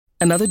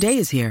Another day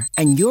is here,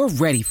 and you're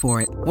ready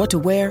for it. What to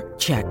wear?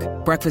 Check.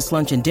 Breakfast,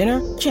 lunch, and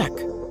dinner? Check.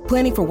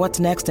 Planning for what's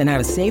next and how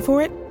to save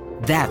for it?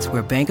 That's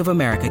where Bank of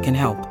America can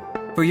help.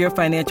 For your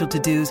financial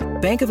to-dos,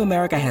 Bank of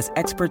America has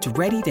experts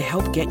ready to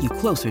help get you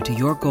closer to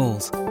your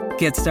goals.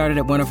 Get started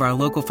at one of our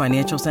local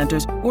financial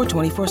centers or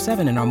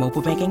 24/7 in our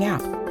mobile banking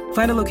app.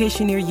 Find a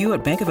location near you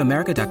at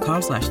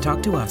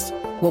bankofamerica.com/talktous.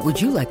 What would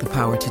you like the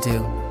power to do?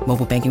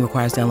 Mobile banking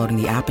requires downloading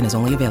the app and is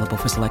only available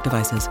for select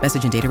devices.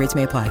 Message and data rates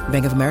may apply.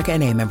 Bank of America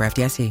N.A., member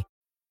FDIC.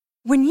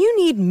 When you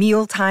need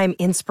mealtime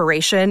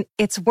inspiration,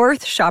 it's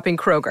worth shopping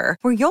Kroger,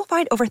 where you'll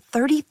find over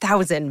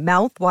 30,000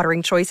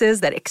 mouth-watering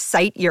choices that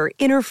excite your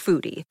inner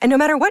foodie. And no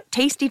matter what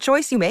tasty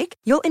choice you make,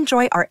 you'll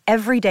enjoy our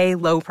everyday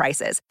low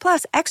prices,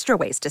 plus extra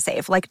ways to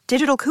save, like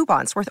digital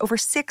coupons worth over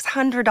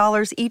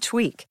 $600 each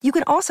week. You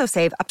can also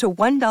save up to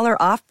 $1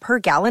 off per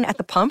gallon at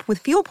the pump with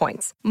fuel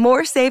points.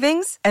 More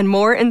savings and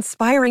more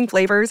inspiring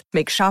flavors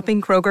make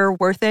shopping Kroger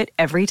worth it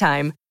every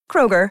time.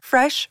 Kroger,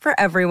 fresh for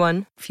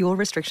everyone. Fuel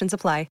restrictions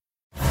apply.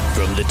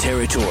 From the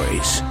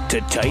territories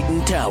to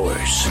Titan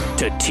Towers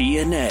to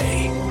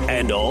TNA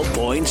and all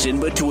points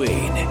in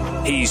between,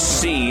 he's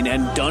seen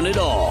and done it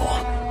all.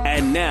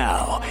 And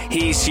now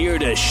he's here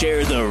to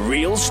share the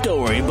real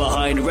story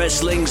behind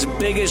wrestling's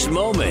biggest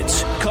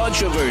moments,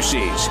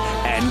 controversies,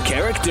 and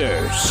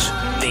characters.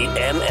 The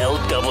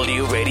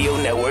MLW Radio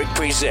Network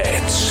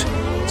presents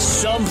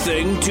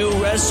Something to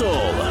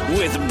Wrestle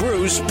with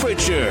Bruce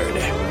Pritchard.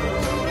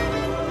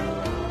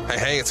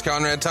 Hey, it's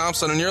Conrad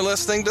Thompson, and you're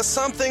listening to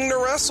Something to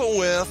Wrestle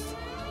With.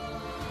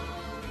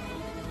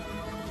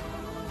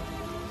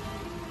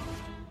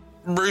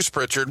 Bruce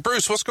Pritchard.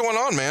 Bruce, what's going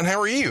on, man? How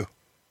are you?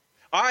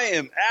 I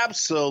am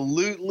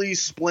absolutely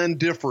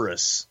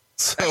splendiferous.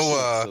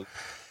 So,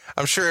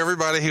 I'm sure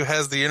everybody who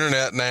has the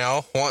internet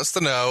now wants to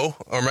know,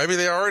 or maybe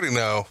they already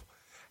know,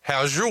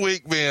 how's your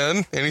week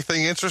been?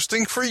 Anything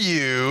interesting for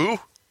you?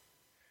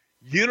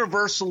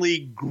 Universally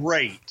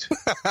great.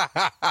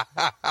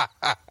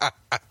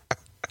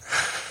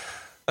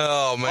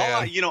 Oh,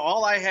 man.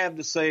 All I have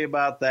to say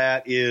about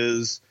that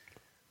is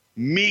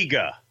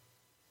MEGA,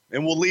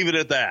 and we'll leave it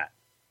at that.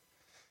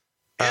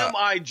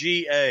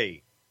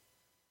 MIGA.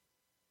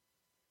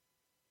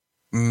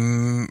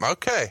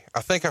 Okay.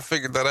 I think I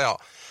figured that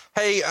out.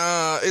 Hey,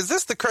 is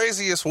this the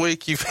craziest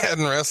week you've had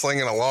in wrestling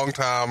in a long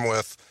time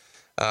with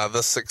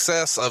the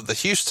success of the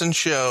Houston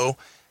show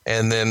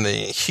and then the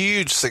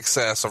huge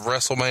success of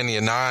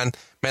WrestleMania 9?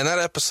 Man, that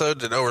episode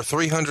did over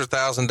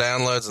 300,000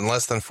 downloads in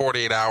less than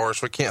 48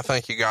 hours. We can't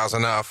thank you guys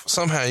enough.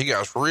 Somehow you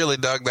guys really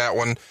dug that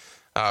one.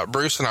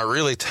 Bruce and I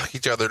really took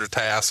each other to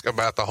task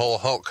about the whole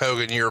Hulk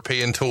Hogan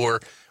European tour.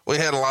 We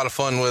had a lot of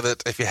fun with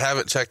it. If you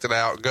haven't checked it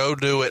out, go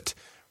do it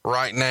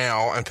right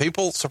now. And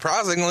people,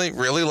 surprisingly,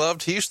 really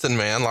loved Houston,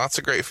 man. Lots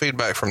of great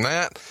feedback from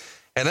that.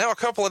 And now a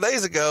couple of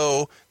days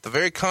ago, the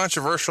very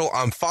controversial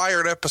I'm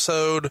Fired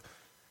episode,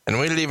 and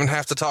we didn't even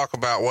have to talk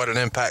about what an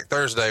Impact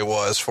Thursday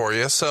was for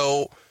you.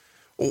 So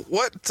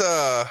what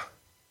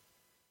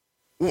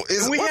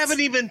we haven't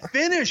even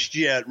finished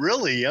yet,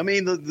 really. I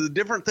mean, the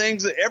different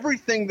things,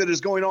 everything that is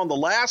going on the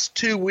last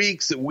 2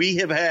 weeks that we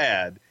have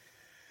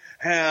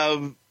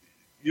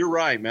you're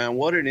right, man.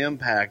 What an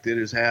impact it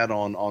has had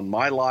on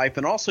my life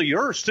and also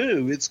yours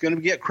too. It's going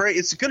to get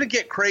it's going to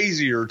get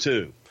crazier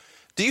too.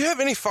 Do you have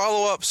any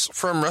follow-ups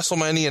from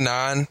WrestleMania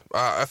 9?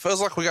 It feels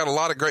like we got a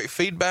lot of great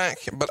feedback,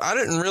 but I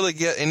didn't really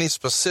get any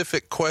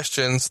specific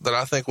questions that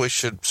I think we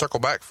should circle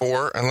back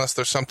for unless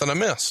there's something I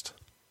missed.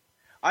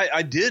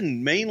 I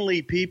didn't.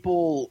 Mainly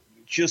people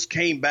just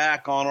came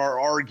back on our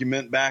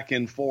argument back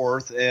and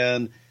forth,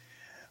 and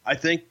I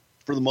think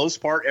for the most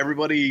part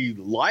everybody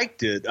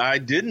liked it. I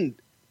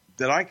didn't,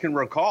 that I can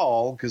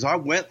recall, because I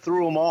went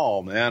through them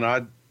all, man.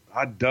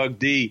 I dug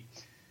deep.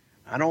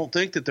 I don't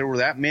think that there were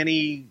that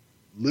many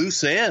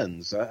loose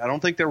ends. I don't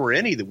think there were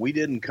any that we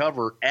didn't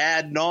cover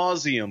ad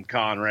nauseum,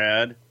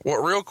 Conrad.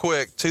 Well, real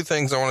quick, two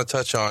things I want to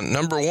touch on.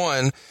 Number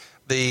one,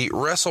 the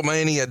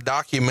WrestleMania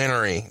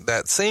documentary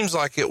that seems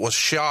like it was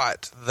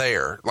shot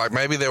there. Like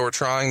maybe they were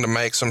trying to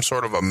make some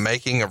sort of a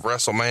making of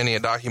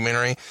WrestleMania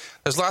documentary.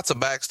 There's lots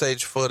of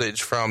backstage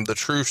footage from the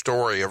true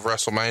story of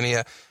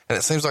WrestleMania, and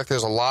it seems like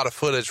there's a lot of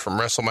footage from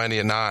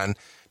WrestleMania 9.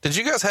 Did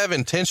you guys have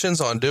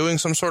intentions on doing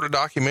some sort of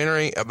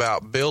documentary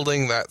about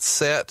building that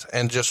set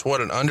and just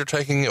what an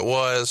undertaking it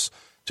was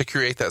to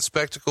create that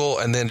spectacle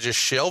and then just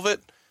shelve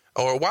it?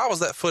 Or why was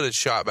that footage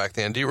shot back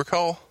then? Do you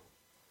recall?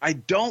 I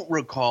don't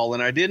recall,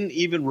 and I didn't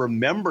even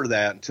remember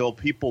that until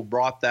people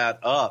brought that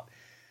up.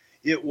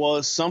 It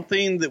was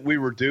something that we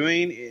were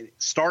doing. It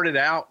started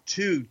out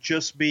to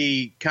just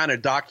be kind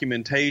of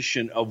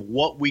documentation of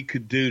what we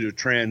could do to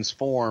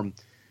transform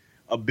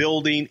a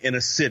building in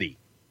a city.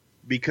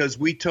 Because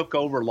we took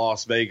over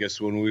Las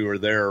Vegas when we were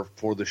there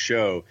for the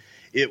show.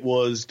 It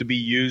was to be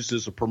used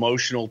as a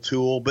promotional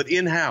tool, but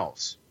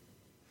in-house,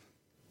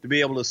 to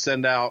be able to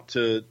send out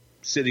to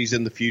cities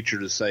in the future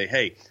to say,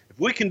 hey, if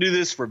we can do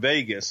this for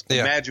Vegas,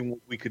 imagine what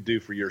we could do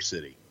for your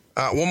city.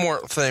 One more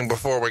thing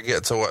before we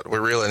get to what we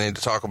really need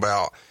to talk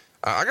about.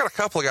 I got a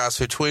couple of guys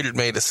who tweeted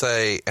me to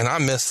say, and I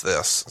missed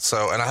this,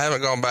 and I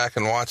haven't gone back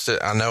and watched it.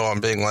 I know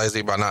I'm being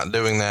lazy by not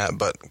doing that,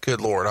 but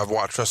good Lord, I've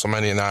watched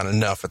WrestleMania 9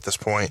 enough at this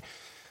point.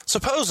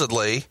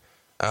 Supposedly,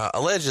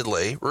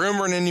 allegedly,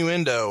 rumor and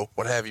innuendo,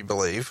 what have you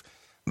believe,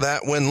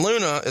 that when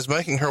Luna is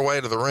making her way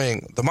to the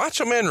ring, the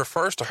Macho Man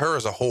refers to her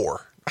as a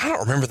whore. I don't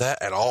remember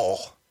that at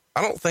all.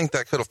 I don't think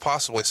that could have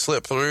possibly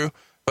slipped through,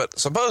 but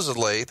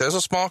supposedly there's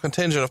a small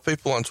contingent of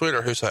people on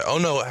Twitter who say, oh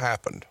no, it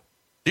happened.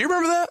 Do you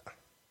remember that?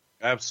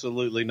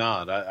 Absolutely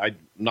not. I'm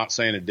not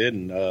saying it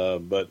didn't,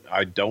 but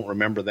I don't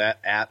remember that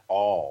at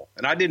all.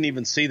 And I didn't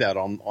even see that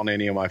on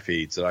any of my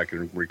feeds that I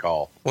can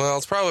recall. Well,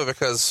 it's probably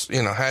because,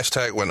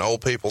 hashtag when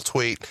old people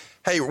tweet.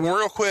 Hey,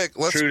 real quick,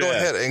 let's go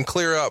ahead and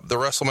clear up the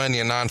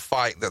WrestleMania 9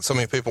 fight that so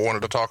many people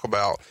wanted to talk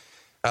about.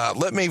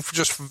 Let me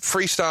just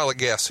freestyle a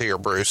guess here,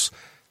 Bruce.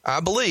 I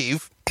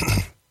believe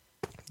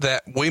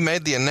that we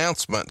made the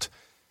announcement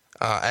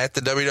at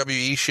the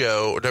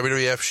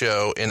WWF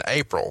show in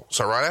April.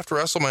 So right after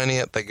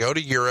WrestleMania, they go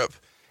to Europe.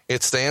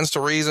 It stands to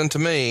reason to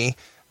me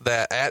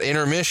that at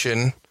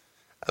intermission,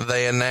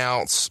 they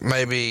announce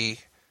maybe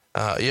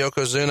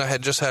Yokozuna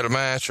had just had a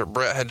match or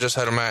Brett had just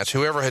had a match,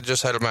 whoever had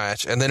just had a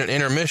match. And then at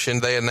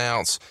intermission, they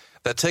announce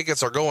that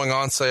tickets are going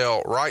on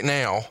sale right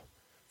now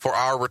for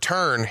our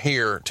return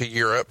here to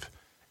Europe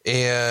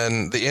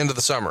in the end of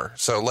the summer.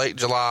 So late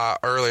July,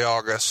 early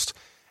August.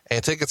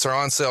 And tickets are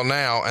on sale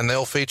now, and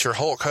they'll feature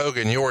Hulk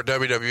Hogan, your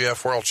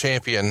WWF World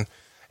Champion,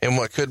 in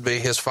what could be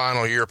his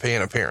final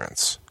European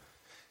appearance.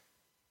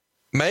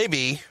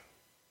 Maybe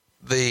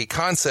the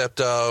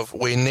concept of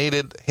we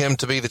needed him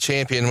to be the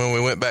champion when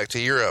we went back to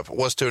Europe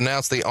was to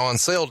announce the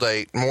on-sale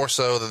date more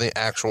so than the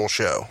actual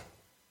show.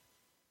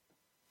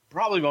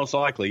 Probably most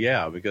likely,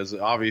 yeah, because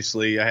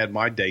obviously I had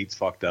my dates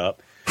fucked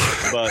up.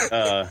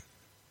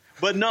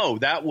 But no,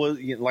 that was,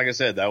 like I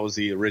said, that was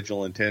the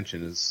original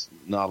intention. It's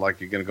not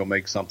like you're going to go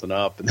make something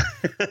up.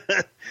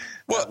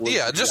 Well,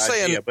 yeah, just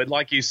saying. But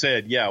like you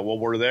said, yeah, well,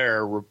 we're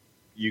there.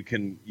 You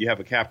have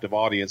a captive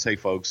audience. Hey,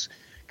 folks,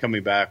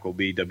 coming back will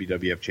be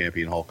WWF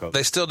champion Hulk Hogan.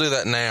 They still do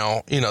that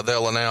now.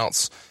 They'll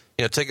announce,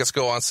 tickets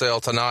go on sale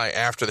tonight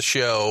after the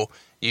show.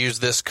 Use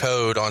this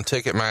code on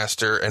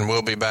Ticketmaster, and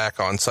we'll be back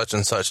on such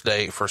and such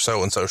date for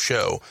so and so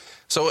show.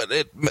 So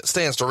it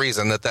stands to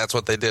reason that that's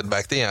what they did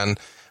back then.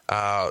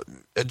 A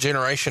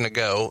generation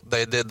ago,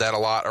 they did that a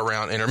lot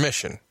around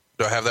intermission.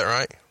 Do I have that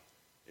right?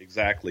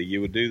 Exactly. You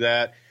would do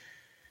that.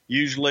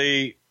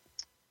 Usually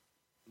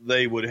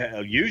they would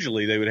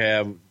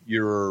have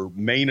your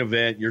main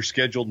event, your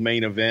scheduled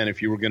main event.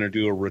 If you were going to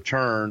do a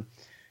return,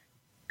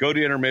 go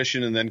to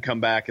intermission and then come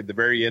back at the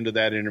very end of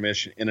that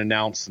intermission and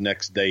announce the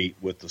next date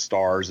with the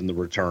stars and the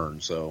return.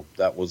 So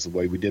that was the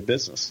way we did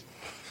business.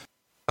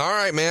 All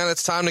right, man,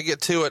 it's time to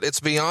get to it. It's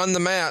Beyond the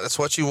Mat. It's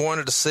what you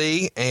wanted to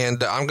see,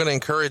 and I'm going to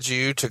encourage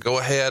you to go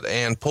ahead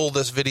and pull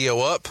this video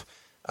up.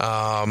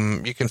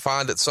 You can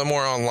find it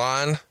somewhere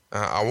online.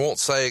 I won't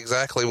say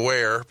exactly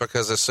where,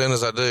 because as soon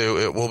as I do,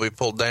 it will be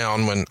pulled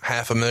down when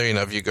 500,000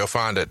 of you go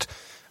find it.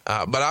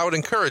 But I would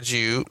encourage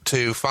you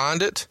to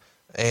find it,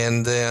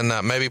 and then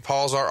maybe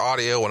pause our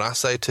audio when I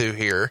say to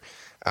here,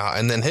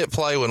 and then hit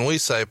play when we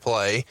say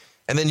play.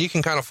 And then you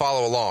can kind of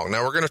follow along.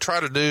 Now, we're going to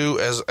try to do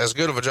as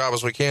good of a job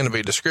as we can to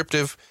be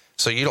descriptive,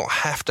 so you don't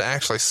have to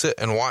actually sit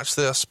and watch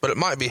this, but it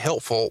might be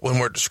helpful when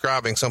we're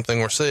describing something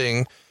we're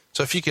seeing.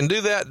 So if you can do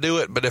that, do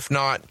it. But if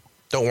not,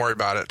 don't worry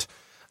about it.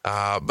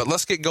 But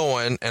let's get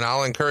going, and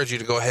I'll encourage you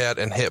to go ahead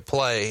and hit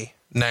play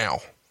now.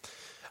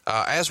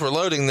 As we're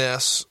loading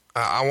this,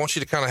 I want you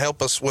to kind of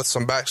help us with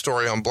some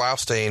backstory on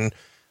Blaustein.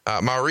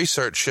 My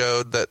research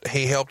showed that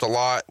he helped a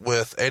lot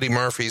with Eddie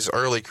Murphy's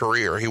early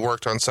career. He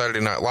worked on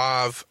Saturday Night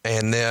Live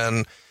and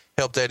then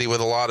helped Eddie with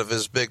a lot of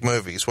his big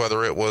movies,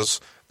 whether it was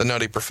The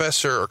Nutty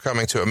Professor or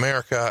Coming to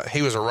America.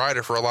 He was a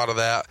writer for a lot of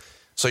that.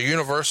 So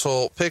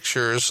Universal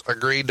Pictures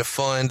agreed to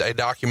fund a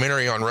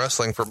documentary on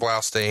wrestling for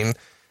Blaustein,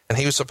 and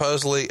he was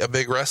supposedly a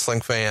big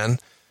wrestling fan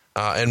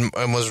and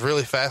was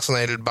really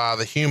fascinated by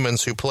the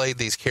humans who played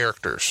these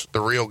characters,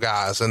 the real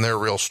guys and their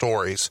real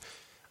stories.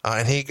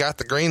 And he got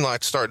the green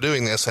light to start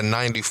doing this in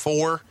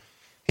 94.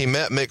 He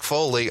met Mick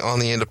Foley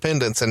on the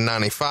Independents in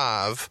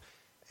 95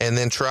 and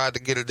then tried to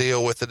get a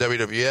deal with the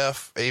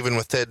WWF. Even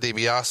with Ted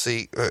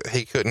DiBiase,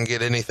 he couldn't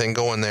get anything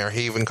going there.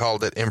 He even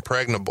called it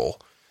impregnable.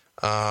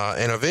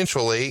 And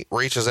eventually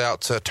reaches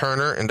out to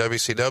Turner and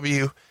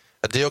WCW.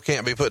 A deal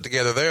can't be put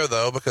together there,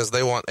 though, because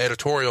they want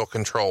editorial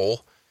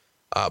control.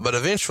 But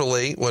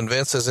eventually, when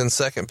Vince is in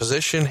second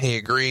position, he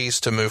agrees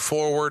to move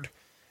forward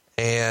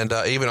and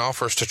even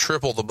offers to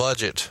triple the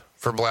budget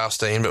for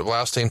Blaustein, but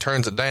Blaustein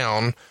turns it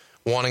down,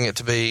 wanting it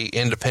to be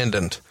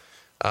independent.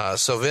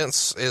 So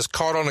Vince is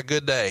caught on a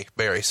good day,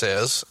 Barry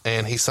says,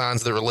 and he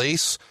signs the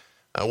release.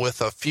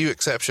 With a few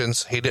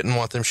exceptions, he didn't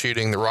want them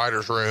shooting the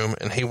writer's room,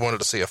 and he wanted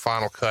to see a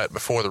final cut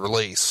before the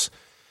release.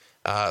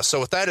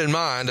 So with that in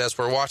mind, as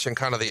we're watching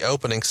kind of the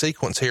opening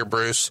sequence here,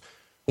 Bruce,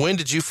 when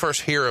did you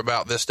first hear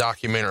about this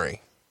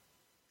documentary?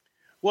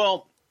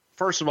 Well,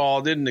 first of all,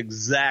 it didn't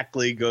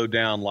exactly go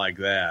down like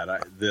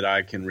that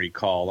I can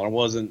recall. I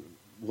wasn't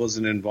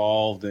wasn't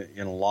involved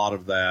in a lot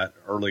of that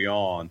early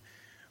on,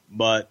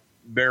 but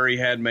Barry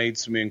had made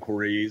some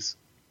inquiries.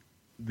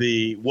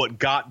 What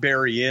got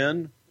Barry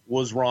in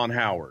was Ron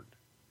Howard.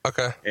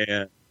 Okay.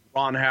 And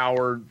Ron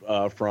Howard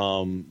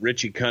from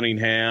Richie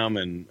Cunningham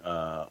and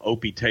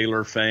Opie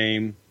Taylor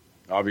fame,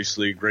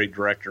 obviously a great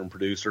director and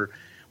producer,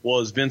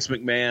 was Vince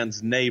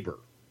McMahon's neighbor.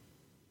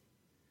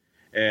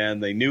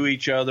 And they knew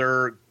each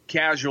other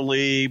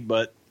casually,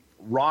 but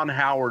Ron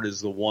Howard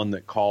is the one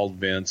that called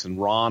Vince,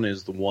 and Ron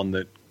is the one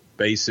that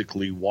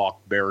basically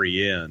walked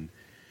Barry in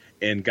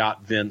and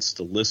got Vince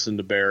to listen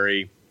to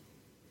Barry.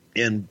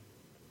 And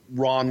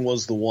Ron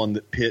was the one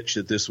that pitched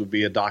that this would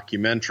be a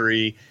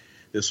documentary.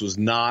 This was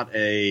not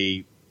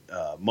a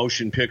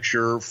motion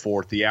picture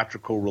for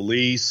theatrical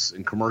release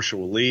and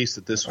commercial release,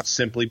 that this would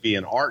simply be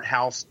an art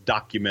house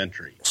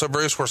documentary. So,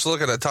 Bruce, we're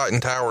looking at Titan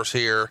Towers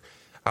here.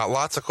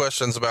 Lots of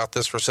questions about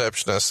this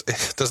receptionist.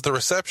 Does the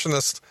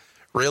receptionist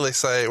really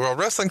say, well,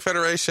 Wrestling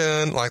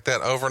Federation, like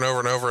that over and over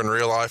and over in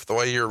real life, the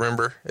way you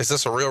remember? Is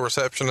this a real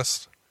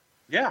receptionist?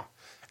 Yeah.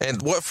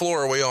 And what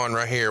floor are we on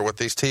right here with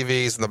these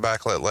TVs and the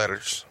backlit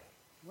letters?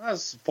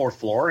 That's the fourth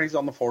floor. He's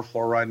on the fourth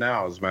floor right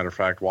now, as a matter of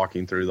fact,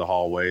 walking through the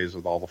hallways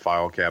with all the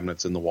file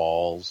cabinets in the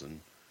walls. And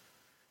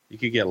you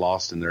could get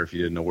lost in there if you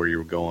didn't know where you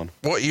were going.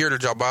 What year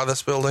did y'all buy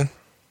this building?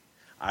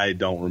 I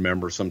don't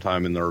remember,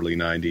 sometime in the early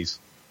 90s.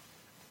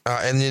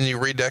 And then you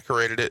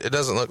redecorated it. It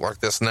doesn't look like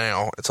this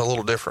now. It's a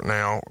little different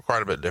now,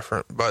 quite a bit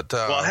different. But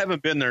well, I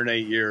haven't been there in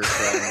 8 years.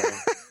 So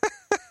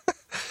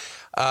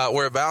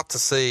we're about to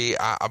see,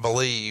 I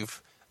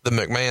believe, the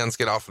McMahons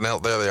get off. There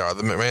they are.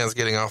 The McMahons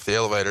getting off the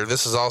elevator.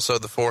 This is also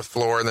the fourth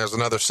floor, and there's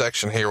another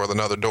section here with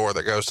another door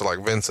that goes to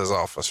like Vince's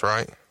office,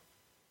 right?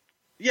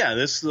 Yeah,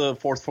 this is the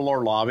fourth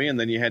floor lobby, and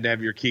then you had to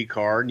have your key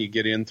card, and you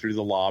get in through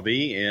the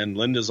lobby, and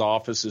Linda's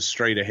office is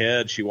straight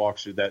ahead. She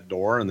walks through that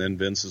door, and then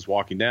Vince is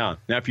walking down.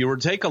 Now, if you were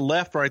to take a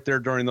left right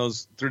there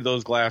through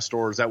those glass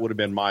doors, that would have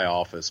been my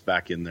office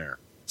back in there.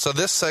 So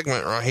this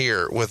segment right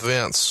here with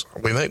Vince,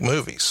 we make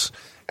movies,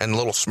 and a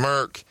little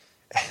smirk,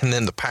 and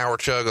then the power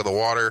chug of the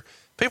water.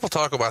 People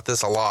talk about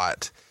this a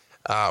lot.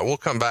 We'll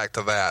come back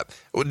to that.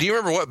 Do you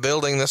remember what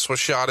building this was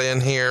shot in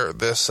here?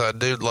 This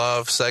Dude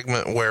Love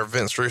segment where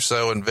Vince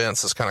Russo and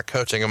Vince is kind of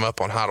coaching him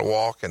up on how to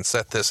walk and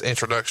set this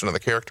introduction of the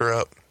character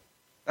up.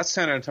 That's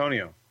San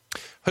Antonio.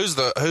 Who's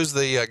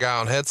the guy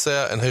on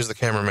headset, and who's the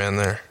cameraman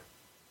there?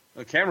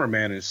 The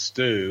cameraman is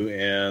Stu,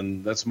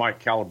 and that's Mike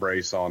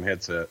Calabrese on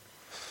headset.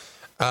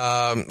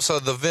 So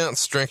the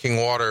Vince drinking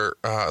water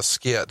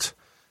skit.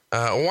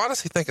 Why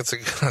does he think it's a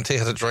good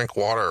idea to drink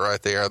water right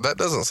there? That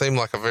doesn't seem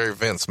like a very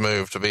Vince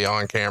move to be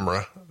on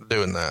camera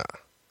doing that.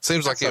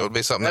 Seems like it would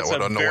be something that would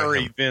annoy him. That's a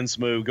very Vince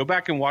move. Go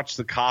back and watch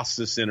the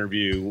Costas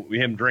interview,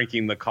 him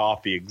drinking the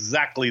coffee,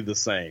 exactly the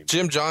same.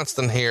 Jim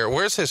Johnston here.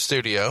 Where's his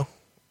studio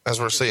as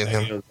we're seeing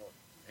him?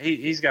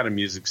 He's got a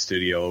music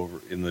studio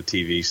over in the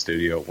TV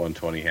studio at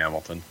 120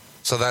 Hamilton.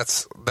 So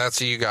that's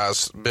you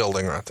guys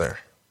building right there?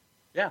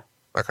 Yeah.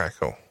 Okay,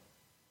 cool.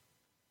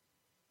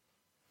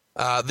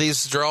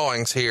 These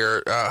drawings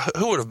here,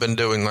 who would have been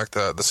doing like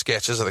the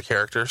sketches of the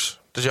characters?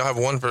 Did y'all have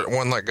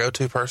one like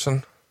go-to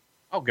person?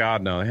 Oh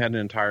God, no! They had an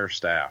entire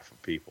staff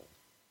of people.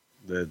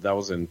 That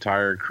was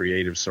entire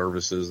creative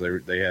services.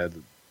 They had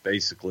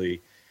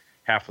basically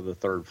half of the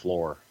third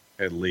floor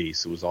at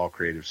least. It was all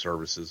creative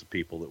services of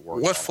people that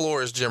worked. What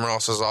floor is Jim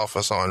Ross's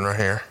office on right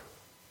here?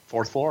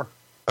 Fourth floor.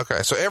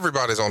 Okay, so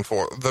everybody's on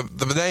fourth.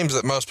 The names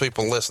that most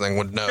people listening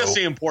would know. Just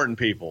the important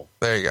people.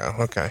 There you go.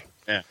 Okay.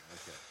 Yeah.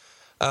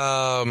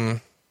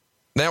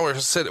 Now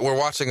we're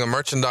watching a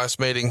merchandise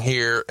meeting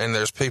here, and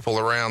there's people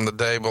around the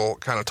table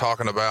kind of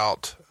talking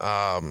about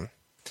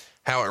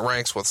how it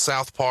ranks with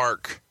South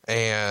Park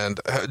and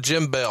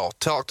Jim Bell.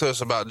 Talk to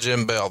us about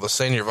Jim Bell, the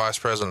Senior Vice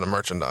President of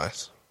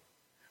Merchandise.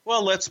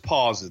 Well, let's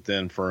pause it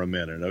then for a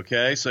minute,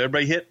 okay? So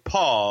everybody hit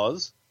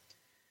pause.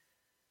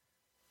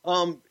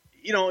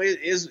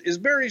 As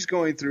Barry's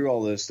going through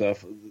all this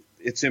stuff,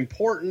 it's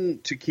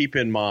important to keep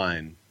in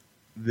mind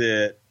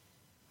that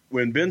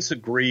when Vince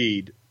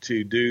agreed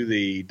to do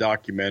the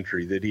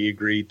documentary, that he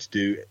agreed to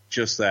do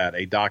just that,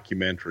 a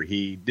documentary.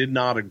 He did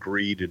not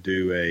agree to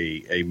do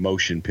a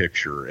motion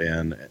picture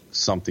and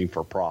something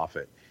for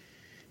profit.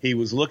 He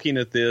was looking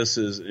at this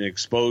as an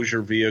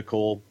exposure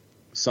vehicle,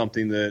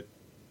 something that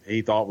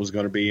he thought was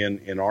going to be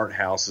in art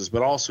houses,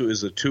 but also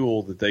as a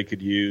tool that they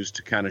could use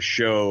to kind of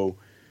show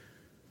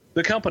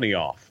the company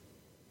off.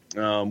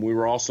 We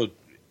were also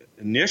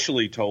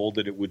initially told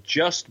that it would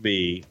just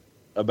be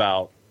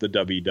about the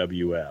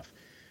WWF.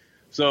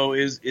 So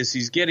as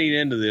he's getting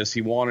into this,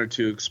 he wanted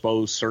to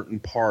expose certain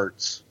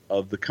parts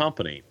of the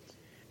company.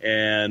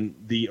 And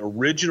the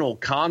original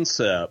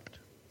concept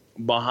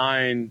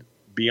behind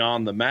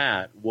Beyond the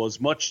Mat was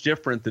much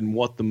different than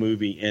what the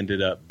movie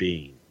ended up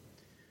being.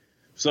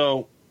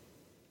 So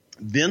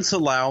Vince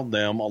allowed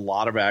them a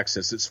lot of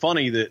access. It's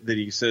funny that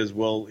he says,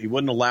 well, he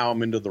wouldn't allow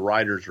them into the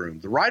writer's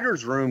room. The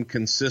writer's room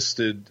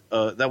consisted,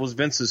 that was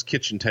Vince's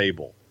kitchen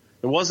table.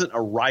 There wasn't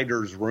a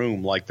writer's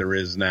room like there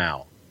is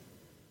now.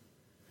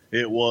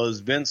 It was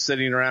Vince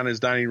sitting around his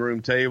dining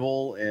room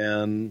table,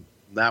 and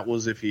That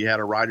was, if he had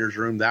a writer's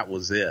room, that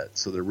was it.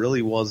 So there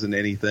really wasn't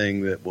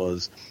anything that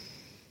was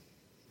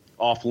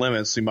off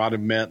limits. He might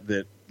have meant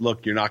that,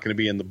 look, you're not going to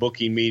be in the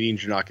booking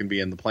meetings. You're not going to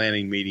be in the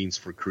planning meetings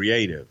for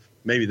creative.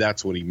 Maybe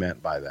that's what he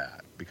meant by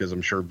that, because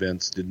I'm sure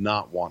Vince did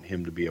not want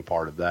him to be a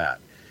part of that.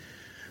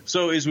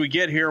 So as we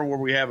get here where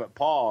we have it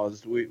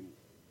paused,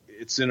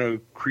 it's in a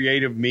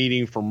creative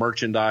meeting for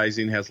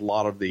merchandising, has a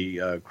lot of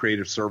the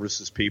creative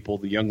services people.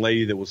 The young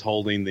lady that was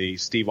holding the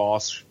Steve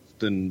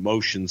Austin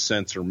motion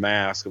sensor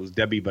mask, it was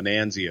Debbie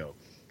Bonanzio.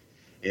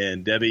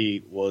 And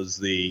Debbie was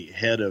the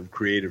head of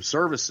creative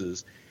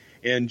services.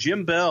 And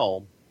Jim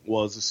Bell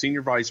was the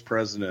senior vice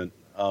president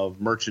of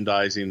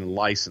merchandising and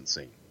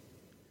licensing.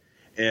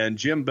 And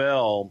Jim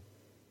Bell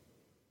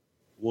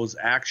was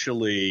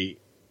actually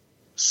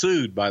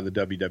sued by the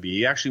WWE.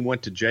 He actually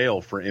went to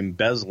jail for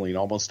embezzling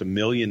almost $1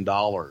 million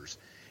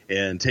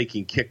and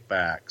taking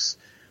kickbacks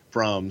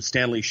from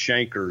Stanley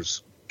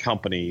Shanker's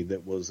company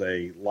that was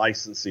a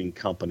licensing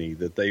company,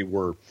 that they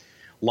were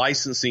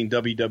licensing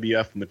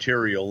WWF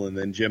material, and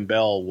then Jim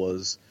Bell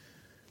was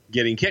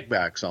getting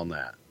kickbacks on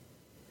that.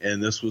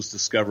 And this was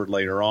discovered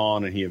later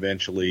on, and he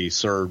eventually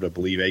served, I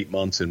believe, 8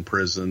 months in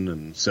prison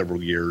and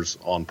several years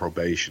on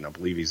probation. I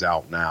believe he's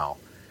out now.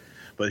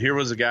 But here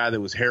was a guy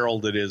that was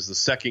heralded as the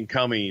second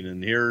coming,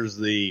 and here's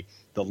the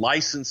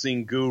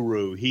licensing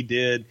guru. He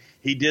did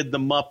the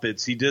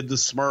Muppets, he did the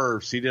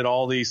Smurfs, he did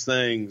all these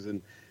things,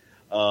 and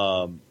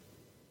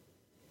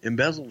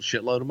embezzled a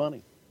shitload of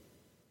money.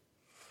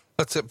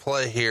 Let's hit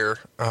play here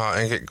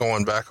and get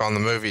going back on the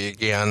movie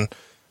again.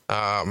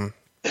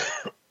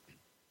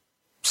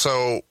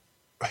 So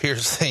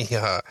here's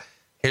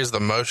the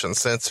motion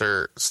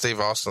sensor. Steve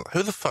Austin.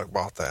 Who the fuck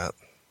bought that?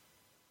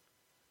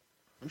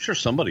 I'm sure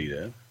somebody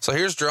did. So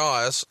here's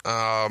Draws.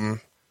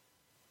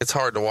 It's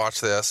hard to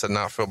watch this and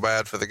not feel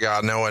bad for the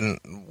guy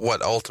knowing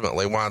what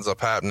ultimately winds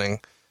up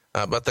happening.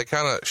 But they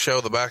kind of show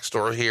the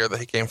backstory here that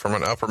he came from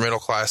an upper middle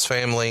class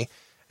family.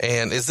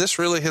 And is this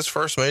really his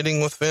first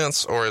meeting with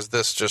Vince, or is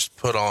this just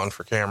put on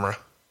for camera?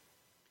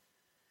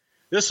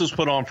 This was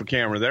put on for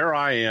camera. There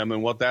I am,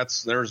 and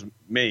there's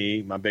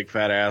me, my big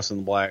fat ass in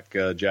the black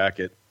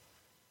jacket.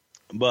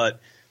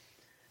 But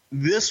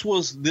this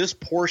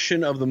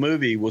portion of the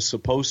movie was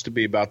supposed to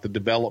be about the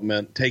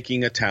development,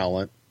 taking a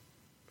talent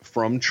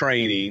from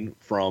training,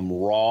 from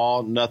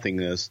raw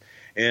nothingness,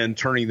 and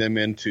turning them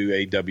into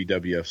a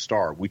WWF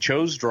star. We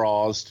chose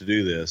Draws to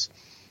do this,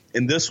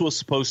 and this was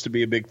supposed to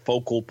be a big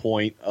focal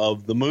point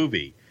of the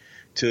movie,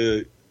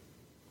 to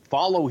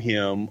follow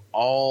him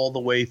all the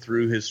way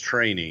through his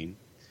training,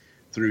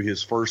 through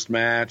his first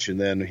match, and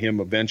then him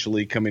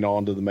eventually coming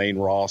onto the main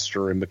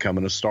roster and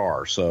becoming a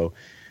star. So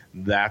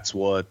that's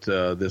what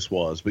this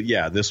was. But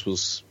yeah, this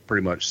was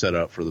pretty much set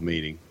up for the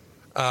meeting.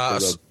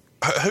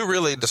 Who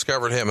really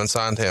discovered him and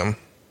signed him?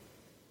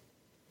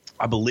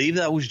 I believe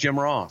that was Jim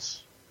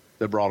Ross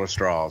that brought us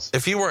Draws.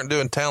 If you weren't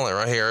doing talent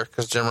right here,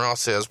 because Jim Ross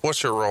says,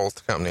 what's your role at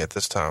the company at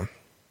this time?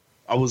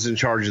 I was in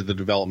charge of the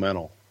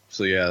developmental.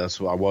 So yeah, that's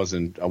what I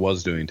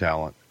was doing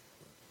talent.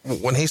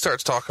 When he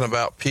starts talking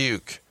about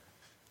puke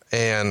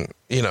and,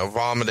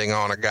 vomiting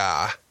on a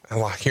guy,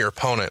 like your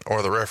opponent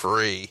or the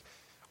referee,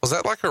 was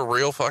that like a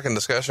real fucking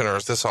discussion, or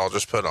is this all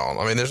just put on?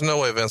 I mean, there's no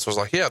way Vince was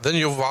like, yeah, then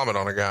you'll vomit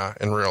on a guy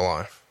in real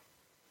life.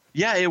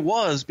 Yeah, it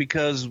was,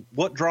 because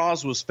what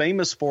Draws was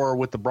famous for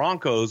with the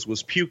Broncos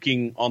was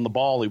puking on the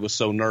ball. He was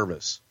so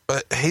nervous.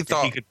 But he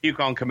thought he could puke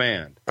on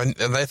command. And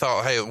they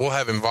thought, hey, we'll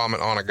have him vomit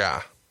on a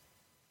guy.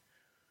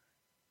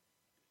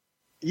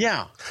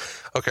 Yeah.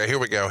 Okay, here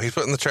we go. He's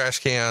putting the trash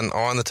can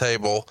on the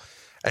table,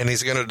 and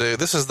he's going to do,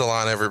 this is the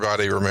line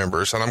everybody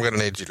remembers, and I'm going to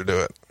need you to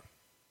do it.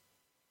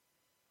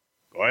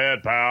 Go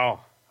ahead,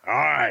 pal. All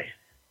right.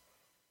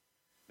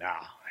 Now,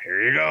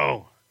 here you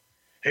go.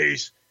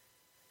 He's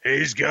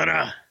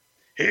gonna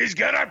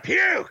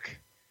puke.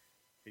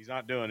 He's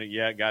not doing it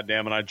yet. God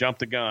damn it. I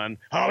jumped the gun.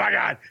 Oh my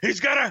God. He's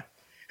gonna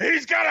puke.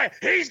 He's gonna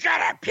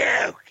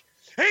puke.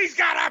 He's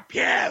gonna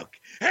puke.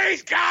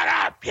 He's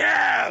gonna puke.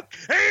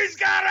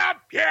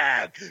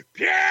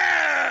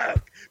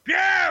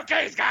 Puke.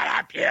 He's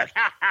gonna puke.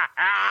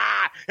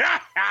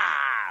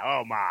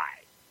 Oh my.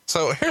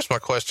 So here's my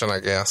question, I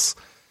guess.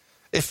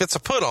 If it's a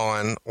put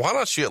on, why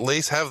don't you at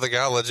least have the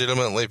guy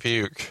legitimately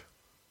puke?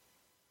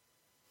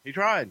 He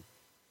tried.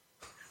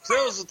 So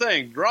that was the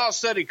thing. Draws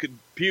said he could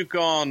puke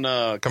on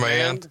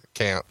command.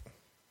 Can't.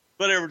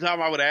 But every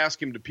time I would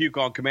ask him to puke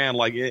on command,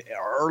 like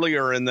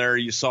earlier in there,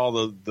 you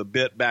saw the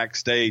bit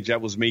backstage. That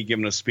was me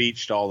giving a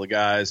speech to all the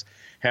guys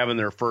having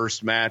their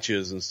first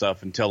matches and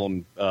stuff, and tell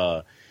them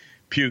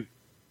puke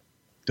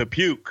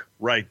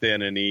right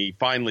then. And he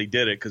finally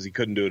did it because he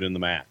couldn't do it in the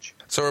match.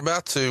 So we're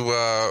about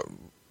to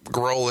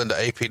roll into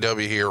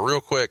APW here real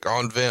quick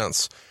on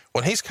Vince.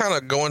 When he's kind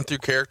of going through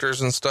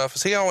characters and stuff,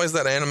 is he always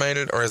that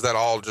animated, or is that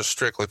all just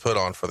strictly put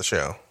on for the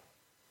show?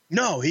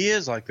 No, he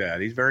is like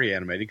that. He's very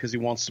animated because he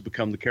wants to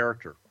become the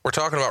character. We're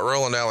talking about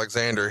Roland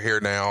Alexander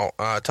here now.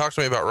 Talk to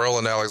me about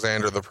Roland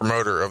Alexander, the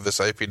promoter of this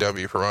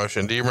APW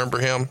promotion. Do you remember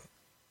him?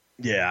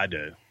 Yeah, I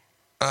do.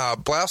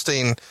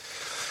 Blaustein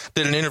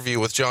did an interview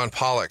with John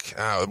Pollock.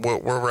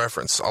 We're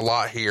referenced a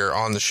lot here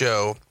on the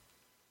show.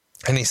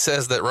 And he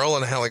says that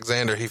Roland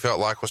Alexander, he felt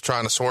like, was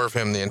trying to swerve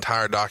him the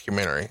entire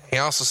documentary. He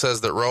also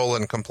says that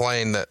Roland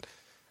complained that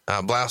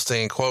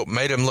Blaustein, quote,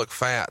 made him look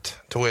fat,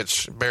 to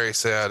which Barry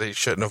said he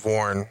shouldn't have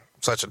worn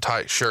such a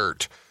tight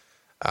shirt.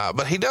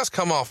 But he does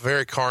come off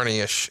very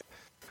carny-ish.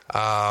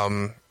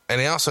 And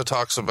he also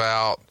talks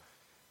about,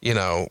 you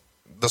know,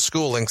 the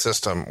schooling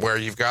system where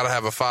you've got to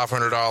have a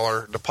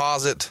 $500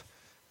 deposit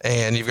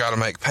and you've got to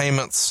make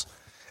payments.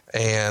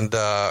 And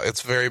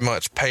it's very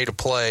much pay to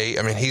play.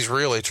 I mean, he's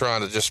really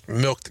trying to just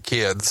milk the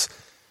kids.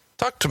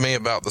 Talk to me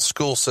about the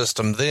school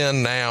system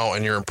then, now,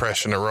 and your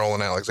impression of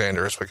Roland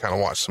Alexander as we kind of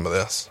watch some of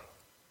this.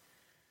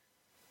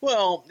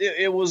 Well,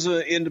 it was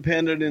an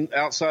independent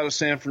outside of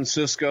San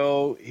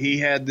Francisco. He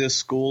had this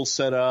school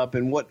set up,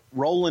 and what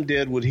Roland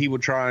did was he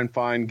would try and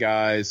find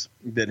guys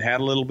that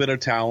had a little bit of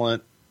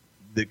talent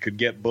that could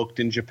get booked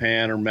in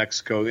Japan or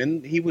Mexico,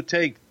 and he would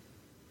take,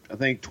 I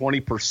think,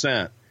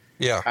 20%.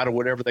 Yeah. Out of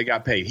whatever they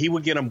got paid. He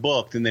would get them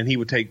booked, and then he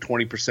would take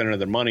 20% of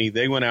their money.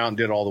 They went out and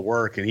did all the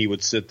work, and he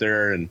would sit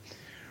there and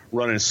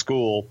run his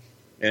school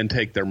and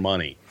take their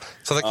money.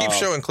 So they keep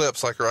showing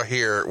clips like right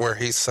here where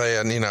he's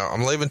saying, you know,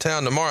 I'm leaving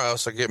town tomorrow,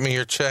 so get me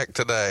your check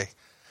today.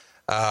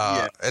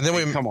 And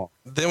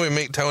then we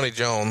meet Tony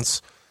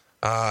Jones,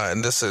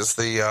 and this is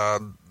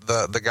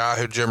the guy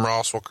who Jim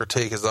Ross will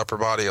critique his upper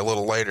body a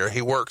little later.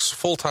 He works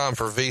full-time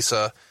for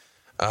Visa,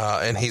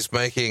 and he's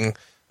making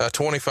a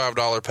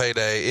 $25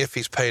 payday if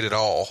he's paid at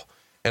all.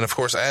 And of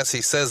course, as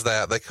he says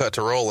that, they cut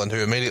to Roland, who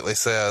immediately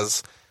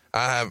says,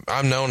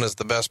 I'm known as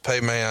the best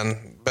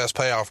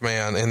payoff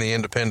man in the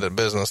independent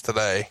business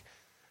today.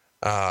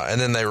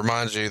 And then they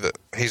remind you that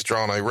he's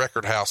drawn a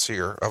record house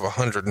here of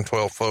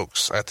 112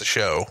 folks at the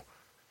show.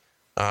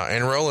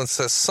 And Roland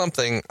says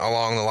something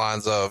along the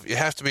lines of, you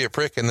have to be a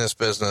prick in this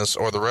business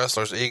or the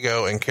wrestler's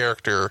ego and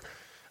character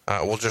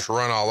will just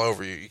run all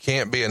over you. You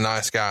can't be a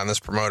nice guy in this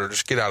promoter.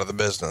 Just get out of the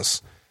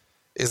business.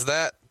 Is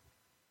that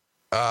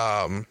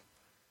the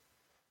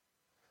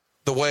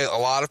way a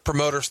lot of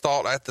promoters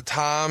thought at the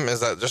time? Is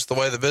that just the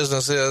way the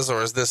business is?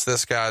 Or is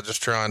this guy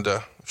just trying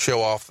to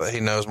show off that he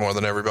knows more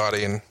than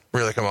everybody and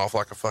really come off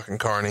like a fucking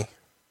carny?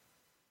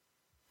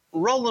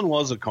 Roland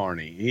was a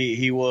carny.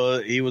 He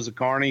was a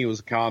carny. He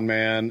was a con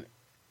man.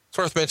 It's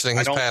worth mentioning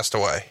he's passed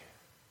away.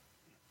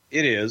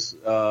 It is,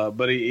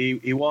 but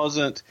he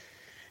wasn't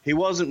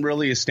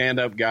really a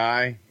stand-up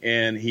guy,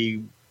 and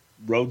he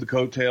rode the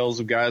coattails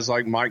of guys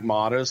like Mike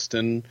Modest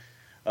and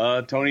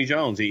Tony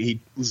Jones. He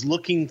was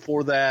looking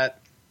for that.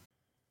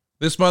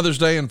 This Mother's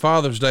Day and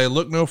Father's Day,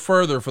 look no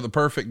further for the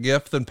perfect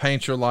gift than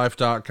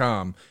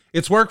PaintYourLife.com.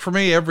 It's worked for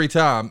me every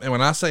time, and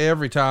when I say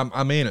every time,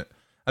 I mean it.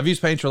 I've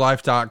used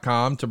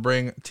PaintYourLife.com to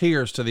bring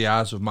tears to the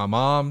eyes of my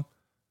mom,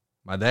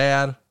 my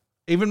dad,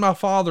 even my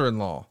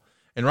father-in-law.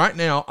 And right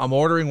now, I'm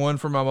ordering one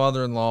for my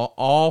mother-in-law,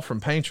 all from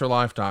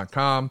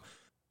PaintYourLife.com.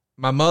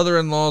 My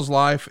mother-in-law's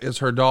life is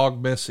her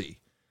dog, Missy.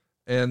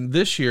 And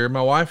this year,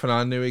 my wife and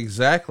I knew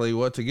exactly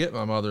what to get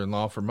my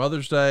mother-in-law for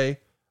Mother's Day,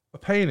 a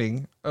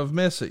painting of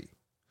Missy.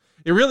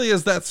 It really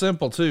is that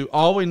simple, too.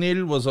 All we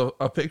needed was a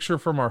picture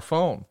from our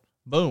phone.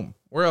 Boom,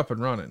 we're up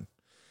and running.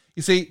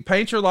 You see,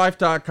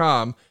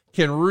 PaintYourLife.com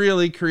can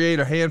really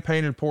create a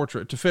hand-painted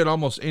portrait to fit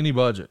almost any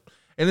budget.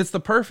 And it's the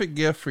perfect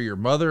gift for your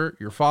mother,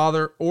 your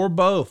father, or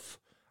both.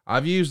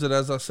 I've used it,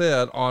 as I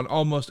said, on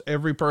almost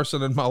every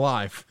person in my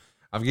life.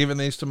 I've given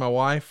these to my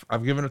wife.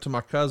 I've given it to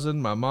my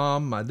cousin, my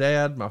mom, my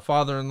dad, my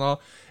father-in-law.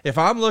 If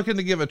I'm looking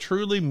to give a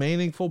truly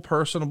meaningful,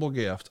 personable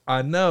gift,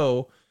 I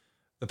know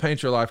the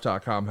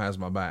PaintYourLife.com has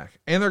my back.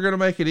 And they're going to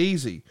make it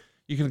easy.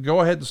 You can go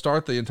ahead and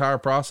start the entire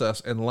process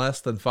in less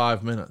than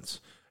 5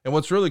 minutes. And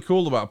what's really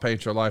cool about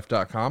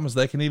PaintYourLife.com is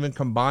they can even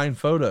combine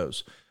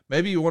photos.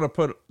 Maybe you want to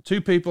put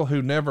two people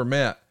who never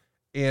met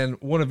in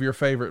one of your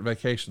favorite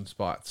vacation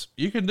spots.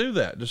 You can do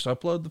that. Just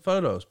upload the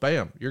photos.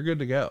 Bam, you're good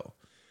to go.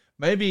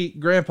 Maybe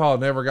grandpa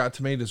never got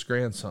to meet his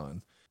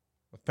grandson.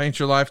 With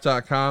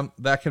PaintYourLife.com,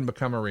 that can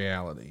become a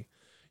reality.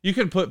 You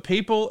can put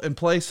people and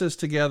places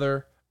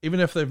together, even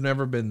if they've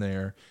never been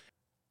there.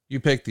 You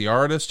pick the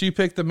artist, you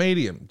pick the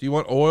medium. Do you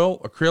want oil,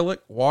 acrylic,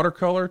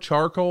 watercolor,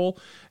 charcoal?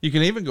 You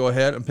can even go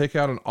ahead and pick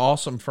out an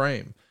awesome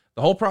frame.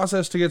 The whole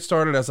process to get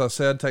started, as I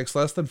said, takes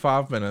less than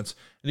 5 minutes,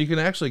 and you can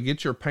actually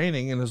get your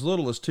painting in as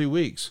little as 2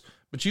 weeks.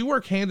 But you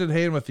work hand in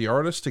hand with the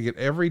artist to get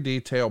every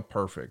detail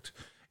perfect.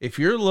 If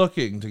you're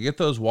looking to get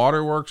those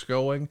waterworks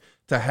going,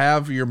 to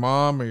have your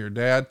mom or your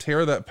dad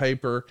tear that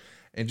paper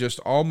and just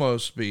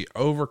almost be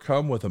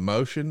overcome with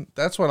emotion,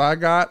 that's what I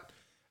got,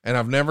 and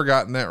I've never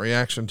gotten that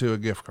reaction to a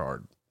gift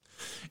card.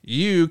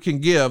 You can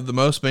give the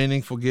most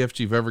meaningful gift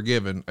you've ever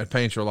given at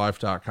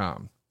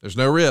PaintYourLife.com. There's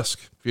no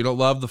risk. If you don't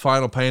love the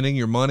final painting,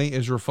 your money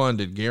is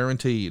refunded,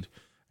 guaranteed.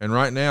 And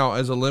right now,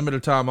 as a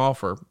limited time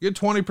offer, get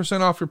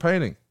 20% off your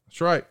painting. That's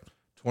right,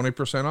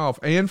 20% off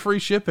and free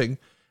shipping.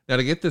 Now,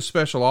 to get this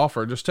special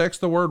offer, just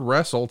text the word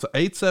WRESTLE to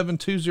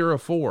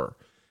 87204.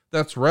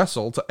 That's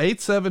WRESTLE to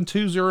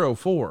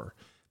 87204.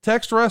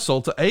 Text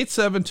WRESTLE to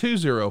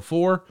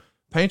 87204.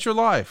 Paint Your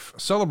Life.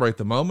 Celebrate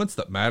the moments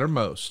that matter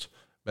most.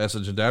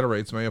 Message and data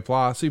rates may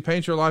apply. See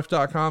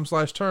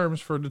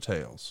paintyourlife.com/terms for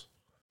details.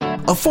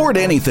 Afford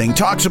Anything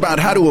talks about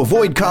how to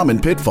avoid common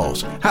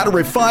pitfalls, how to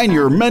refine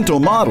your mental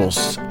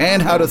models,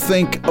 and how to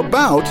think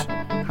about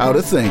how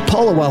to think.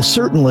 Paula, while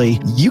certainly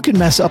you can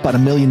mess up on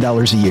 $1 million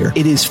a year,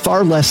 it is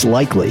far less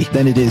likely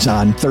than it is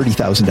on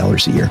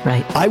 $30,000 a year.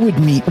 Right. I would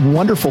meet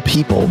wonderful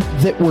people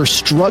that were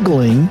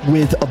struggling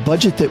with a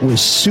budget that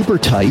was super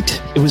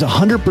tight. It was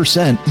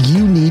 100%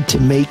 you need to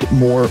make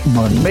more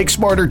money. Make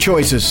smarter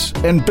choices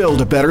and build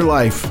a better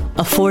life.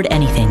 Afford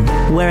Anything,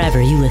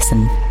 wherever you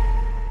listen.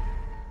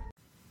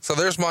 So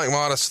there's Mike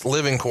Modest's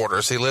living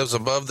quarters. He lives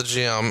above the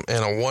gym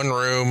in a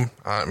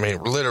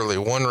literally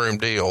one-room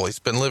deal. He's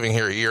been living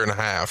here a year and a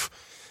half.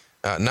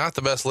 Not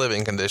the best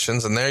living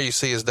conditions. And there you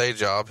see his day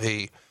job.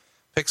 He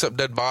picks up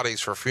dead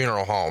bodies for a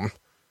funeral home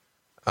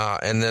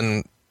and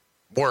then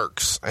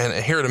works. And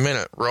here in a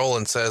minute,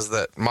 Roland says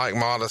that Mike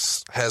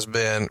Modest has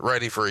been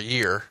ready for a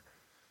year,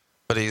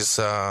 but he's,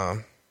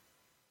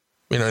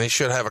 he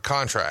should have a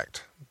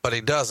contract, but he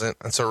doesn't.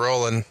 And so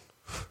Roland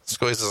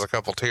squeezes a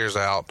couple tears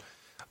out.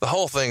 The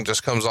whole thing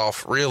just comes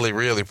off really,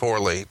 really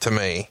poorly to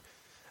me.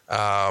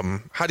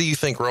 How do you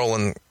think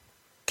Roland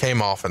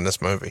came off in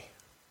this movie?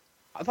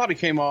 I thought he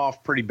came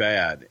off pretty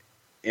bad.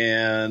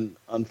 And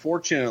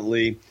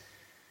unfortunately,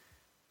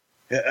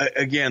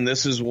 again,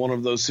 this is one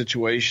of those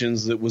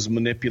situations that was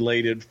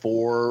manipulated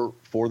for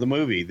the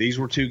movie. These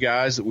were two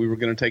guys that we were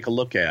going to take a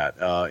look at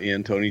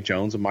in Tony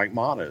Jones and Mike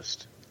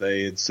Modest.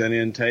 They had sent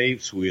in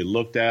tapes. We had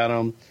looked at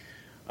them.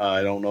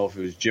 I don't know if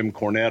it was Jim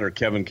Cornette or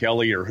Kevin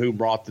Kelly or who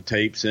brought the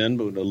tapes in,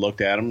 but I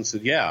looked at them and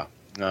said,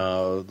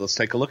 let's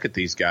take a look at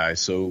these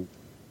guys. So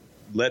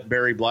let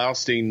Barry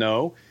Blaustein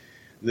know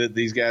that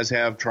these guys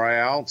have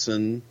tryouts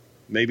and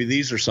maybe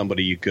these are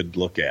somebody you could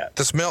look at.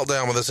 This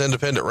meltdown with this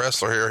independent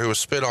wrestler here who was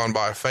spit on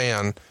by a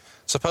fan,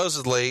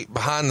 supposedly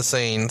behind the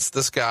scenes,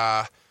 this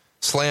guy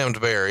slammed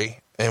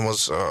Barry and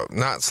was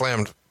not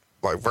slammed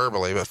like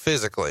verbally, but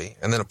physically,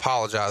 and then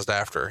apologized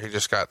after. He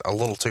just got a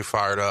little too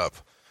fired up.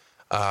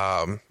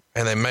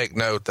 And they make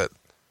note that,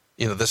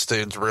 this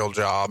dude's real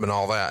job and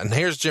all that. And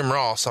here's Jim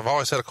Ross. I've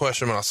always had a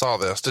question when I saw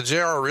this. Did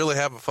JR really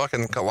have a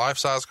fucking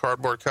life-size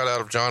cardboard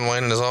cutout of John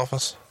Wayne in his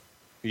office?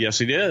 Yes,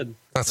 he did.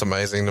 That's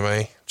amazing to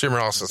me. Jim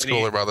Ross is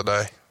cooler by the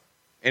day.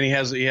 And he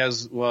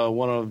has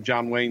one of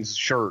John Wayne's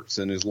shirts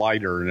and his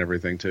lighter and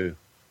everything too.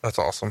 That's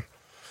awesome.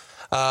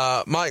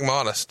 Mike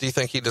Modest, do you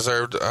think he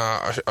deserved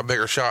a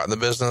bigger shot in the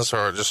business,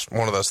 or just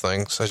one of those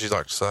things, as you'd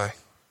like to say?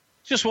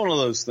 Just one of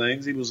those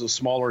things. He was a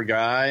smaller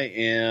guy,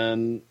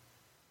 and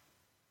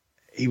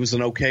he was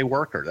an okay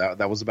worker.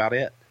 That was about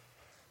it.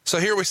 So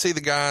here we see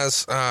the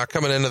guys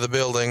coming into the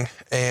building,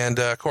 and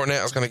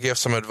Cornette is going to give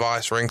some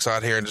advice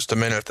ringside here in just a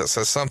minute that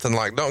says something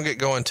like, don't get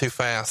going too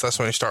fast. That's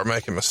when you start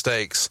making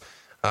mistakes.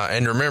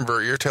 And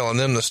remember, you're telling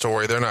them the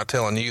story. They're not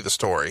telling you the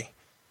story.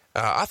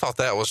 I thought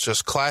that was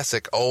just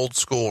classic old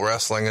school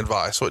wrestling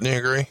advice. Wouldn't you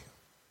agree?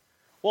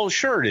 Well,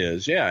 sure it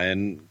is. Yeah.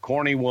 And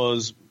Corny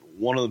was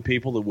one of the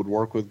people that would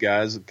work with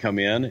guys that come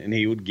in, and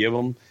he would give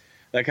them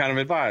that kind of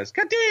advice.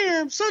 God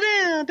damn, slow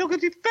down. Don't go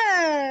too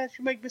fast.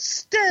 You make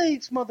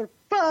mistakes,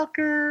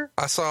 motherfucker.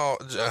 I saw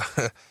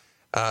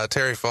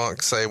Terry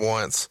Funk say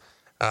once,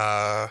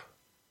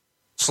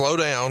 slow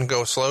down,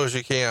 go as slow as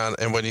you can.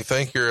 And when you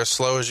think you're as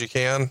slow as you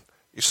can,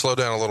 you slow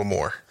down a little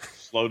more.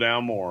 Slow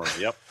down more.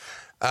 Yep.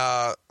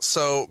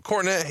 So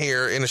Cornette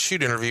here in a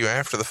shoot interview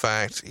after the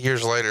fact,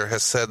 years later,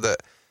 has said that,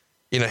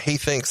 he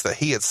thinks that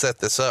he had set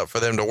this up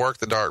for them to work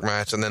the dark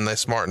match, and then they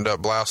smartened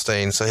up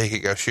Blaustein so he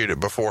could go shoot it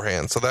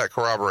beforehand. So that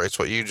corroborates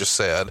what you just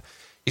said.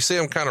 You see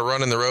them kind of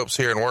running the ropes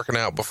here and working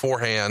out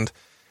beforehand,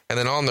 and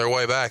then on their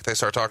way back, they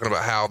start talking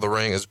about how the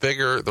ring is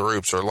bigger, the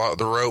ropes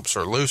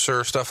are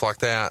looser, stuff like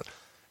that.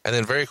 And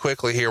then very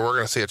quickly here, we're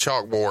going to see a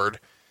chalkboard.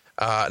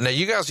 Now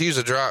you guys they use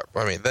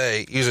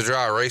a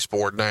dry erase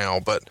board now,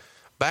 but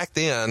back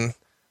then,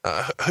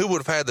 who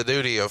would have had the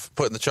duty of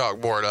putting the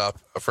chalkboard up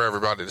for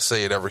everybody to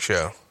see at every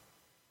show?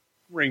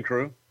 Ring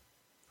crew.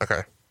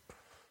 Okay.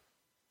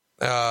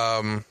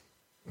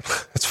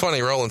 It's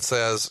funny. Roland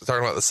says,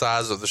 talking about the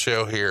size of the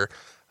show here,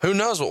 who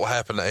knows what will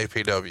happen to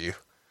APW,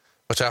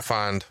 which I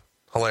find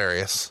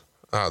hilarious,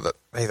 that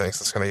he thinks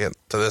it's going to get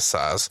to this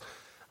size.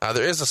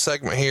 There is a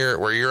segment here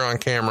where you're on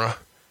camera,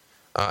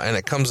 and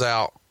it comes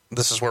out.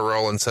 This is where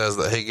Roland says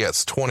that he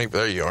gets 20.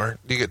 There you are.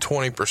 You get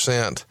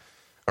 20%,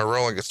 or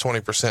Roland gets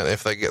 20%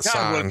 if they get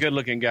signed. What a good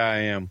looking guy I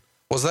am.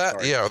 Was that,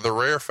 the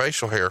rare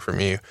facial hair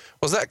from you,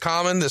 was that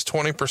common, this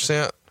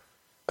 20%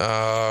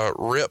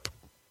 rip?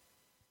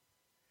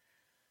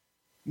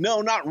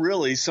 No, not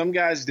really. Some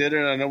guys did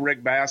it. I know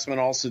Rick Bassman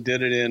also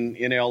did it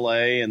in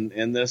L.A.,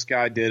 and this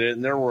guy did it.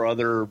 And there were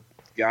other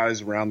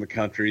guys around the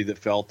country that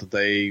felt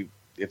that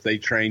if they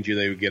trained you,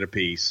 they would get a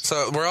piece.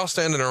 So we're all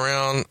standing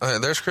around.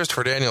 There's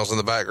Christopher Daniels in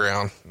the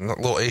background, a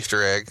little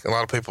Easter egg. A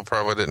lot of people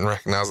probably didn't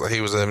recognize that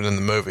he was even in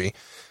the movie.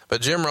 But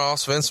Jim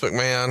Ross, Vince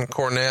McMahon,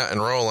 Cornette, and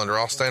Roland are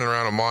all standing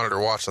around a monitor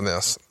watching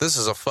this. This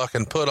is a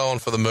fucking put on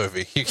for the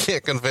movie. You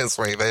can't convince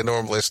me they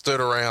normally stood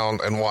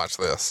around and watched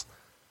this.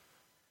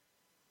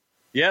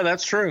 Yeah,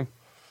 that's true.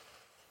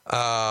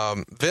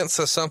 Vince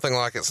says something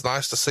like, it's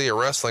nice to see a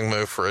wrestling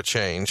move for a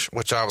change,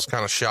 which I was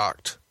kind of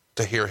shocked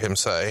to hear him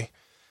say.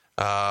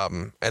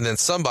 And then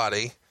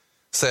somebody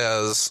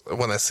says,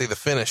 when they see the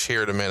finish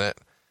here in a minute,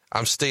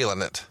 I'm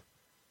stealing it.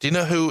 Do you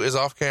know who is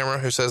off camera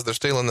who says they're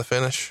stealing the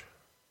finish?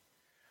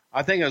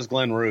 I think it was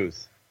Glenn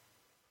Ruth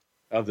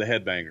of the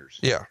Headbangers.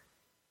 Yeah.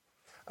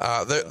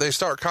 They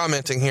start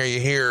commenting here. You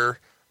hear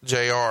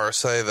JR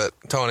say that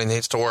Tony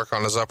needs to work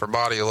on his upper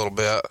body a little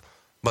bit,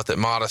 but that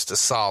Modest is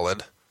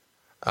solid.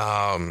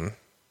 How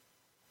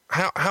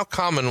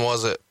common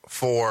was it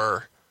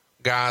for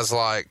guys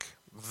like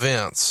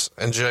Vince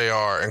and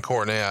JR and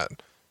Cornette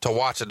to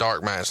watch a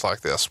dark match like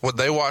this? Would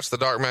they watch the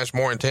dark match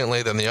more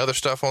intently than the other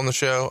stuff on the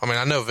show? I mean,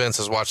 I know Vince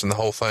is watching the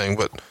whole thing,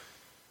 but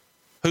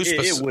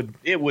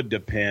it would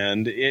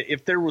depend.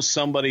 If there was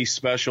somebody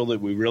special that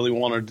we really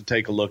wanted to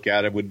take a look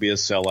at, it would be a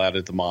sellout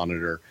at the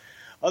monitor.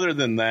 Other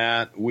than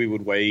that, we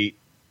would wait.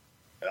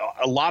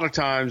 A lot of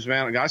times,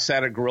 man, I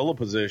sat at gorilla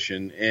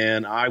position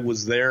and I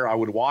was there. I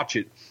would watch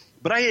it,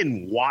 but I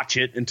didn't watch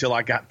it until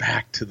I got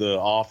back to the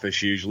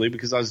office usually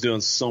because I was doing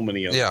so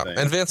many other things.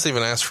 And Vince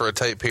even asked for a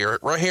tape here.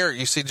 Right here,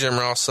 you see Jim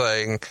Ross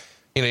saying,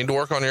 you need to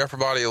work on your upper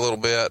body a little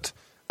bit,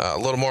 a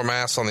little more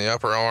mass on the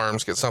upper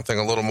arms, get something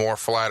a little more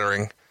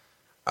flattering.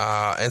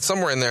 And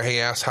somewhere in there, he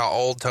asked how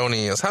old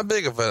Tony is. How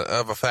big of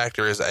a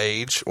factor is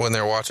age when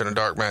they're watching a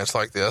dark match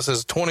like this?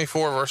 Is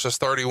 24 versus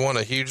 31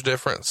 a huge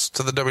difference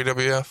to the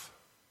WWF?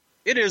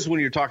 It is when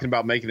you're talking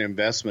about making an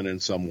investment in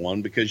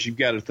someone, because you've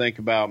got to think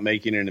about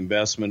making an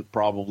investment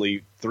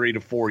probably 3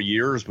 to 4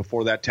 years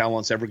before that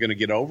talent's ever going to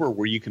get over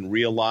where you can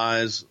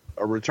realize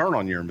a return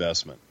on your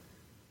investment.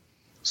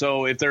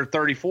 So if they're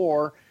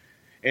 34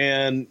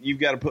 and you've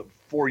got to put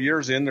 4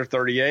 years in, they're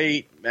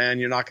 38,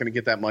 and you're not going to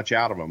get that much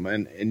out of them.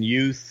 And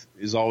youth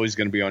is always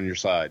going to be on your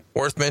side.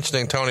 Worth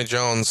mentioning, Tony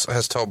Jones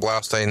has told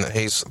Blaustein that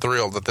he's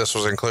thrilled that this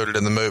was included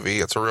in the movie.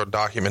 It's a real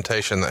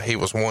documentation that he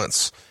was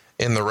once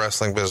in the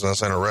wrestling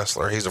business and a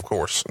wrestler. He's, of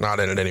course, not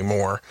in it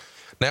anymore.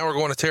 Now we're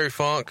going to Terry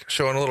Funk,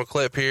 showing a little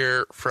clip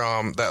here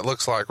from that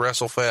looks like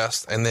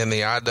WrestleFest, and then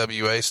the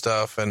IWA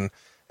stuff and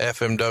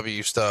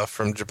FMW stuff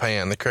from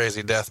Japan, the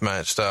crazy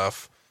deathmatch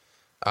stuff.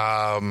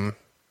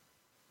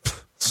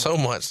 So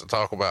much to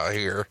talk about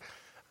here.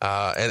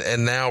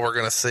 And now we're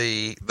going to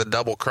see the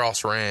Double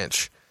Cross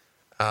Ranch.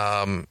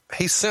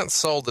 He's since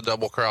sold the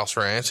Double Cross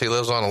Ranch. He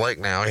lives on a lake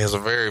now. He has a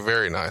very,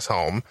 very nice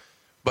home.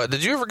 But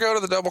did you ever go to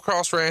the Double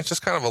Cross Ranch? It's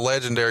kind of a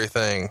legendary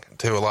thing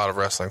to a lot of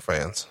wrestling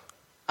fans.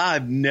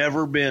 I've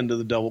never been to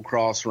the Double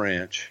Cross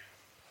Ranch.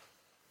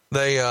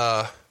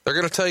 They're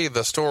going to tell you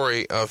the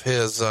story of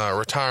his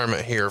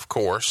retirement here, of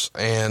course.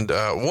 And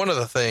one of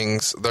the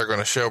things they're going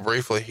to show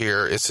briefly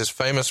here is his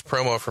famous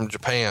promo from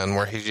Japan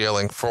where he's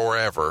yelling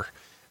forever.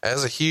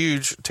 As a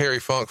huge Terry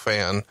Funk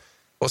fan,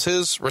 was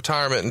his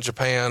retirement in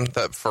Japan,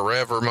 that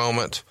forever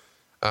moment,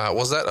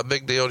 was that a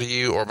big deal to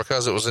you? Or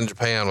because it was in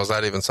Japan, was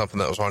that even something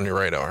that was on your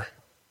radar?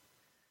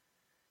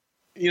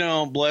 You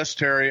know, bless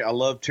Terry. I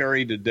love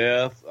Terry to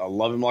death. I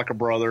love him like a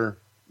brother.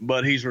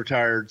 But he's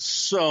retired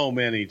so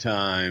many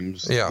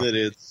times that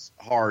it's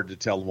hard to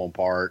tell them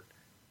apart.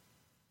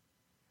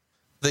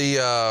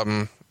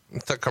 The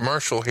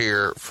commercial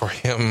here for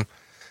him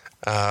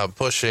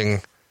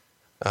pushing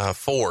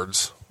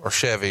Fords or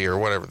Chevy or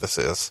whatever this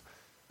is.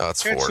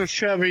 It's Ford. It's a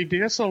Chevy.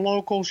 It's a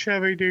local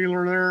Chevy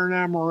dealer there in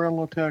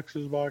Amarillo,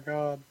 Texas, by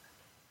God.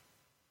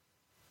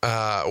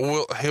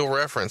 He'll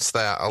reference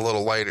that a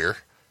little later.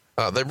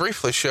 They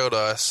briefly showed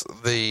us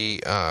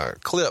the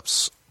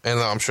clips, and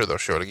I'm sure they'll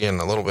show it again in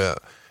a little bit,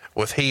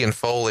 with he and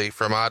Foley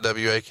from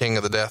IWA King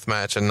of the Death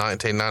match in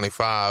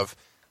 1995.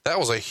 That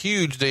was a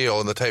huge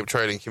deal in the tape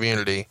trading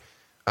community.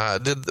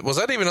 Was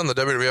that even on the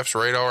WWF's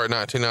radar in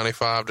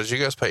 1995? Did you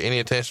guys pay any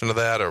attention to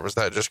that, or was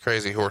that just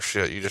crazy horse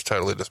shit you just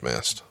totally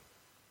dismissed?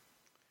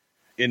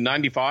 In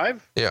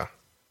 95? Yeah.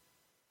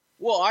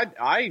 Well,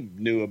 I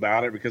knew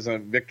about it because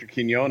Victor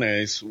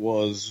Quinones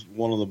was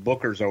one of the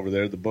bookers over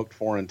there, the booked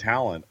foreign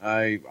talent.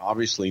 I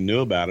obviously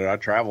knew about it. I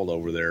traveled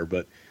over there.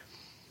 But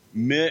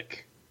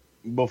Mick,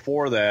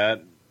 before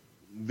that,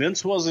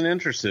 Vince wasn't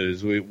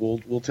interested.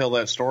 We'll tell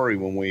that story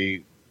when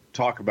we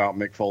talk about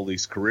Mick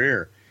Foley's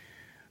career.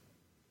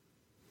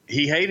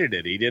 He hated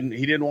it. He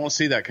didn't want to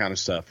see that kind of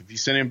stuff. If you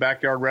sent him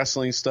backyard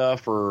wrestling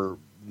stuff or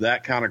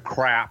that kind of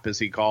crap, as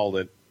he called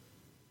it,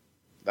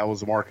 that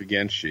was a mark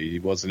against you. He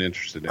wasn't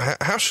interested in it.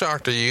 How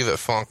shocked are you that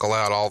Funk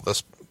allowed all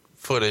this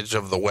footage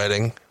of the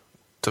wedding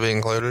to be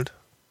included?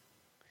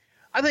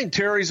 I think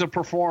Terry's a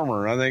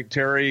performer. I think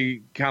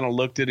Terry kind of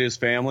looked at his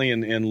family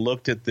and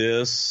looked at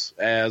this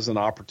as an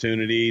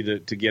opportunity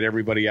to get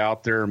everybody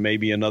out there,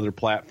 maybe another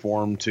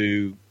platform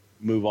to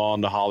move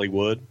on to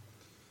Hollywood,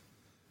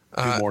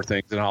 do more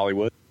things in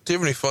Hollywood. Do you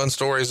have any fun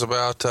stories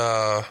about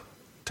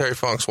Terry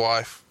Funk's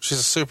wife? She's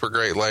a super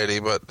great lady,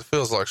 but it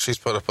feels like she's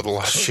put up with a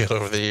lot of shit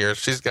over the years.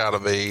 She's got to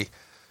be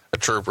a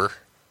trooper.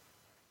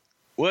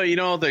 Well, you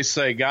know, they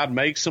say God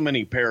makes them and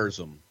he pairs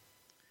them.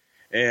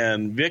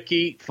 And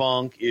Vicky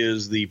Funk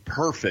is the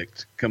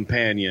perfect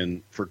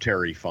companion for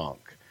Terry Funk.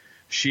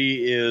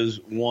 She is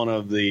one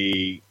of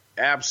the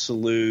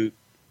absolute,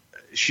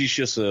 she's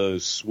just a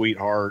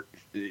sweetheart.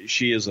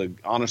 She is a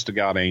honest to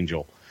God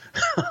angel.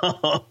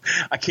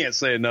 I can't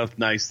say enough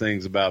nice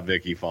things about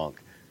Vicky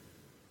Funk.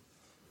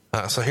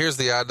 So here's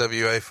the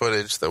IWA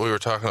footage that we were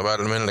talking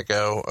about a minute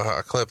ago,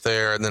 a clip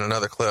there, and then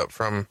another clip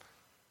from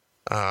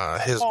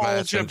his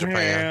match in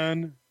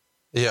Japan.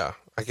 Yeah,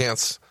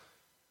 against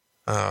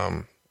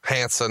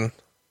Hansen.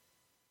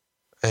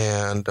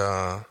 And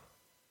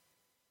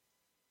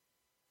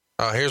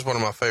here's one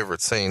of my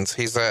favorite scenes.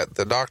 He's at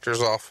the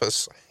doctor's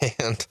office,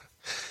 and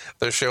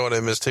they're showing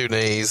him his two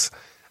knees,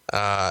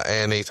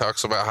 and he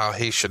talks about how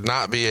he should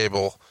not be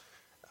able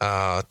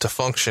to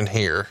function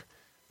here.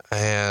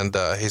 And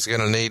he's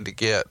going to need to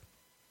get,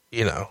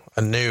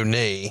 a new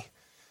knee.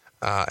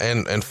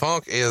 And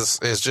Funk is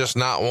just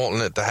not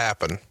wanting it to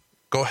happen.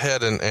 Go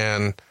ahead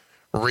and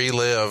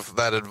relive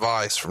that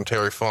advice from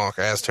Terry Funk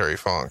as Terry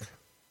Funk.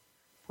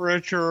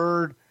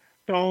 Richard,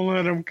 don't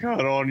let them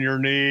cut on your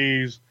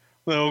knees.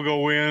 They'll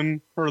go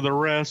in for the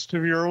rest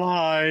of your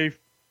life.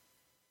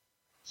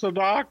 So,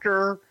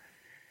 doctor,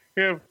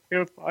 if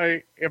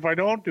I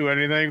don't do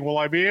anything, will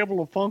I be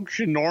able to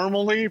function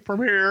normally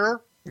from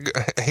here?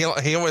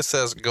 He always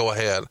says, go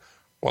ahead.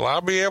 Will I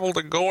be able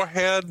to go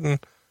ahead and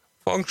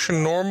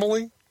function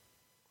normally?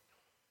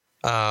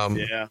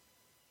 Yeah.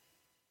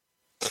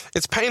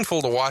 It's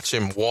painful to watch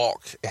him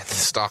walk in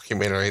this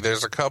documentary.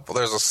 There's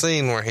a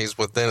scene where he's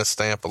with Dennis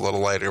Stamp a little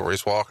later where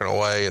he's walking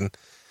away, and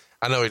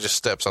I know he just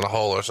steps in a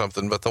hole or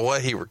something, but the way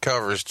he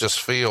recovers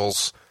just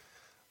feels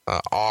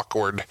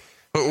awkward.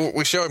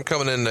 We show him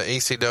coming into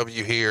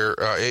ECW here,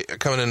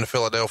 coming into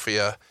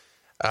Philadelphia,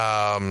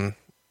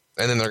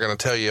 and then they're going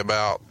to tell you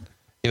about,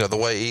 the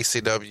way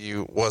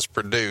ECW was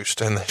produced,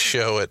 and they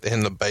show it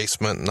in the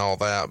basement and all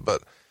that.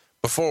 But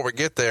before we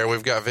get there,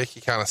 we've got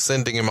Vicky kind of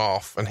sending him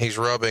off, and he's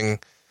rubbing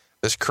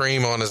this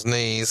cream on his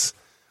knees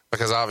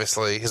because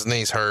obviously his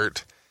knees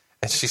hurt.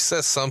 And she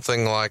says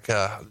something like,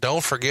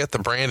 don't forget the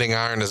branding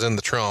iron is in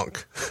the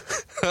trunk.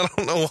 I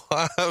don't know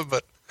why,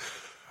 but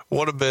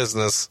what a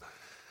business.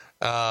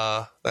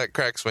 That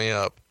cracks me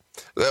up.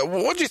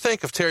 What do you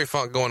think of Terry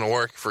Funk going to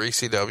work for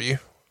ECW?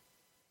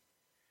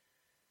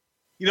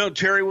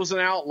 Terry was an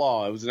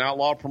outlaw. It was an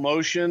outlaw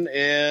promotion,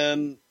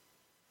 and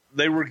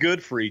they were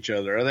good for each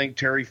other. I think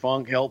Terry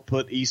Funk helped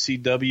put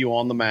ECW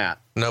on the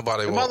map.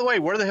 Nobody will. By the way,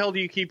 where the hell do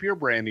you keep your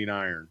branding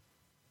iron?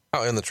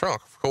 Oh, in the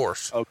trunk, of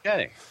course.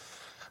 Okay.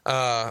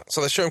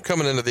 So they show him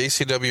coming into the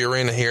ECW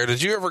arena here.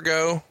 Did you ever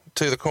go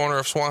to the corner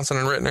of Swanson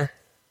and Rittner?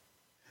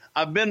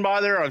 I've been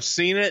by there. I've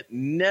seen it.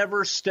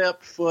 Never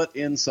stepped foot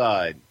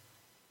inside.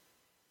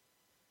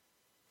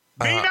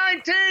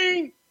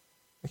 B-19!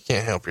 You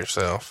can't help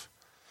yourself.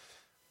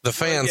 The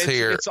fans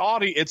here. It's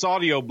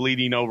audio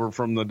bleeding over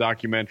from the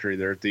documentary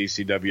there at the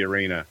ECW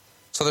arena.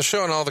 So they're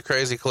showing all the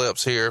crazy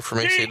clips here from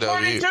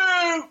ECW.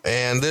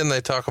 And then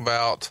they talk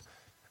about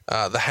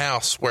the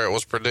house where it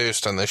was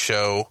produced, and they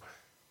show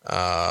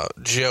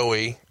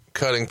Joey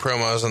cutting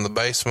promos in the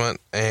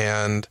basement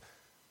and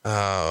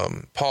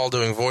Paul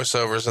doing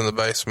voiceovers in the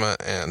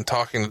basement and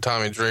talking to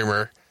Tommy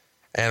Dreamer.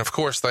 And, of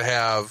course, they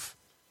have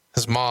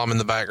his mom in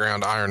the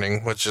background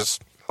ironing, which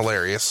is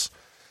hilarious.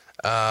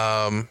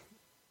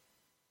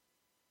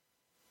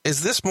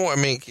 Is this more,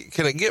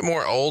 can it get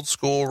more old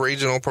school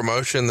regional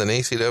promotion than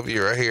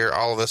ECW right here?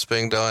 All of this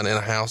being done in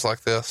a house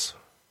like this?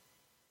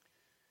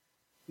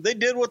 They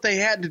did what they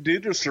had to do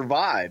to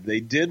survive.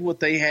 They did what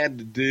they had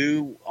to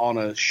do on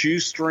a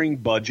shoestring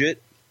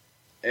budget.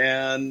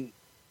 And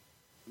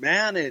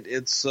man,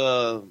 it's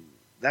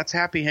that's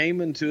Happy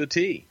Heyman to a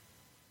T.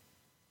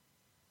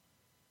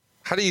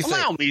 How do you think?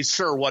 Allow me,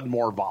 sir, one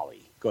more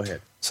volley. Go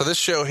ahead. So this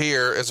show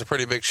here is a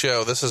pretty big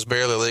show. This is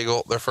Barely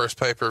Legal, their first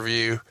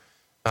pay-per-view.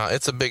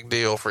 It's a big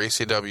deal for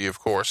ECW, of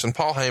course, and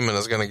Paul Heyman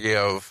is going to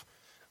give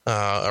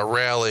a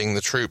rallying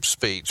the troops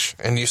speech,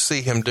 and you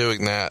see him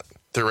doing that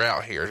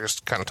throughout here,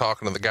 just kind of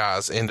talking to the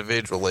guys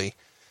individually,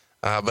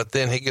 but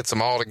then he gets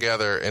them all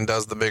together and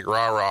does the big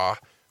rah-rah.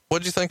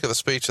 What'd you think of the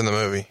speech in the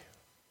movie?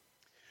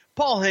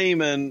 Paul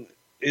Heyman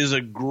is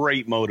a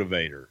great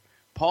motivator.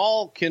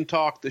 Paul can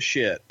talk the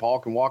shit. Paul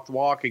can walk the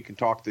walk. He can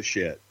talk the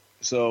shit.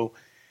 So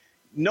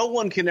no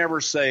one can ever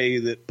say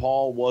that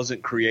Paul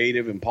wasn't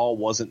creative and Paul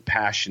wasn't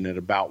passionate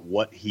about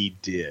what he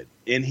did.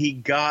 And he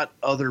got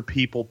other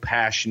people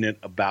passionate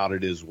about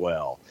it as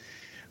well.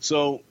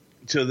 So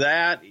to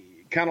that,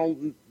 kind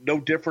of no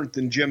different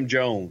than Jim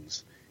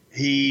Jones.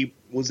 He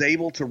was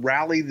able to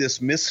rally this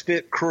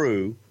misfit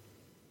crew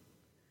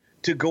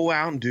to go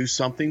out and do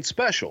something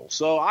special.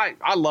 So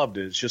I loved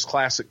it. It's just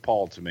classic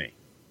Paul to me.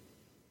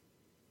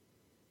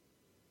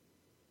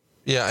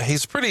 Yeah,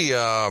 he's pretty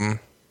awesome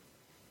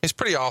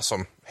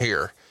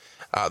here.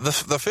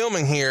 The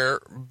filming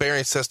here,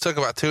 Barry says, took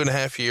about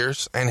 2.5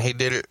 years, and he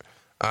did it.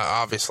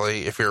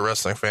 Obviously, if you're a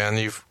wrestling fan,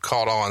 you've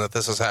caught on that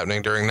this is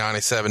happening during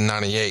 97,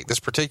 98. This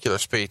particular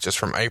speech is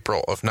from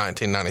April of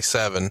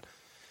 1997.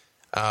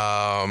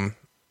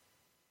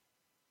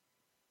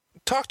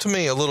 talk to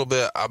me a little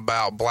bit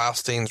about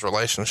Blaustein's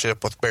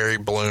relationship with Barry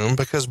Bloom,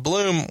 because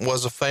Bloom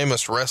was a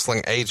famous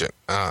wrestling agent.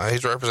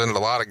 He's represented a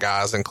lot of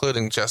guys,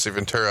 including Jesse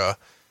Ventura.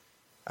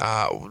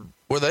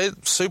 Were they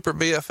super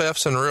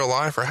BFFs in real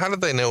life, or how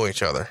did they know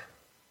each other?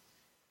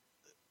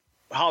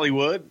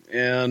 Hollywood,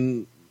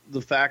 and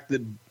the fact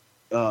that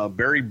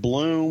Barry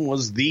Bloom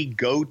was the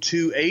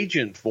go-to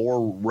agent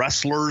for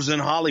wrestlers in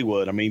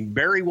Hollywood. I mean,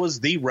 Barry was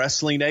the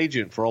wrestling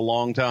agent for a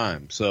long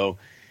time. So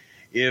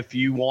if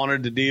you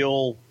wanted to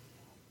deal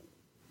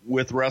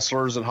with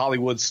wrestlers and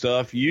Hollywood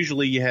stuff,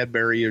 usually you had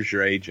Barry as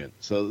your agent.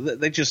 So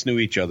they just knew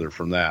each other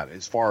from that,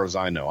 as far as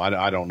I know.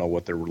 I don't know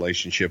what their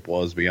relationship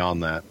was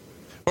beyond that.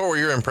 What were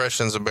your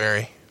impressions of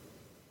Barry?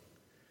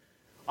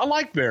 I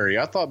liked Barry.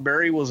 I thought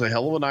Barry was a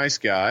hell of a nice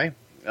guy.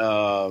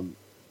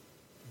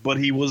 But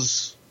he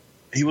was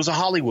a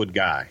Hollywood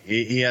guy.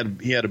 He had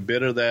a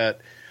bit of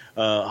that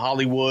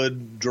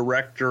Hollywood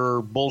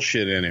director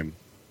bullshit in him.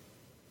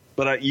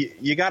 But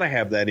you got to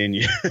have that in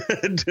you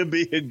to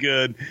be a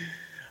good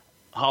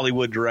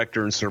Hollywood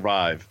director and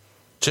survive.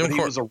 He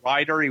was a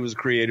writer. He was a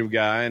creative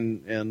guy,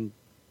 and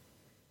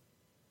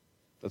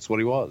that's what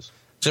he was.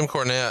 Jim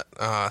Cornette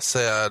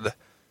said,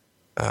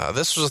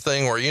 this was a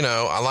thing where,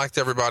 I liked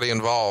everybody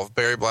involved.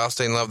 Barry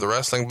Blaustein loved the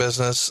wrestling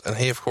business, and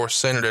he, of course,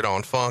 centered it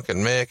on Funk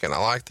and Mick, and I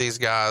liked these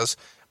guys,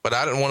 but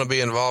I didn't want to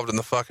be involved in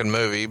the fucking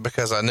movie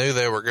because I knew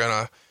they were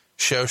going to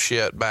show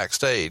shit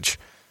backstage.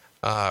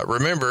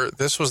 Remember,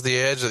 this was the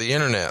edge of the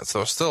internet,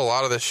 so still a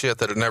lot of this shit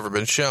that had never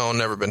been shown,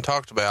 never been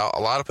talked about.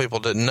 A lot of people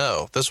didn't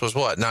know. This was,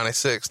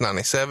 96,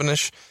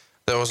 97-ish?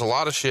 There was a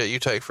lot of shit you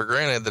take for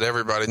granted that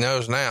everybody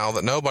knows now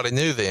that nobody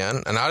knew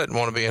then, and I didn't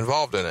want to be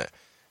involved in it.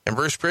 And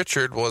Bruce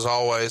Pritchard was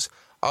always,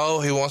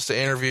 he wants to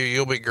interview,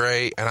 you'll be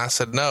great. And I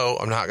said, no,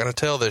 I'm not going to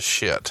tell this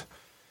shit.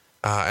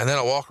 And then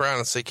I walk around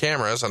and see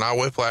cameras, and I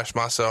whiplash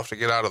myself to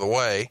get out of the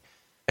way.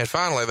 And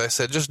finally they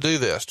said, just do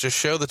this. Just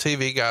show the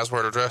TV guys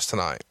where to dress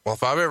tonight. Well,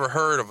 if I've ever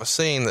heard of a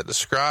scene that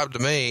described to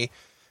me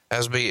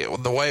as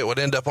the way it would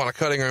end up on a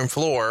cutting room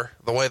floor,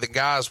 the way the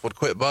guys would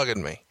quit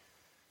bugging me.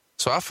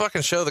 So I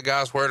fucking show the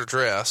guys where to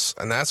dress,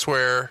 and that's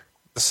where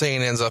the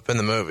scene ends up in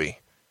the movie.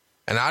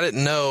 And I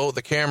didn't know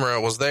the camera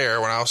was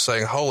there when I was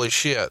saying, holy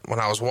shit, when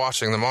I was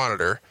watching the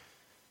monitor.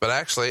 But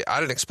actually,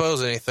 I didn't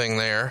expose anything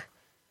there.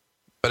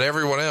 But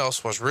everyone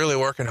else was really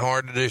working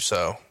hard to do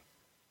so.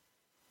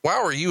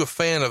 Why were you a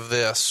fan of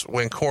this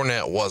when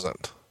Cornette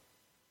wasn't?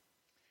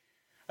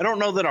 I don't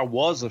know that I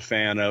was a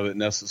fan of it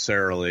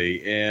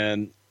necessarily.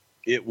 And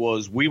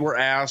we were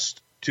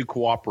asked to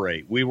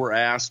cooperate. We were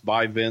asked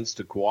by Vince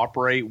to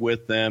cooperate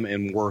with them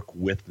and work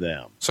with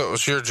them. So it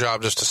was your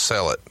job just to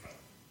sell it.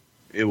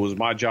 It was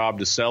my job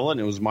to sell it,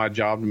 and it was my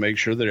job to make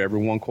sure that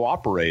everyone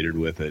cooperated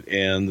with it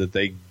and that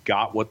they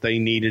got what they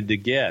needed to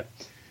get.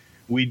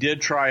 We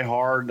did try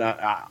hard.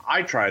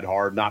 I tried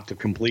hard not to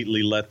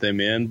completely let them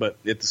in, but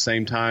at the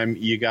same time,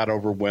 you got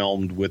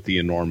overwhelmed with the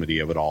enormity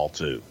of it all,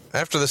 too.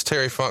 After this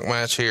Terry Funk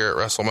match here at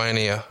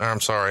WrestleMania,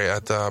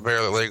 at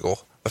Barely Legal,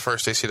 the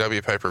first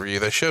ECW pay-per-view,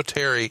 they show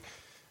Terry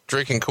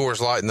drinking Coors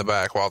Light in the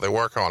back while they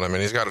work on him,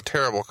 and he's got a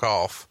terrible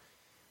cough.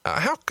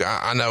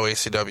 I know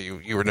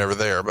ECW, you were never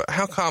there, but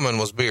how common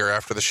was beer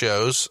after the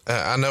shows?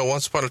 I know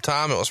once upon a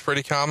time it was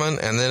pretty common,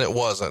 and then it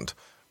wasn't.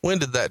 When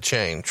did that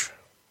change?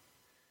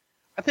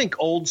 I think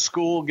old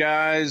school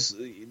guys,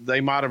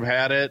 they might have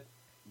had it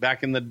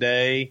back in the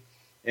day,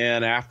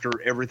 and after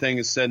everything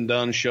is said and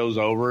done, show's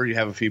over, you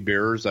have a few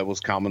beers. That was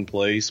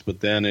commonplace, but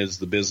then as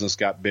the business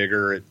got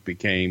bigger, it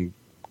became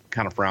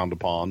kind of frowned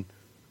upon.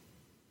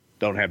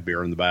 Don't have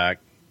beer in the back.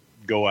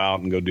 Go out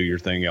and go do your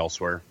thing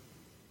elsewhere.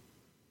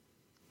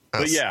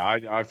 But yeah,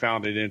 I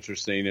found it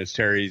interesting as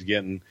Terry's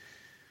getting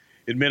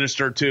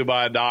administered to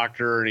by a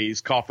doctor and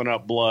he's coughing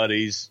up blood.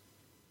 He's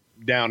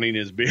downing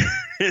his beer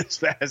as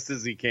fast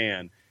as he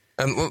can.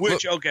 And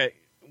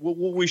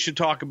we should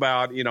talk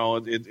about,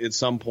 at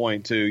some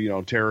point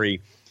too,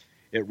 Terry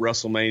at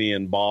WrestleMania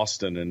in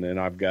Boston. And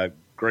I've got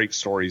great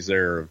stories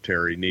there of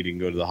Terry needing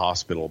to go to the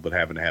hospital, but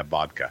having to have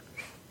vodka.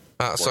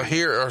 So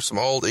here are some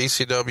old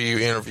ECW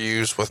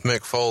interviews with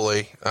Mick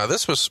Foley.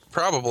 This was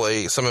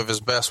probably some of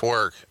his best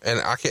work, and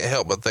I can't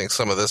help but think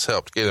some of this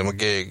helped get him a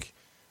gig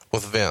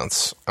with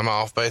Vince. Am I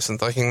off base in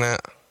thinking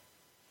that?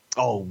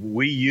 Oh,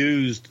 we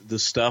used the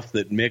stuff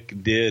that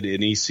Mick did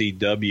in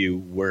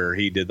ECW where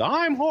he did the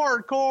I'm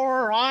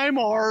hardcore.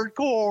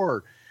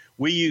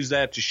 We used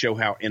that to show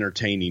how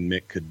entertaining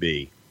Mick could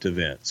be to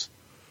Vince.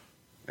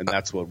 And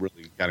that's what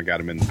really kind of got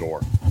him in the door.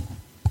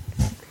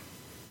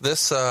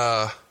 This,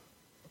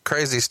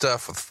 crazy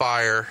stuff with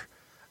fire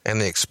and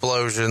the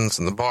explosions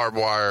and the barbed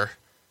wire.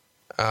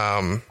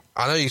 I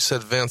know you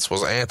said Vince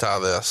was anti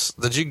this.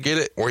 Did you get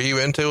it? Were you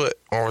into it,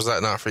 or was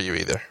that not for you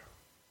either?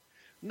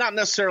 Not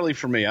necessarily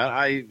for me.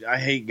 I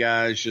hate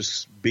guys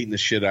just beating the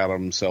shit out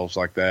of themselves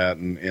like that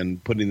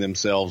and putting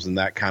themselves in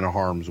that kind of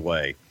harm's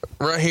way.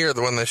 Right here,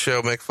 when they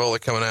show Mick Foley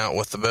coming out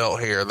with the belt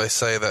here, they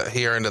say that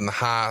he earned in the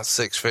high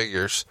six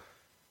figures.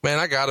 Man,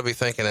 I got to be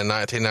thinking in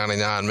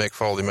 1999, Mick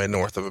Foley made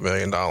north of $1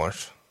 million.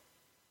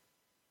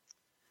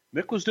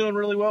 Mick was doing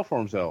really well for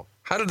himself.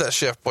 How did that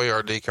Chef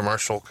Boyardee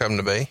commercial come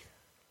to be?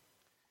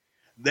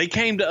 They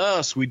came to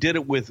us. We did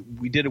it with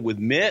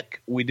Mick.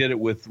 We did it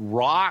with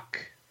Rock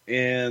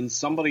and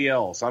somebody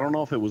else. I don't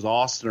know if it was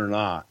Austin or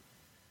not,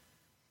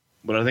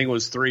 but I think it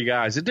was 3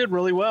 guys. It did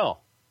really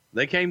well.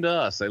 They came to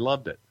us. They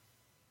loved it.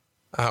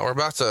 We're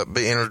about to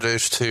be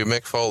introduced to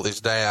Mick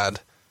Foley's dad.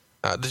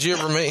 Did you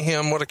ever meet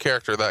him? What a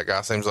character that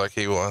guy seems like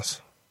he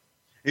was.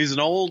 He's an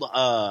old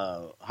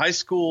high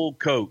school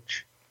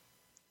coach,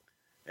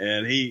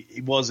 and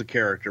he was a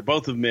character.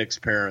 Both of Mick's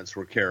parents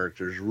were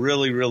characters.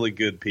 Really, really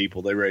good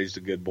people. They raised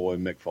a good boy,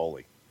 Mick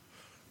Foley.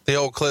 The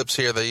old clips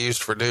here they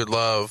used for Dude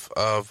Love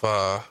of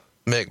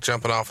Mick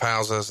jumping off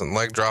houses and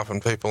leg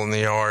dropping people in the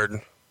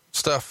yard.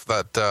 Stuff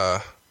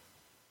that...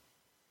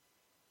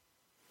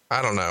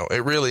 I don't know.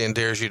 It really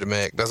endears you to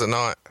Mick, does it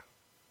not?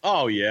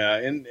 Oh, yeah.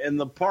 And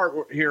the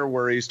part here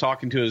where he's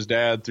talking to his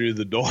dad through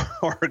the door,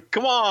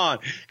 come on,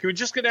 can we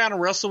just go down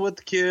and wrestle with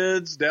the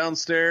kids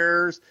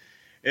downstairs?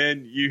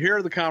 And you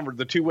hear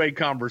the two-way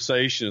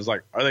conversation. It's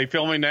like, are they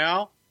filming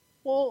now?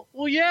 Well,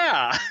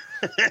 yeah.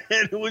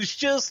 And it was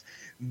just,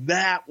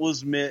 that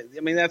was Mick.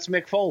 I mean, that's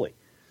Mick Foley.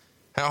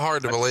 How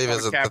hard to believe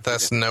is it that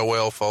that's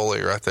Noel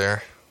Foley right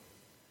there?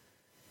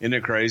 Isn't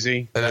it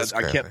crazy? Crazy.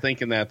 I kept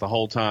thinking that the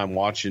whole time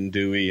watching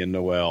Dewey and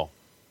Noel.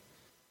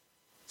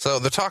 So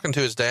they're talking to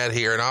his dad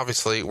here, and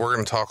obviously we're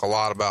going to talk a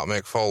lot about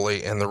Mick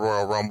Foley and the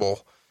Royal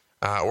Rumble.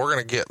 We're going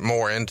to get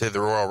more into the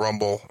Royal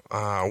Rumble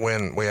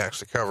when we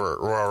actually cover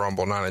Royal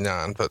Rumble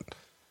 99, but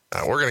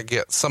we're going to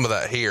get some of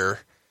that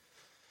here.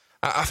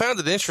 I found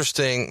it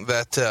interesting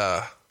that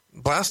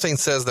Blaustein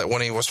says that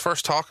when he was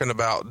first talking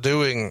about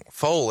doing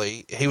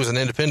Foley, he was an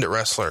independent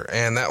wrestler,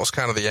 and that was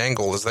kind of the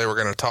angle, is they were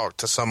going to talk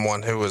to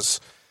someone who was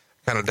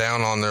kind of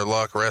down on their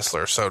luck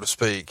wrestler, so to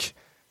speak,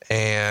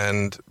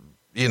 and,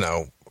 you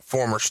know,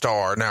 former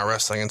star, now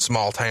wrestling in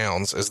small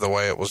towns is the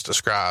way it was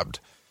described.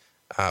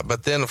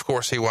 But then, of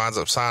course, he winds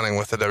up signing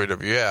with the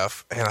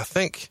WWF, and I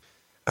think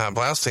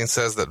Blaustein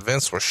says that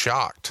Vince was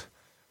shocked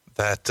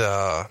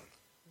that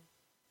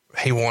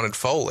he wanted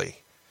Foley,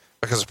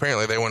 because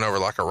apparently they went over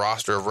like a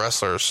roster of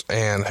wrestlers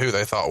and who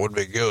they thought would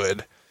be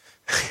good.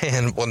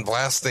 And when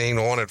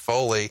Blaustein wanted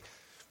Foley,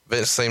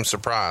 Vince seemed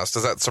surprised.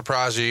 Does that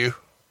surprise you?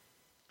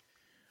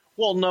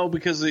 Well, no,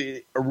 because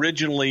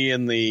originally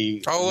in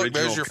the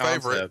there's your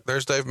favorite.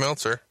 There's Dave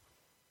Meltzer.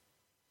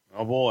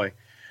 Oh, boy.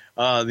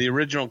 The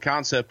original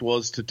concept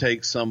was to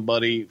take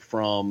somebody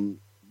from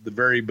the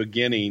very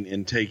beginning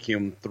and take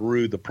him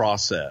through the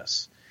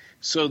process.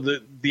 So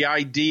the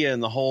idea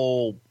and the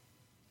whole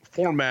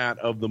format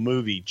of the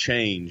movie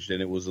changed,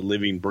 and it was a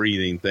living,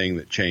 breathing thing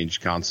that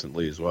changed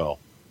constantly as well.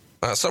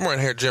 Somewhere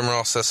in here, Jim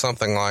Ross says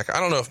something like, I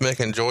don't know if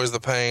Mick enjoys the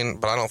pain,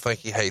 but I don't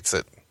think he hates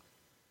it.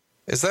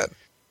 Is that...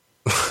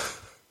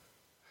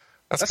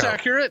 That's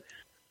accurate.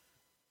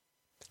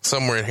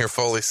 Somewhere in here,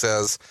 Foley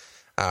says,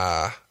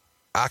 I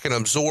can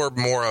absorb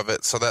more of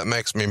it, so that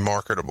makes me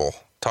marketable,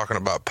 talking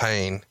about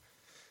pain.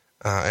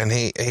 And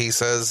he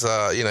says,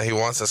 he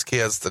wants his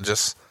kids to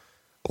just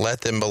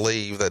let them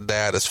believe that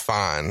dad is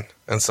fine.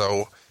 And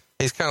so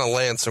he's kind of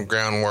laying some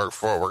groundwork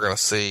for what we're going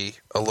to see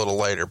a little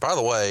later. By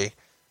the way,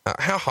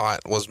 how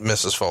hot was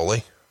Mrs.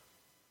 Foley?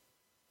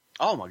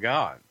 Oh, my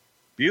God.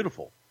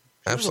 Beautiful.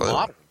 She Absolutely. Was a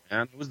lot,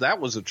 man.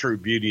 That was a true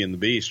Beauty and the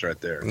Beast right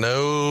there.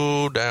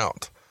 No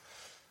doubt.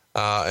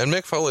 And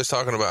Mick Foley's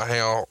talking about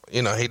how,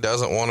 he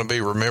doesn't want to be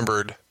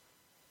remembered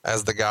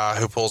as the guy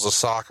who pulls a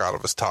sock out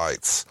of his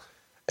tights.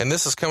 And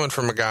this is coming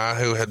from a guy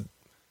who had,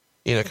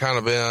 kind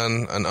of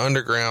been an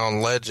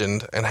underground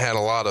legend and had a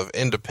lot of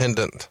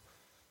independent,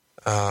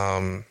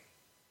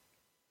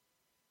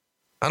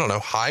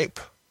 hype,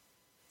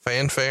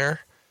 fanfare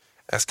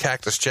as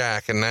Cactus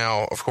Jack. And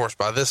now, of course,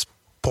 by this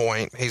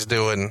point, he's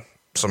doing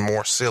some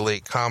more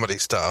silly comedy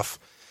stuff.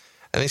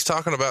 And he's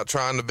talking about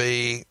trying to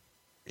be,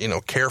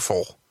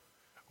 careful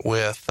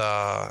with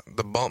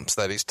the bumps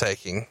that he's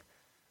taking,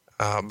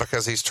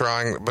 because he's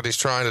trying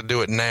to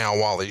do it now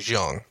while he's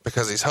young,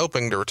 because he's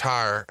hoping to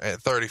retire at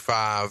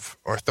 35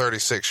 or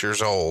 36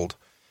 years old.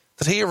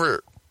 Did he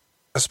ever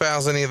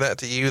espouse any of that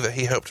to you, that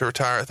he hoped to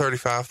retire at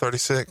 35,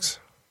 36?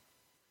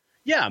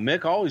 Yeah,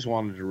 Mick always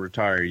wanted to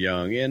retire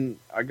young. And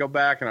I go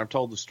back, and I've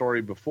told the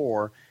story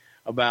before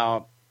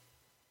about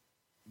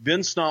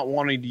Vince not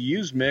wanting to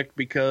use Mick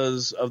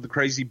because of the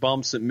crazy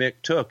bumps that Mick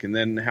took, and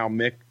then how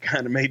Mick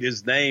kind of made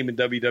his name in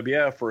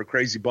WWF for a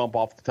crazy bump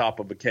off the top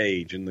of a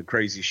cage and the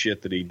crazy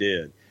shit that he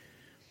did.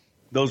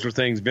 Those are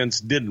things Vince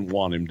didn't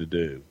want him to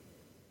do,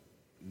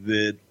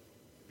 that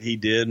he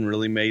did and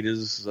really made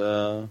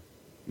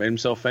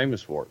himself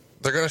famous for it.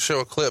 They're going to show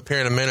a clip here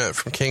in a minute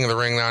from King of the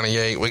Ring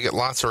 98. We get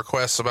lots of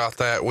requests about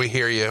that. We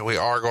hear you. We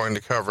are going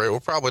to cover it. We'll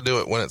probably do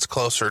it when it's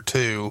closer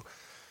to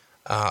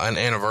an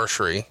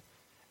anniversary.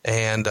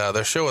 And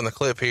they're showing the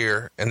clip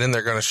here, and then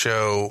they're going to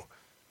show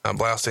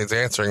Blaustein's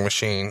answering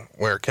machine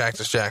where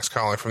Cactus Jack's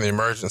calling from the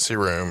emergency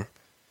room.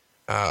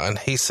 And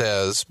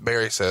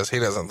Barry says he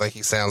doesn't think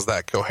he sounds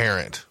that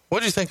coherent.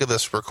 What do you think of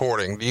this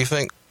recording? Do you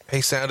think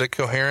he sounded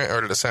coherent,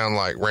 or did it sound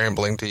like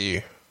rambling to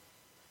you?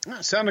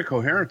 It sounded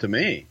coherent to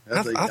me.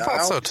 I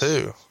thought so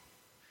too.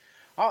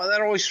 Oh,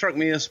 that always struck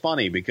me as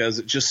funny because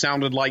it just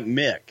sounded like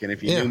Mick. And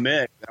if you knew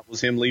Mick, that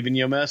was him leaving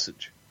you a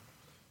message.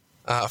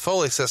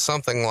 Foley says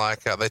something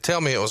like, they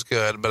tell me it was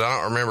good, but I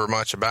don't remember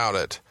much about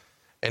it.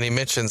 And he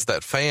mentions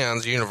that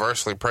fans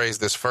universally praise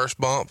this first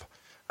bump,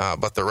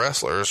 but the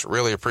wrestlers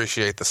really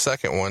appreciate the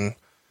second one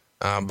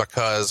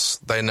because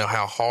they know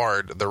how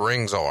hard the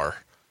rings are.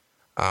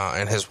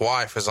 And his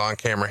wife is on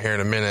camera here in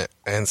a minute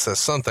and says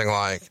something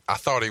like, I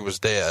thought he was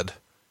dead.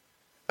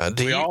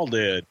 We all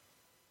did.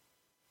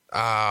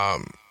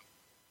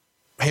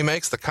 He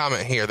makes the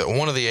comment here that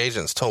one of the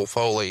agents told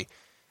Foley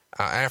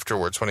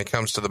afterwards when he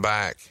comes to the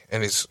back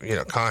and he's,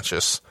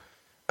 conscious,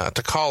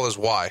 to call his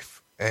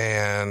wife.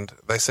 And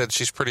they said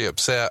she's pretty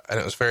upset and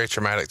it was very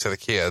traumatic to the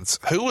kids.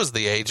 Who was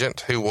the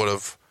agent who would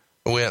have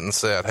went and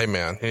said, hey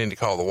man, you need to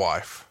call the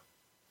wife?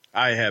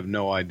 I have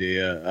no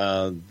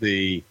idea.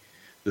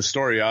 The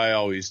story I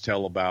always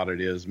tell about it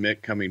is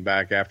Mick coming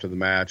back after the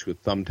match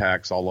with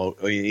thumbtacks all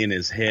over, in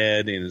his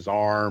head, in his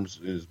arms,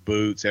 in his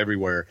boots,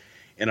 everywhere,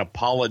 and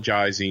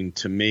apologizing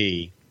to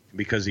me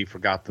because he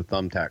forgot the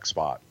thumbtack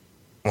spot.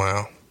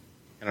 Wow.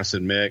 And I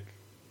said, Mick,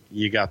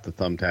 you got the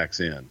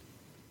thumbtacks in.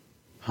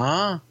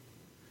 Huh?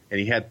 And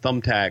he had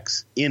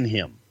thumbtacks in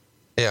him.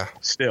 Yeah.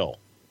 Still.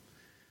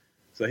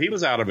 So he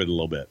was out of it a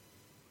little bit.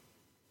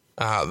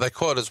 They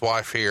quote his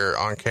wife here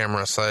on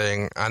camera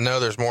saying, I know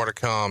there's more to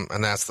come,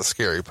 and that's the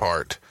scary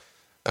part,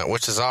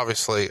 which is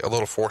obviously a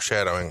little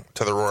foreshadowing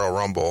to the Royal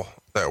Rumble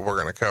that we're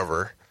going to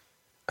cover.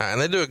 And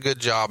they do a good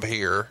job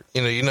here.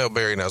 You know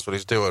Barry knows what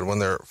he's doing when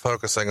they're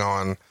focusing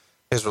on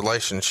his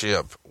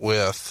relationship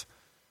with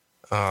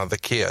the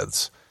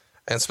kids.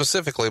 And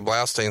specifically,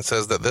 Blaustein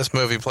says that this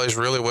movie plays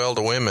really well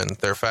to women.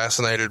 They're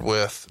fascinated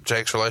with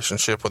Jake's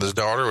relationship with his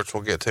daughter, which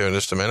we'll get to in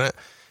just a minute.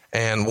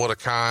 And what a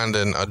kind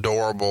and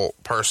adorable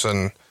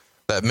person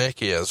that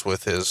Mick is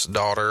with his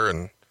daughter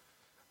and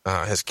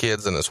his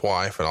kids and his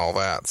wife and all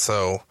that.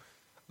 So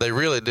they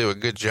really do a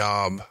good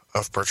job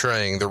of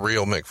portraying the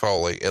real Mick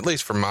Foley, at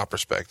least from my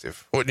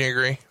perspective. Wouldn't you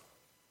agree?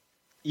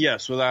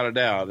 Yes, without a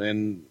doubt.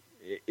 And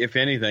if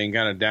anything,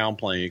 kind of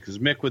downplaying it, because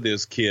Mick with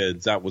his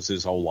kids, that was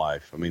his whole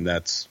life. I mean,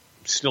 that's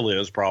still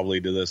is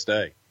probably to this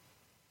day.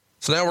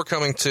 So now we're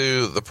coming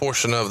to the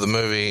portion of the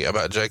movie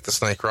about Jake the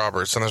Snake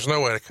Roberts, and there's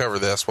no way to cover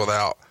this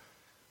without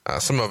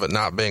some of it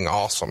not being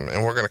awesome.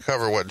 And we're going to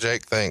cover what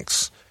Jake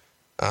thinks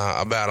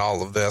about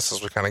all of this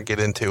as we kind of get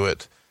into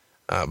it.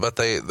 But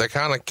they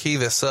kind of key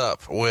this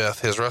up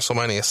with his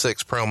WrestleMania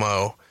 6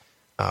 promo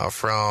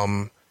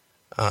from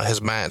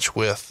his match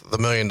with the $1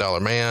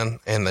 Million Man,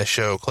 and they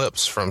show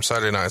clips from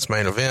Saturday night's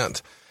main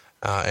event,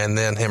 and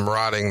then him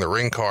riding the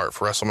ring cart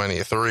for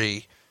WrestleMania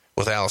 3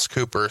 with Alice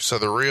Cooper. So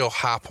the real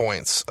high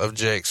points of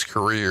Jake's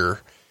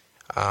career.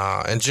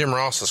 And Jim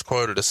Ross is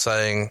quoted as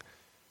saying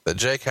that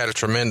Jake had a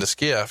tremendous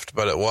gift,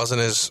 but it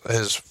wasn't his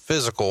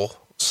physical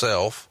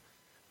self.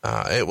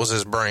 It was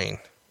his brain.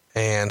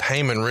 And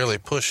Heyman really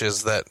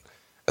pushes that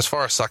as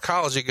far as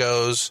psychology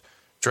goes,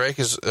 Jake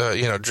is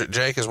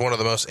one of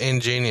the most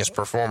ingenious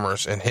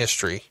performers in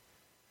history.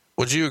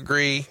 Would you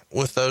agree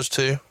with those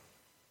two?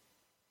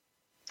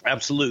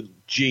 Absolute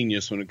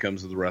genius when it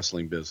comes to the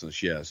wrestling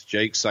business. Yes.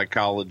 Jake's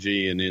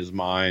psychology and his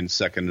mind,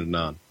 second to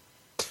none.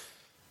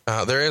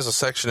 There is a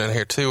section in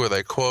here too, where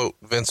they quote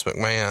Vince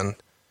McMahon.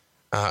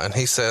 And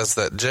he says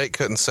that Jake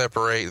couldn't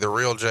separate the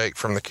real Jake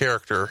from the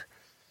character,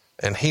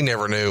 and he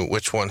never knew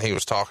which one he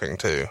was talking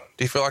to.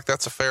 Do you feel like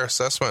that's a fair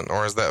assessment,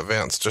 or is that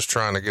Vince just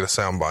trying to get a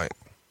soundbite?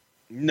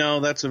 No,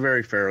 that's a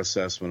very fair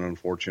assessment,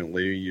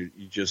 unfortunately. You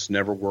just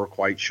never were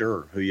quite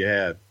sure who you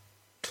had.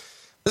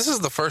 This is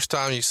the first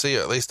time you see,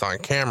 at least on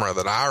camera,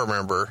 that I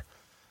remember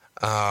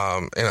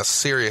in a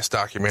serious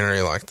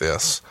documentary like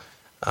this,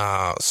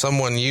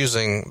 someone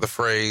using the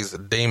phrase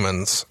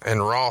demons,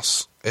 and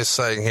Ross is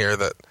saying here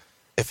that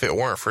if it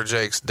weren't for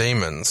Jake's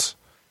demons,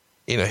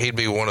 he'd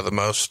be one of the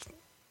most,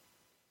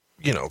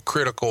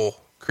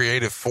 critical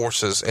creative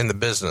forces in the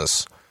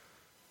business.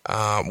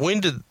 When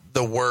did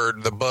the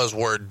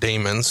buzzword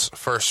demons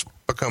first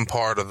become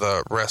part of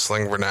the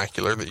wrestling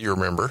vernacular that you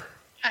remember?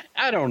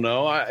 I don't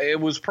know. It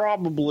was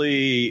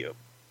probably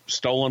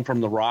stolen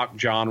from the rock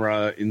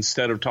genre.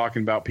 Instead of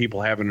talking about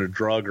people having a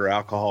drug or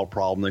alcohol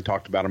problem, they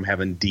talked about them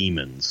having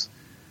demons.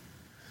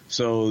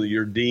 So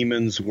your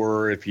demons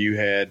were if you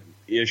had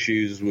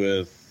issues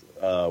with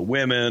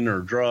women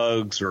or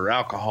drugs or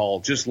alcohol,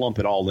 just lump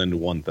it all into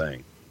one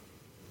thing.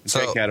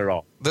 Jake had it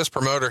all. This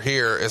promoter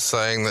here is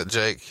saying that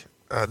Jake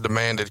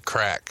demanded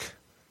crack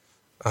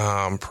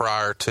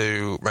prior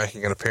to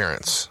making an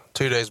appearance.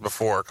 2 days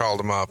before, I called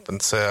him up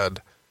and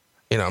said,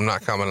 I'm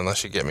not coming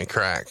unless you get me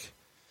crack.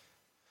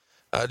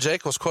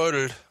 Jake was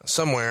quoted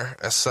somewhere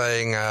as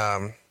saying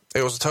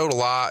it was a total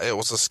lie. It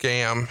was a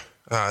scam.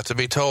 To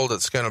be told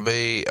it's going to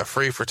be a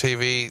free for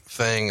TV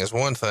thing is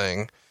one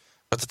thing,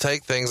 but to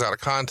take things out of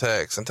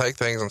context and take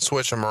things and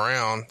switch them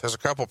around, there's a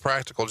couple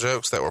practical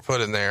jokes that were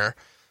put in there,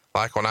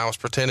 like when I was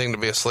pretending to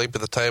be asleep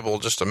at the table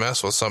just to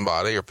mess with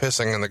somebody, or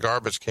pissing in the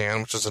garbage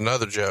can, which is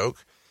another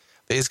joke.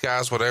 These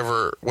guys would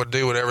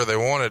do whatever they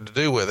wanted to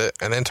do with it,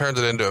 and then turned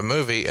it into a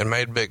movie and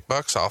made big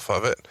bucks off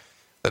of it.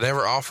 They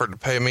never offered to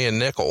pay me a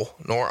nickel,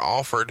 nor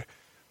offered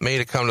me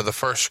to come to the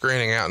first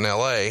screening out in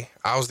LA.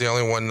 I was the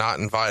only one not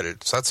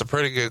invited. So that's a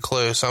pretty good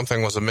clue.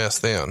 Something was amiss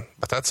then,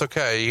 but that's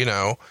okay. You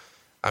know,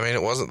 I mean,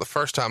 it wasn't the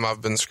first time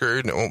I've been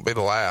screwed, and it won't be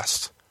the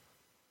last.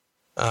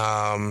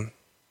 I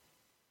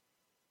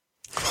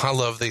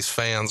love these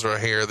fans right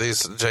here.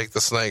 These Jake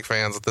the Snake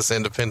fans at this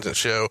independent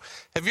show.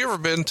 Have you ever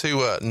been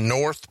to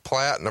North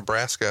Platte,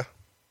 Nebraska?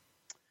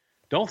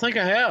 Don't think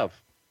I have.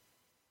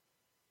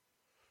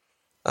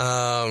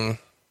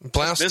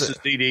 This is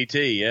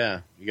DDT. Yeah.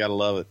 You got to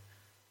love it.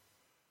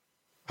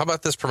 How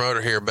about this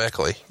promoter here,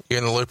 Beckley? You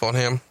in the loop on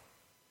him?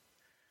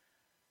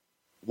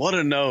 What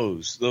a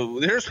nose.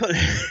 Here's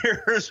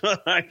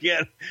what I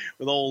get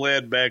with old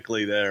Ed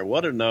Beckley there.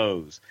 What a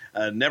nose.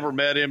 I never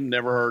met him,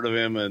 never heard of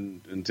him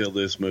until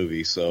this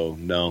movie. So,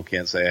 no,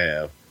 can't say I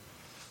have.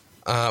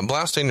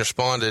 Blaustein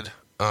responded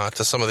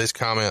to some of these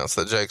comments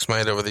that Jake's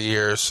made over the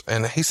years,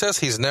 and he says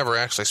he's never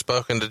actually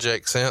spoken to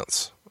Jake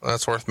since.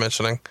 That's worth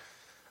mentioning.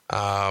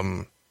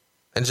 And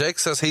Jake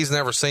says he's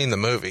never seen the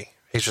movie.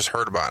 He's just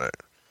heard about it.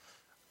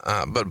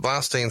 But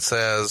Blaustein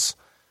says,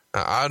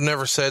 I've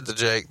never said to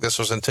Jake this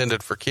was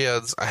intended for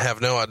kids. I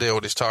have no idea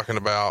what he's talking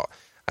about.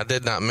 I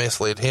did not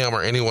mislead him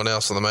or anyone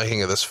else in the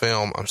making of this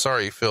film. I'm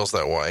sorry he feels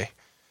that way.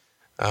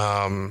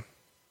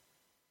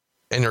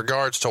 In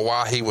regards to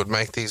why he would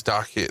make these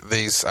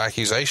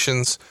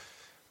accusations,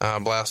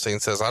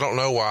 Blaustein says, I don't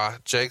know why.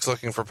 Jake's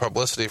looking for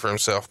publicity for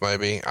himself,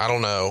 maybe. I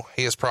don't know.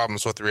 He has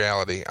problems with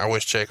reality. I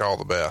wish Jake all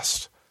the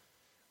best.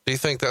 Do you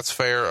think that's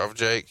fair of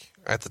Jake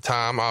at the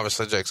time?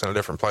 Obviously, Jake's in a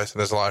different place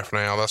in his life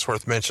now. That's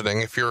worth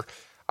mentioning. If you're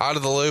out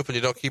of the loop and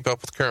you don't keep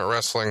up with current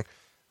wrestling,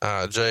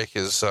 Jake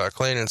is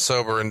clean and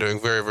sober and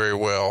doing very, very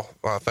well,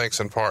 thanks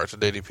in part to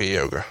DDP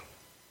Yoga.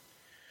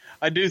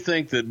 I do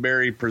think that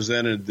Barry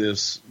presented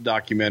this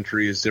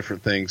documentary as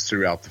different things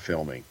throughout the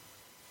filming.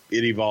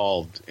 It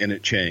evolved and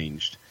it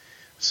changed.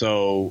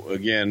 So,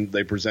 again,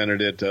 they presented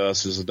it to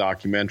us as a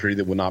documentary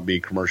that would not be a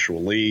commercial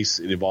release.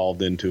 It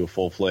evolved into a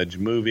full-fledged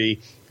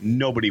movie.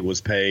 Nobody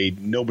was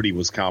paid. Nobody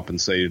was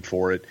compensated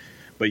for it.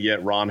 But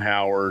yet Ron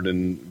Howard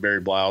and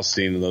Barry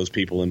Blaustein and those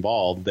people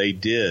involved, they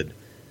did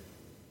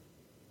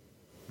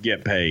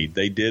get paid.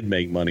 They did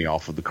make money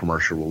off of the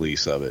commercial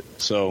release of it.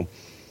 So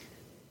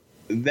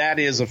that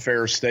is a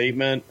fair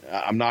statement.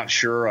 I'm not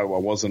sure. I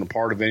wasn't a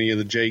part of any of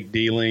the Jake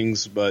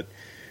dealings, but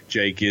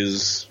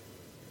Jake's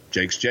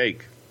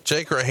Jake.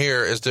 Jake right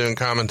here is doing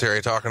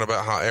commentary talking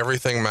about how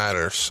everything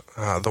matters.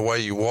 The way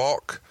you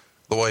walk,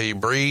 the way you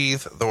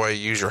breathe, the way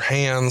you use your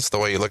hands, the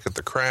way you look at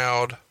the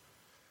crowd,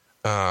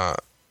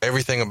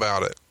 everything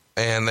about it.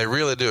 And they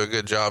really do a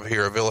good job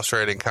here of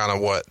illustrating kind of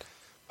what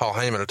Paul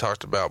Heyman had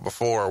talked about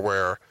before,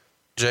 where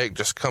Jake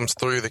just comes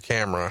through the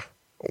camera.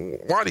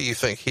 Why do you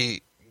think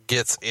he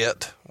gets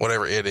it,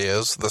 whatever it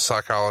is, the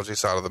psychology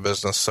side of the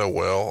business so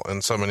well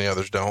and so many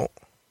others don't?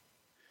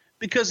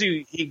 Because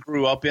he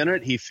grew up in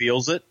it. He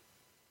feels it.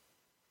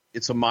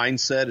 It's a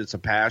mindset, it's a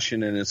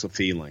passion, and it's a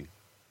feeling.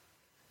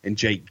 And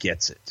Jake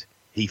gets it.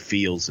 He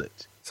feels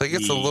it. So he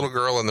gets a little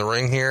girl in the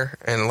ring here,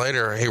 and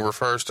later he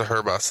refers to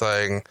her by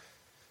saying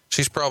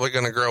she's probably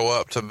going to grow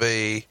up to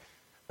be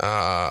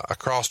a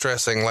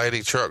cross-dressing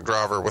lady truck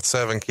driver with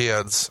 7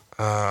 kids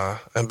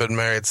and been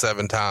married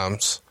 7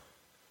 times.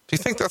 Do you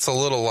think that's a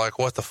little like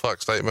what the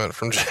fuck statement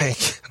from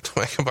Jake to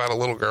make about a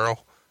little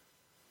girl?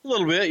 A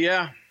little bit,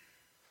 yeah.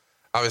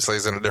 Obviously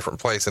he's in a different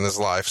place in his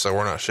life, so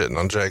we're not shitting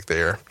on Jake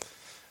there.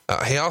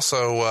 He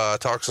also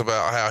talks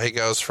about how he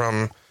goes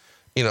from,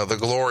 the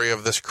glory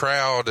of this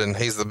crowd and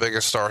he's the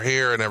biggest star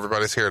here and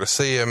everybody's here to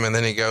see him. And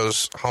then he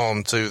goes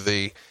home to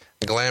the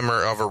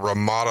glamour of a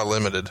Ramada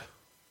Limited.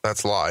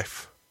 That's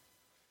life.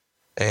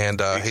 And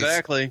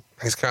exactly.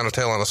 He's kind of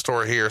telling a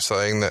story here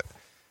saying that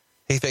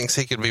he thinks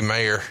he could be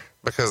mayor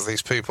because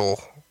these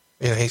people,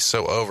 he's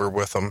so over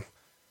with them.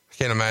 I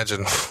can't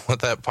imagine what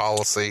that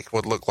policy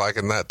would look like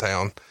in that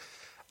town.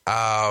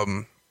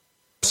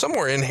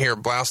 Somewhere in here,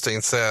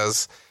 Blaustein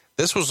says,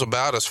 this was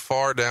about as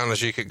far down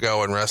as you could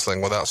go in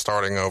wrestling without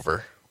starting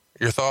over.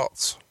 Your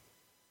thoughts?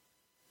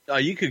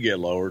 You could get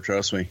lower,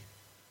 trust me.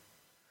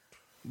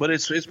 But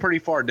it's pretty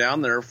far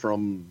down there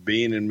from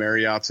being in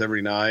Marriott's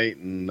every night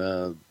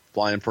and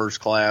flying first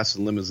class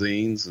and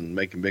limousines and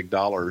making big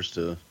dollars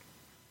to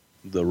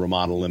the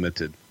Ramada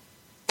Limited.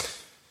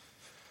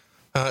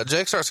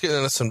 Jake starts getting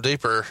into some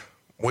deeper,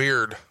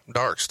 weird,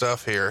 dark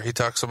stuff here. He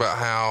talks about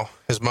how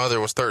his mother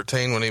was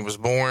 13 when he was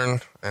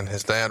born and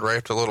his dad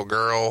raped a little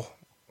girl.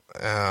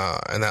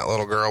 And that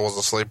little girl was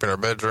asleep in her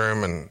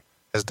bedroom and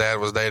his dad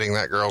was dating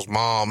that girl's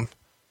mom.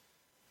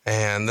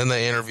 And then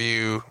they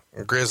interview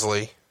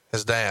Grizzly,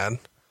 his dad.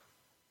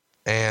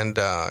 And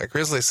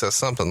Grizzly says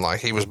something like,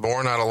 he was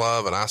born out of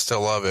love and I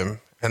still love him.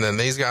 And then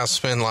these guys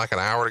spend like an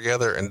hour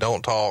together and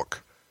don't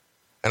talk.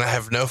 And I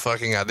have no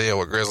fucking idea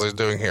what Grizzly's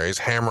doing here. He's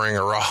hammering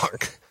a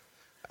rock.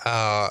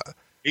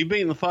 He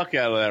beating the fuck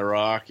out of that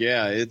rock.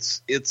 Yeah,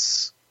 it's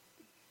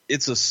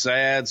a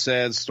sad,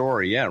 sad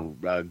story. Yeah,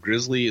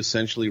 Grizzly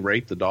essentially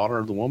raped the daughter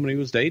of the woman he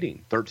was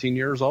dating, 13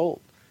 years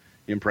old.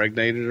 He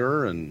impregnated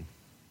her, and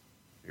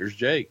here's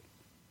Jake.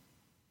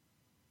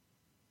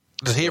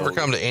 Did he ever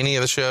come to any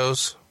of the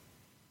shows?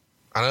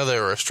 I know they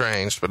were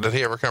estranged, but did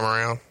he ever come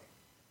around?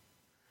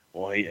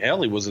 Well,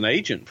 he was an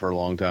agent for a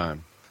long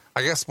time.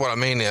 I guess what I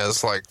mean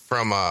is like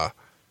from a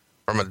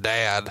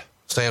dad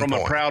standpoint.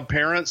 From a proud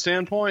parent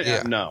standpoint?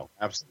 Yeah. No,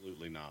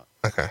 absolutely not.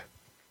 Okay.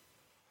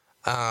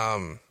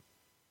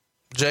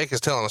 Jake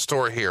is telling a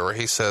story here where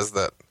he says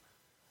that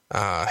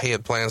he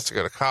had plans to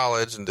go to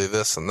college and do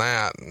this and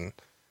that, and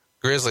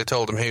Grizzly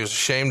told him he was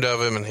ashamed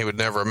of him and he would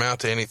never amount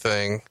to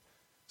anything.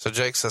 So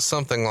Jake says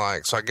something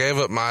like, so I gave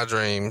up my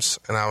dreams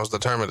and I was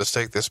determined to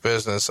stick this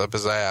business up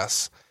his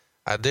ass.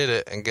 I did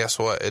it, and guess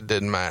what? It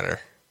didn't matter.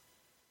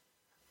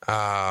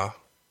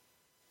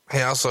 He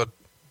also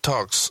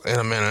talks in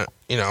a minute,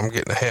 I'm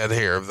getting ahead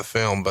here of the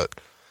film, but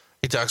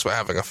he talks about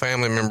having a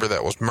family member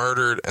that was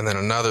murdered and then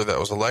another that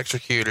was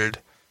electrocuted.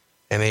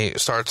 And he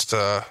starts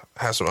to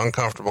have some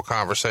uncomfortable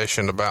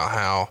conversation about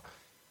how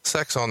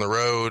sex on the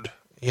road,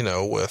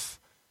 with,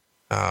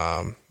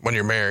 when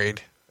you're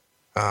married,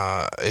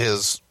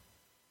 is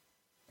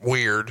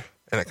weird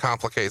and it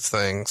complicates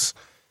things.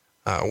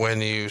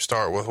 When you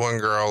start with one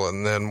girl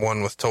and then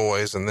one with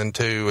toys and then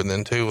two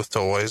with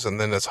toys, and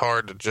then it's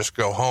hard to just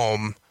go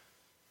home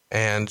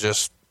and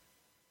just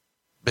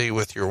be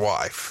with your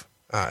wife.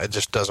 It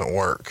just doesn't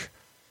work.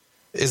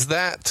 Is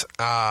that,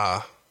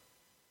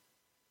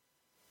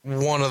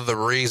 one of the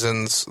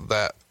reasons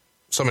that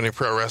so many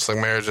pro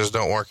wrestling marriages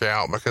don't work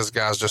out? Because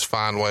guys just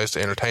find ways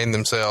to entertain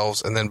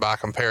themselves, and then by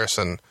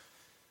comparison,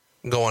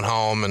 going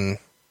home and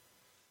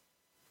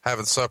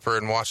having supper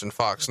and watching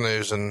Fox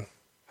News and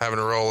having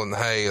to roll in the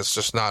hay is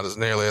just not as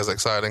nearly as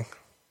exciting.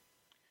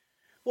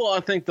 Well, I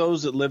think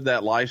those that live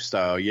that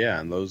lifestyle,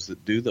 and those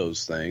that do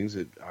those things,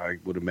 I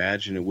would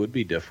imagine it would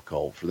be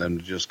difficult for them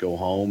to just go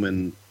home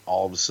and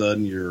all of a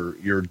sudden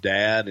you're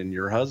dad and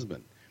your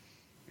husband,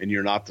 and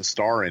you're not the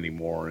star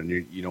anymore, and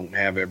you don't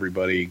have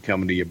everybody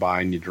coming to you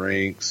buying you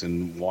drinks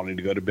and wanting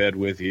to go to bed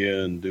with you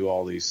and do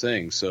all these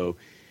things. So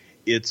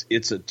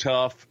it's a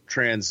tough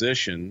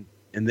transition,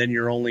 and then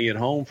you're only at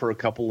home for a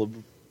couple of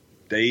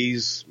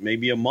days,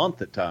 maybe a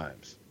month at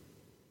times.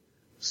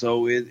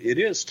 So it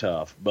is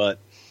tough, but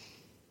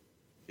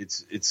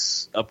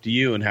it's up to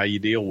you and how you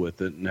deal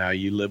with it and how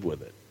you live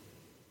with it.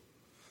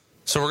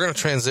 So we're going to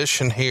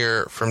transition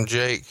here from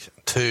Jake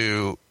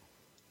to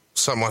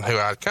someone who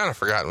I'd kind of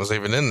forgotten was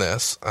even in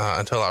this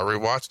until I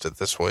rewatched it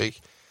this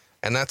week,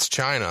 and that's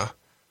Chyna.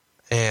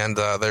 And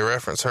they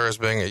reference her as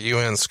being a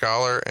UN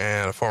scholar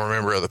and a former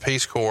member of the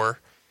Peace Corps.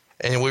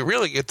 And we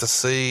really get to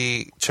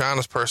see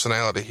Chyna's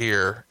personality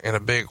here in a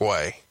big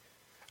way.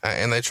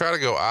 And they try to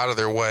go out of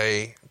their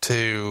way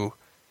to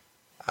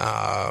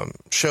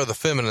show the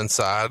feminine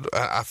side.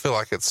 I feel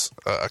like it's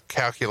a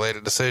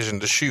calculated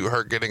decision to shoot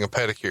her getting a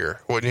pedicure.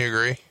 Wouldn't you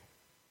agree?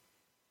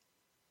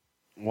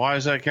 Why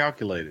is that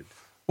calculated?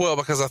 Well,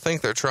 because I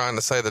think they're trying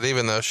to say that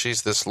even though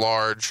she's this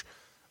large,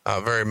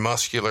 very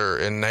muscular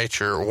in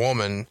nature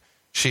woman,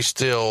 she's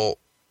still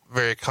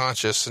very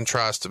conscious and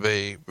tries to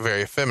be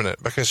very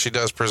effeminate, because she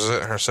does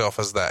present herself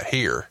as that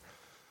here.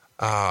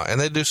 And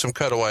they do some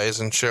cutaways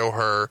and show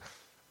her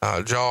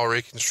jaw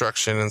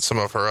reconstruction and some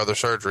of her other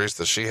surgeries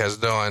that she has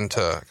done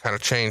to kind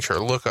of change her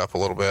look up a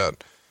little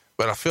bit.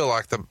 But I feel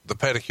like the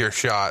pedicure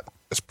shot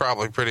is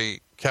probably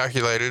pretty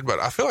calculated, but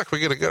I feel like we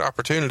get a good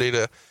opportunity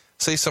to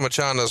see some of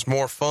Chyna's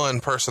more fun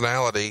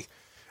personality,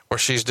 where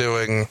she's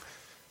doing,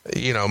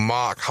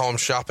 mock home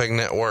shopping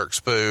network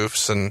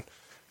spoofs and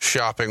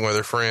shopping with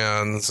her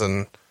friends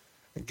and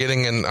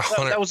getting in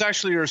that was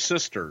actually her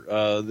sister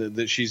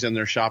that she's in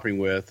there shopping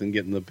with and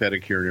getting the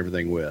pedicure and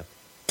everything with.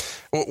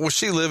 Was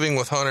she living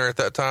with Hunter at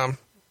that time?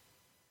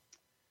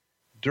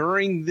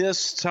 During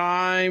this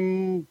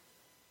time,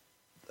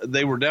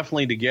 they were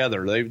definitely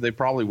together. They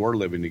probably were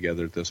living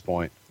together at this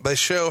point. They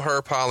show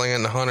her piling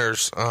into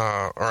Hunter's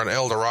or an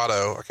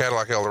Eldorado, a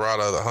Cadillac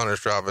Eldorado that Hunter's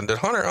driving. Did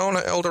Hunter own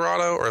an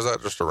Eldorado, or is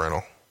that just a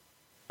rental?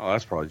 Oh,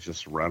 that's probably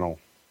just a rental.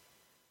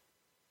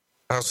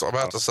 I was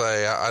about to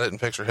say, I didn't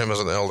picture him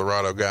as an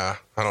Eldorado guy.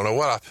 I don't know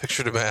what I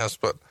pictured him as,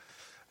 but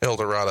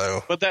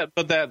Eldorado. But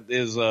that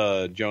is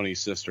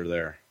Joni's sister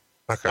there.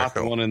 Okay, not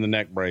cool. The one in the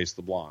neck brace,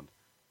 the blonde.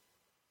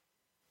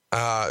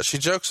 She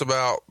jokes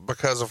about,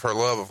 because of her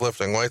love of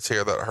lifting weights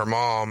here, that her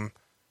mom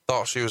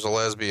thought she was a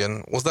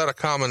lesbian. Was that a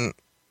common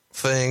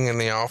thing in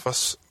the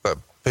office, that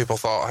people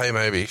thought, hey,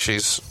 maybe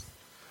she's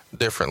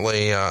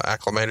differently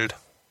acclimated?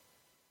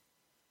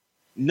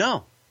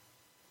 No,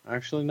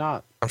 actually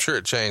not. I'm sure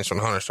it changed when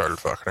Hunter started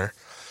fucking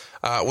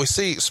her. We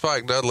see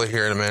Spike Dudley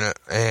here in a minute,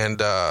 and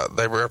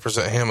they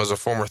represent him as a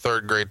former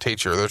third grade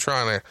teacher. They're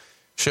trying to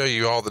show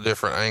you all the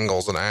different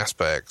angles and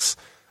aspects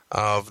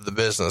of the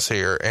business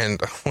here.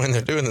 And when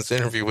they're doing this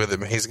interview with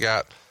him, he's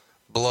got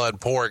blood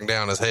pouring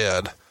down his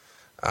head.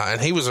 And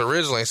he was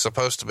originally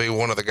supposed to be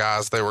one of the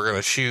guys they were going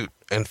to shoot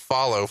and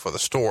follow for the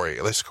story,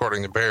 at least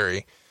according to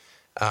Barry.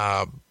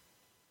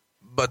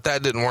 But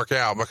that didn't work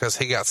out because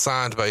he got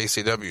signed by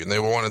ECW, and they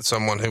wanted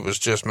someone who was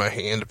just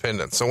making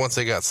independent. So once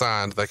he got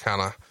signed, they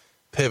kind of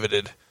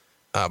pivoted.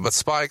 But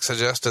Spike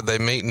suggested they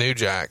meet New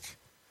Jack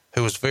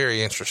who was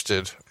very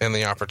interested in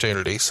the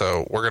opportunity.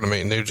 So we're going to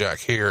meet New Jack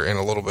here in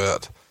a little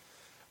bit.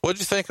 What'd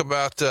you think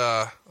about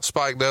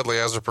Spike Dudley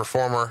as a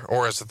performer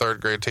or as a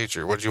third grade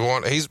teacher? Would you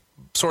want? He's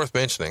worth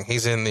mentioning.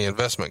 He's in the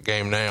investment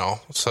game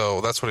now, so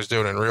that's what he's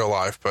doing in real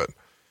life. But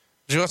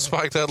would you want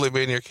Spike Dudley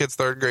being your kid's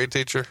third grade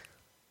teacher?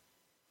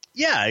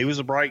 Yeah, he was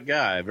a bright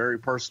guy, a very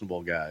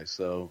personable guy.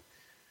 So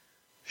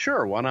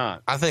sure, why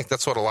not? I think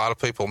that's what a lot of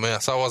people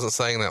miss. I wasn't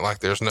saying that like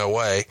there's no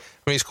way.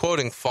 I mean, he's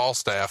quoting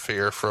Falstaff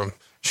here from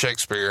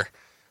Shakespeare.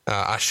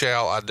 I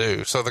shall, I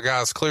do. So the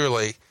guy's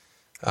clearly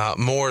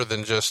more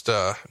than just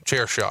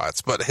chair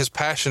shots, but his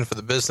passion for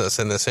the business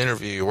in this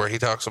interview where he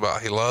talks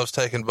about he loves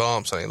taking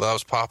bumps and he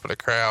loves popping a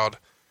crowd,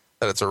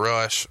 that it's a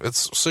rush.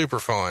 It's super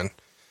fun.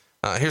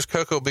 Here's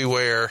Coco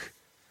Beware,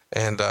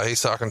 and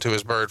he's talking to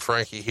his bird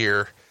Frankie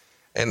here,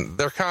 and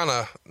they're kind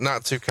of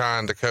not too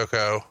kind to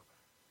Coco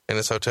in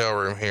his hotel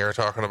room here,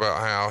 talking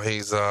about how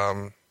he's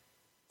kind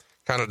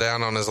of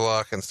down on his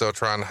luck and still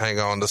trying to hang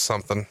on to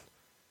something.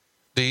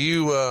 Do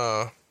you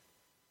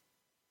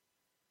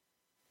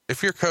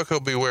if you're Coco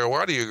Beware,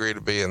 why do you agree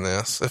to be in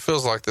this? It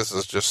feels like this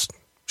is just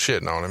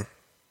shitting on him.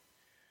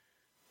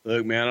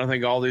 Look, man, I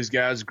think all these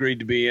guys agreed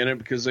to be in it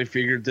because they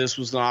figured this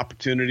was an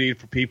opportunity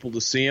for people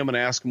to see them and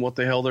ask them what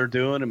the hell they're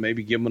doing and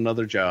maybe give them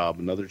another job,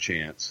 another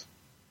chance.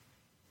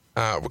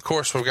 Of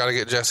course, we've got to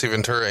get Jesse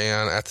Ventura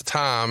in. At the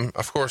time,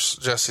 of course,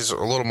 Jesse's a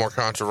little more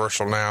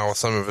controversial now with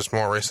some of his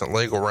more recent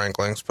legal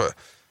wranglings, but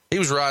he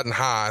was riding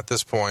high at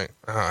this point,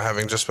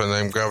 having just been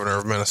named governor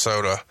of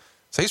Minnesota.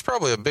 So he's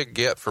probably a big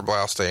get for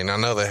Blaustein. I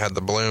know they had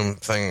the Bloom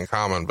thing in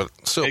common, but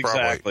still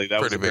exactly. probably that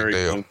pretty was a big Barry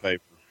deal. Bloom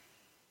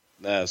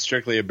favor.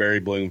 Strictly a Barry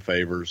Bloom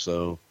favor.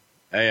 So,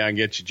 hey, I can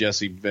get you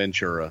Jesse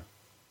Ventura.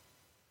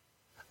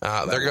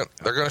 They're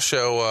going to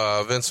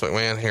show Vince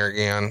McMahon here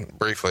again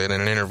briefly in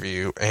an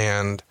interview,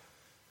 and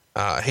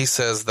he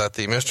says that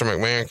the Mr.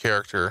 McMahon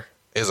character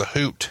is a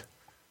hoot,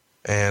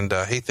 and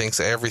he thinks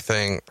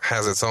everything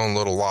has its own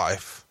little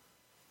life.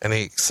 And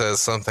he says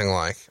something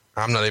like,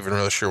 I'm not even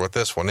really sure what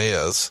this one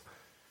is,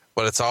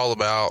 but it's all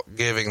about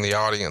giving the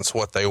audience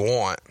what they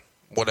want,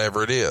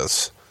 whatever it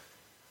is.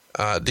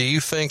 Do you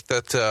think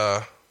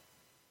that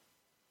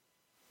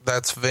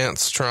that's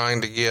Vince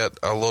trying to get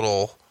a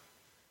little,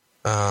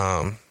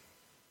 I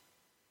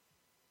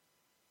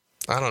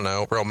don't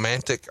know,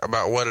 romantic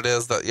about what it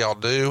is that y'all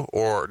do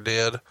or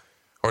did?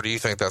 Or do you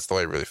think that's the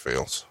way it really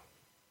feels?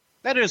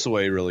 That is the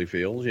way it really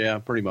feels. Yeah,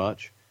 pretty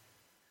much.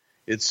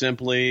 It's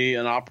simply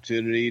an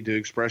opportunity to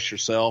express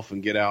yourself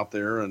and get out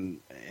there, and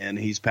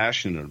he's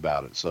passionate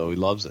about it, so he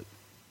loves it.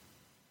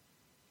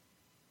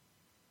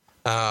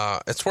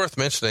 It's worth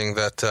mentioning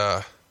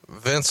that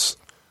Vince,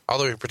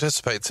 although he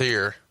participates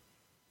here,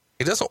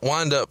 he doesn't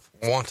wind up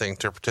wanting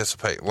to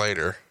participate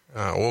later.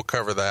 We'll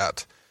cover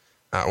that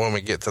when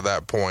we get to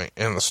that point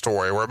in the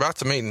story. We're about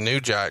to meet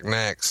New Jack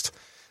next,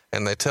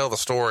 and they tell the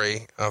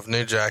story of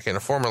New Jack in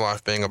a former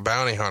life being a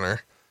bounty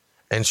hunter,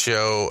 and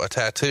show a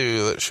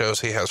tattoo that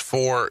shows he has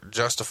 4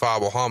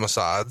 justifiable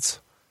homicides,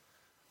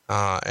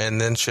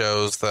 and then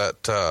shows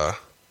that...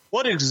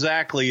 what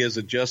exactly is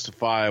a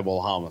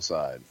justifiable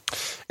homicide?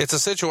 It's a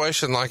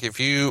situation like if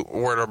you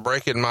were to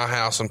break in my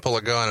house and pull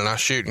a gun and I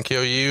shoot and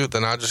kill you,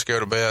 then I just go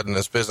to bed and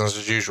it's business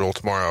as usual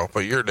tomorrow, but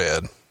you're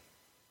dead.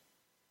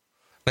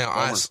 Now,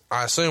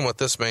 I assume what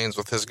this means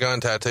with his gun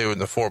tattoo and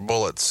the 4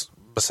 bullets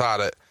beside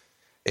it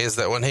is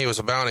that when he was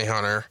a bounty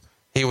hunter,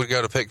 he would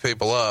go to pick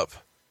people up,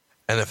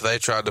 and if they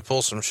tried to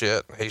pull some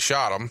shit, he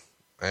shot them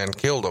and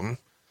killed them.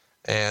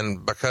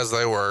 And because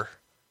they were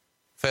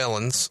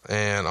felons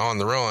and on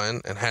the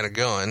run and had a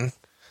gun,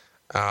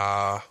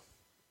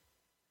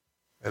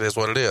 it is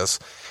what it is.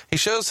 He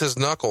shows his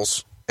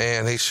knuckles,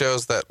 and he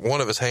shows that one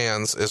of his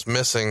hands is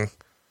missing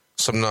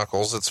some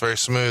knuckles. It's very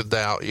smoothed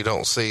out. You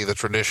don't see the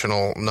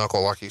traditional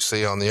knuckle like you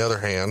see on the other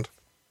hand.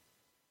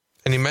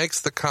 And he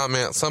makes the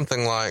comment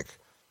something like,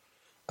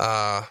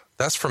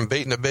 that's from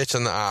beating a bitch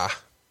in the eye.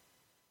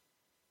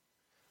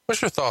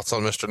 What's your thoughts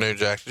on Mr. New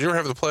Jack? Did you ever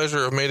have the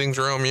pleasure of meeting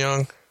Jerome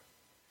Young?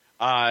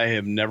 I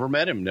have never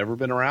met him, never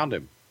been around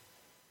him.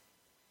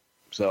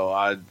 So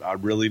I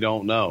really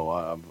don't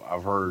know.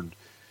 I've heard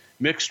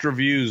mixed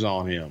reviews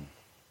on him.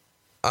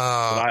 But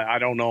I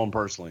don't know him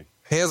personally.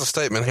 He has a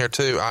statement here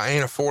too. I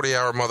ain't a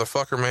 40-hour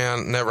motherfucker,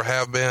 man. Never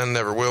have been,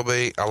 never will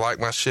be. I like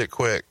my shit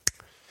quick.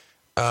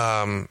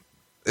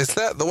 Is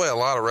that the way a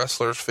lot of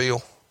wrestlers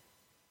feel?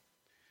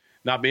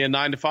 Not being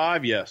 9 to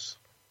 5, yes.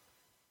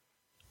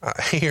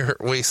 Here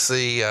we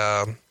see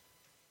a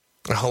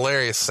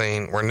hilarious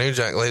scene where New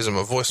Jack leaves him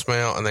a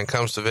voicemail and then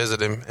comes to visit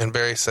him. And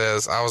Barry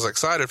says, I was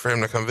excited for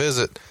him to come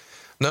visit.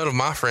 None of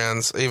my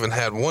friends even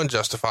had 1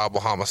 justifiable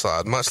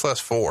homicide, much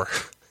less 4.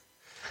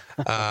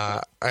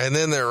 And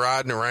then they're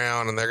riding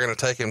around and they're going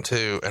to take him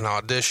to an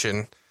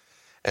audition.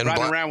 And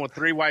riding around with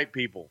 3 white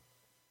people.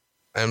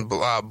 And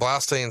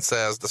Blaustein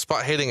says,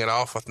 despite hitting it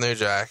off with New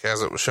Jack,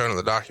 as it was shown in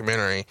the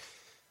documentary,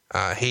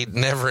 he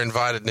never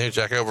invited New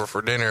Jack over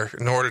for dinner,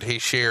 nor did he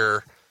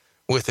share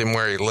with him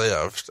where he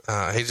lived.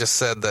 He just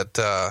said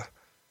that,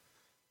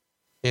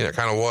 it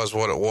kind of was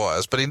what it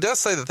was. But he does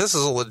say that this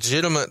is a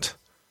legitimate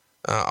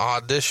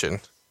audition,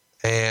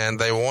 and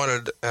they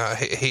wanted,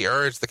 he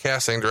urged the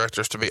casting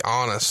directors to be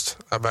honest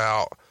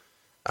about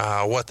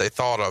what they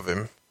thought of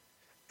him.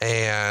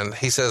 And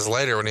he says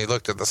later when he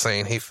looked at the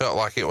scene, he felt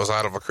like it was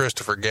out of a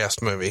Christopher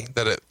Guest movie,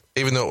 that it,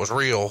 even though it was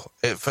real,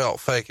 it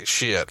felt fake as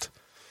shit.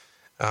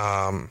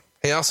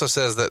 He also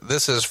says that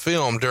this is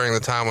filmed during the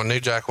time when New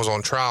Jack was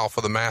on trial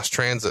for the mass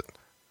transit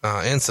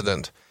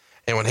incident.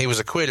 And when he was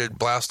acquitted,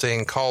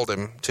 Blaustein called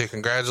him to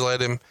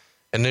congratulate him.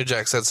 And New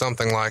Jack said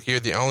something like, "You're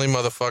the only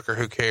motherfucker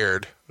who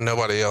cared.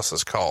 Nobody else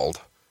is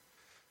called."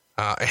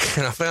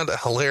 And I found it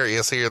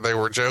hilarious here. They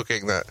were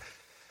joking that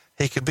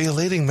he could be a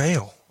leading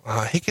male.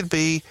 He could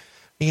be,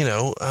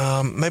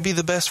 maybe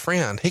the best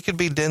friend. He could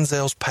be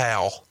Denzel's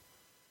pal.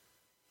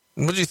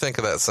 What did you think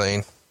of that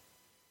scene?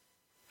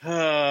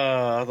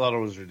 I thought it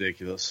was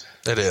ridiculous.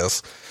 It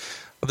is.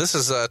 This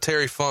is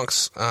Terry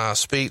Funk's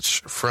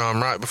speech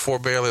from right before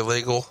Barely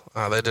Legal.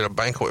 They did a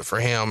banquet for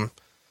him,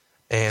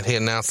 and he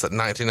announced that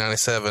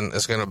 1997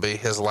 is going to be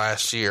his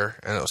last year,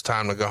 and it was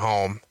time to go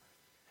home.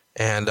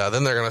 And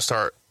then they're going to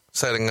start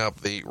setting up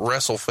the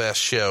WrestleFest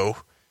show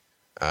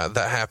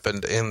that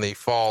happened in the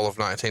fall of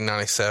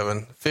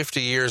 1997.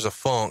 50 years of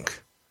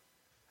funk.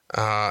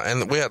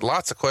 And we had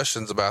lots of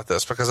questions about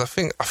this because I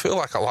feel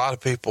like a lot of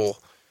people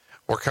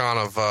were kind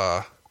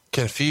of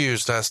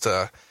confused as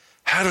to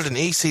how did an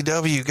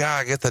ECW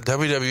guy get the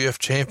WWF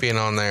champion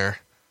on there?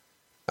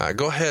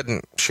 Go ahead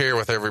and share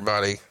with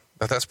everybody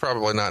that that's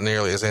probably not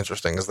nearly as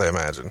interesting as they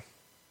imagine.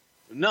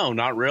 No,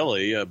 not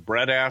really.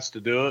 Brett asked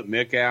to do it.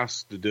 Mick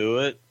asked to do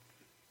it.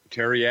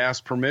 Terry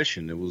asked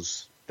permission. It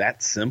was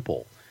that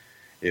simple.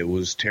 It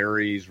was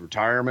Terry's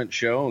retirement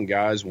show, and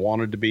guys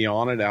wanted to be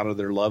on it out of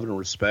their love and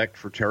respect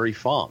for Terry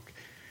Funk.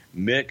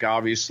 Mick,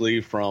 obviously,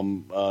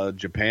 from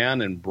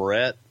Japan, and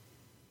Brett,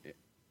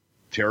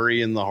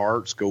 Terry and the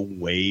Harts go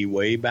way,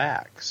 way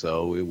back.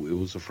 So it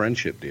was a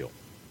friendship deal.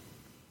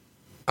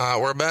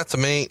 We're about to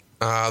meet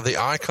the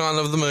icon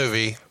of the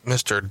movie,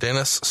 Mr.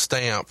 Dennis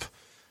Stamp.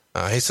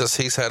 He says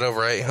he's had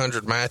over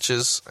 800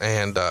 matches,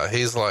 and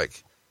he's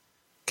like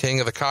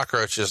king of the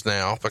cockroaches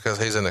now because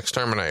he's an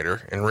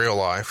exterminator in real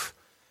life.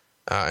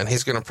 And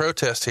he's going to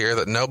protest here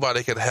that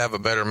nobody could have a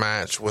better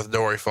match with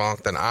Dory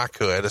Funk than I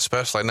could,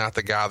 especially not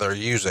the guy they're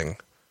using.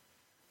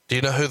 Do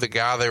you know who the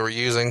guy they were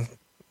using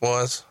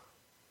was?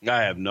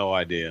 I have no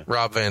idea.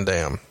 Rob Van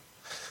Dam.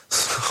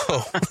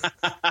 So,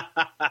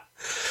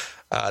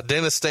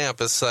 Dennis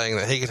Stamp is saying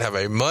that he could have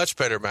a much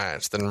better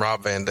match than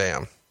Rob Van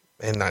Dam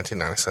in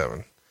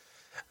 1997.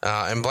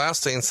 And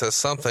Blaustein says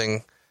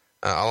something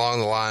along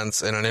the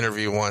lines in an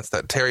interview once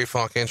that Terry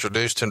Funk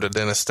introduced him to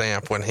Dennis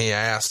Stamp when he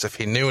asked if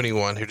he knew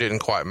anyone who didn't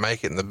quite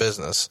make it in the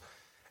business.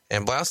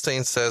 And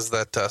Blaustein says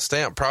that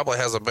Stamp probably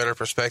has a better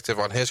perspective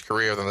on his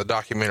career than the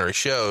documentary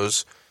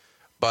shows,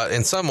 but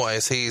in some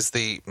ways he's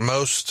the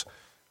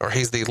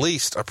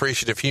least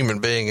appreciative human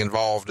being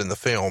involved in the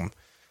film.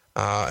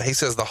 He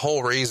says the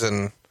whole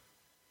reason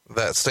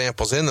that Stamp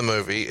was in the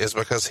movie is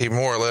because he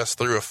more or less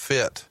threw a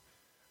fit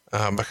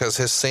because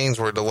his scenes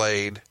were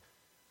delayed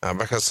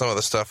because some of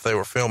the stuff they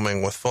were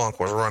filming with Funk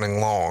was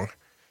running long.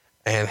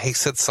 And he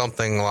said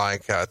something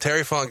like,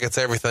 Terry Funk gets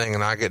everything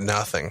and I get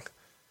nothing.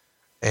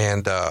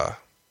 And I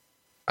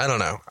don't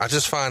know. I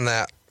just find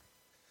that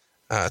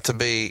to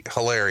be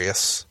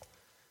hilarious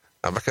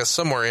because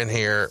somewhere in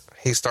here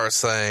he starts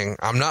saying,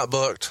 I'm not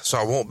booked, so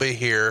I won't be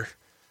here.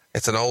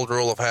 It's an old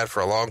rule I've had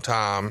for a long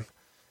time.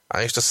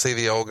 I used to see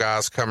the old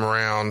guys come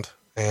around,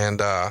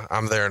 and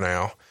I'm there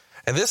now.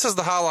 And this is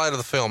the highlight of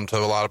the film to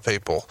a lot of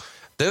people.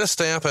 Dennis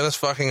Stamp in his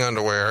fucking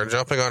underwear,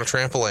 jumping on a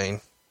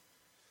trampoline,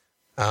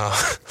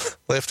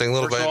 lifting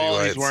little baby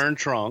weights. He's wearing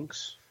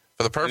trunks.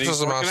 For the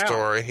purposes of my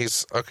story,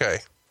 he's okay.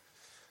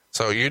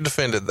 So you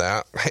defended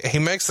that. He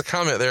makes the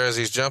comment there as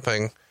he's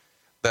jumping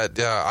that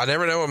I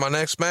never know what my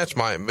next match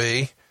might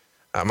be.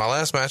 My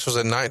last match was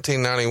in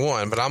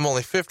 1991, but I'm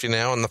only 50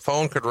 now, and the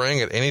phone could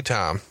ring at any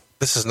time.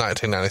 This is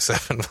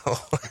 1997, by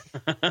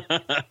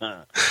the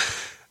way.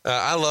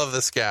 I love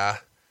this guy.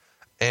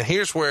 And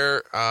here's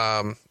where,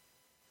 Funk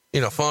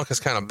is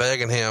kind of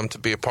begging him to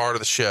be a part of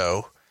the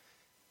show.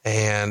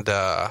 And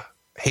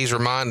he's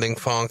reminding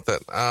Funk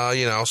that, I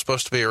was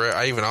supposed to be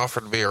I even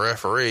offered to be a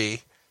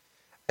referee.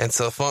 And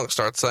so Funk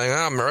starts saying,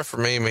 I'm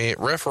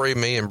referee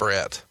me and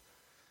Brett.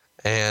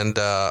 And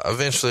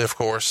eventually, of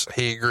course,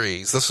 he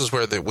agrees. This is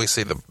where we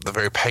see the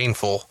very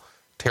painful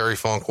Terry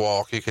Funk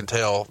walk. You can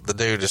tell the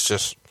dude is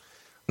just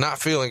not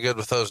feeling good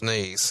with those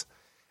knees.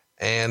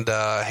 And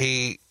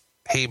he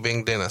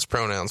being Dennis,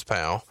 pronouns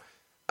pal,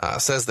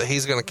 says that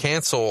he's going to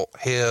cancel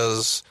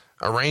his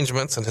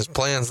arrangements and his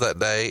plans that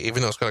day,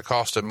 even though it's going to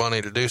cost him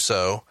money to do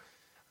so.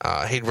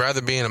 He'd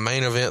rather be in a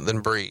main event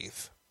than breathe.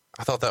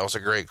 I thought that was a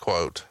great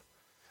quote.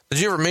 Did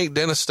you ever meet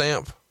Dennis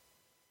Stamp?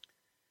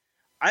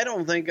 I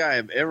don't think I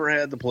have ever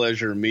had the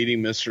pleasure of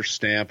meeting Mr.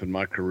 Stamp in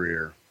my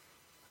career.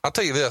 I'll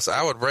tell you this,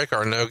 I would break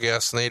our no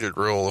guests needed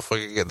rule if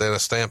we could get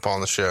Dennis Stamp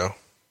on the show.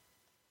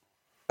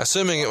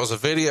 Assuming it was a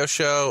video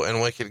show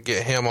and we could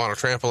get him on a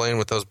trampoline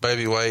with those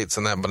baby weights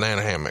and that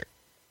banana hammock.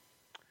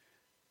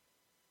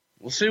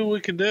 We'll see what we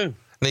can do.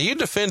 Now, you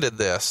defended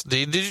this.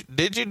 Did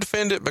you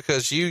defend it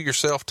because you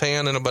yourself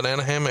tan in a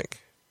banana hammock?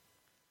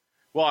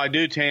 Well, I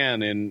do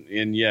tan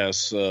in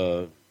yes,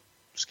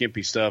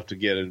 skimpy stuff to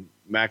get a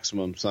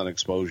maximum sun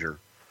exposure.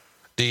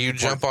 Do you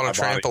jump on a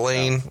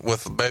trampoline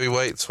with baby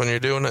weights when you're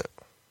doing it?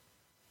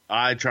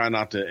 I try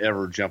not to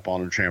ever jump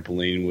on a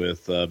trampoline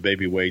with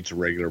baby weights or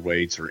regular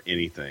weights or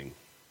anything.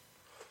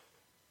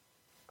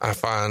 I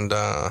find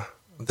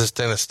this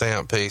Dennis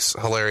Stamp piece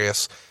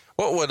hilarious.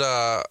 What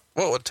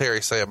would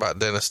Terry say about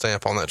Dennis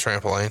Stamp on that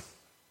trampoline?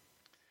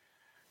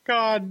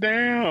 God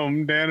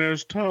damn,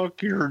 Dennis,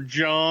 tuck your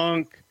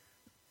junk.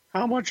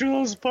 How much are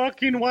those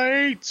fucking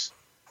weights?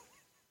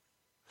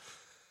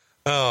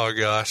 Oh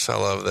gosh, I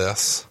love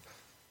this.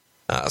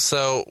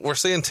 So we're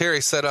seeing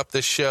Terry set up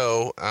this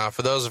show.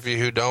 For those of you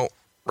who don't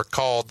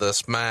recall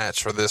this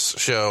match or this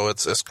show,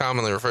 it's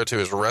commonly referred to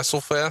as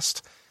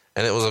WrestleFest,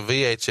 and it was a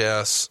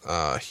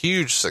VHS,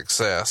 huge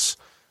success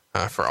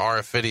for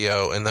RF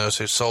Video and those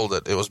who sold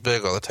it. It was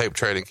big on the tape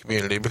trading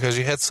community because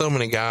you had so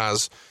many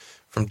guys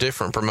from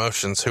different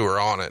promotions who were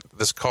on it.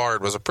 This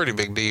card was a pretty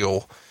big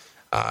deal.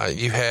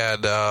 You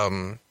had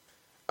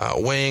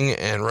Wing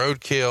and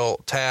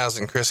Roadkill, Taz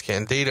and Chris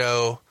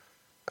Candido,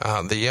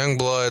 the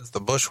Youngbloods,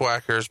 the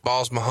Bushwhackers,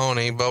 Balls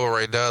Mahoney, Bubba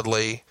Ray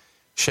Dudley,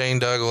 Shane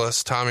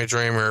Douglas, Tommy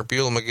Dreamer,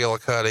 Beulah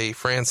McGillicuddy,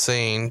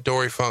 Francine,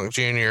 Dory Funk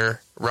Jr.,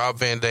 Rob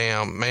Van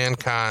Dam,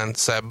 Mankind,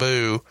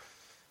 Sabu,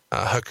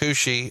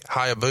 Hakushi,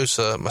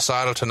 Hayabusa,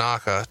 Masato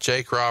Tanaka,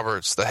 Jake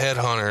Roberts, the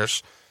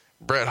Headhunters,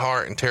 Bret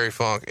Hart, and Terry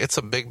Funk. It's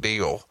a big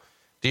deal.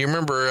 Do you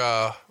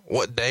remember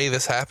what day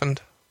this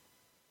happened?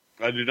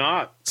 I do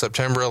not.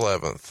 September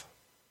 11th.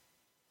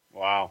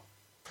 Wow.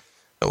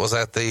 It was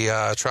at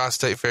the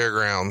Tri-State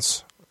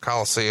Fairgrounds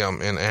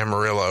Coliseum in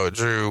Amarillo. It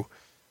drew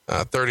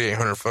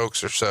 3,800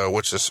 folks or so,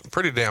 which is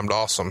pretty damned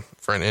awesome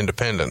for an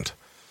independent.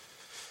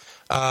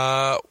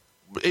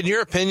 In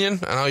your opinion,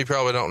 I know you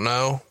probably don't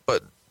know,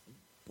 but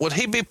would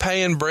he be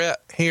paying Bret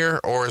here,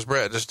 or is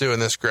Bret just doing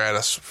this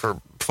gratis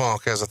for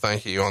Funk as a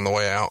thank you on the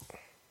way out?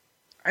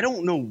 I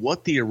don't know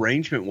what the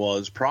arrangement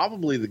was.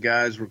 Probably the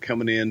guys were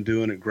coming in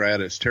doing it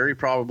gratis. Terry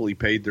probably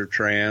paid their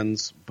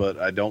trans, but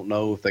I don't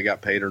know if they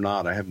got paid or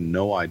not. I have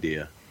no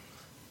idea.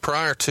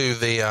 Prior to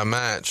the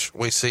match,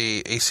 we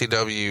see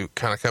ECW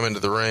kind of come into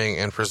the ring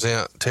and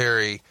present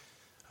Terry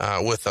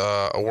with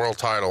a world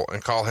title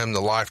and call him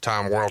the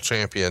lifetime world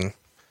champion.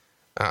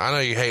 I know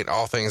you hate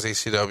all things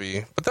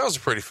ECW, but that was a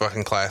pretty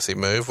fucking classy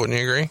move. Wouldn't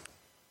you agree?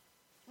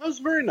 That was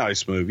a very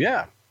nice move.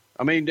 Yeah.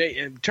 I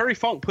mean, Terry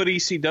Funk put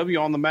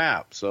ECW on the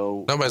map,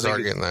 so nobody's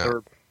arguing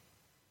that.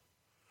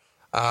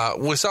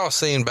 We saw a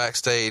scene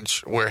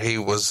backstage where he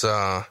was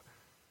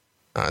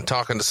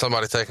talking to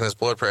somebody taking his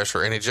blood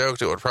pressure, and he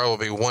joked it would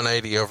probably be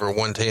 180 over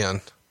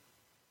 110.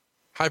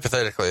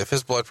 Hypothetically, if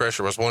his blood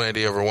pressure was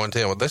 180 over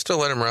 110, would they still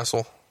let him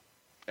wrestle?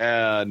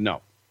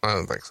 No. I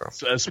don't think so.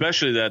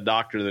 Especially that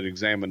doctor that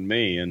examined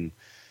me in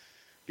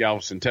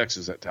Galveston,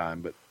 Texas at that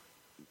time, but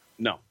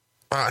no.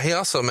 He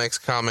also makes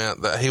a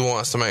comment that he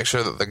wants to make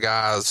sure that the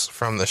guys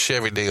from the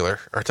Chevy dealer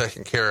are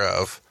taken care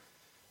of.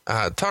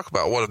 Talk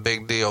about what a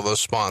big deal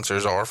those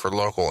sponsors are for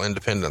local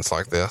independents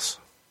like this.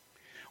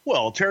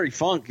 Well, Terry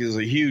Funk is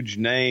a huge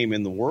name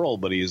in the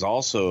world, but he is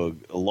also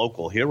a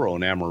local hero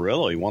in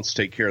Amarillo. He wants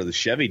to take care of the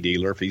Chevy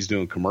dealer if he's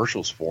doing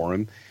commercials for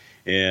him,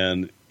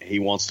 and he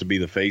wants to be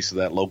the face of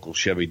that local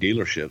Chevy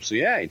dealership. So,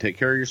 yeah, you take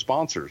care of your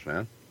sponsors,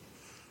 man,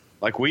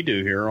 like we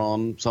do here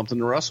on Something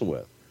to Wrestle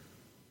With.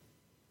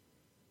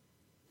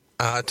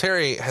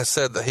 Terry has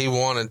said that he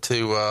wanted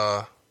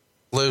to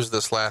lose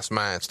this last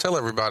match. Tell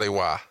everybody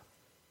why.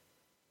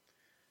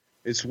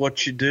 It's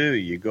what you do.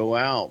 You go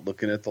out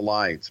looking at the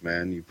lights,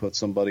 man. You put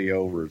somebody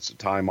over. It's a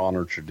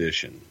time-honored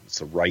tradition. It's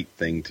the right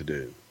thing to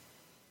do.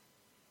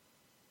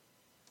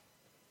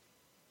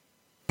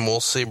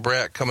 We'll see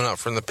Bret coming up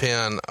from the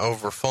pin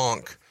over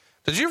Funk.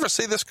 Did you ever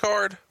see this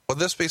card? Would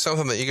this be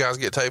something that you guys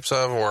get tapes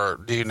of, or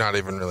do you not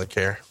even really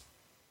care?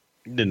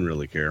 Didn't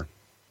really care.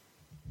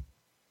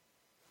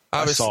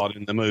 I saw it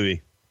in the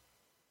movie.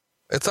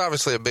 It's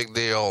obviously a big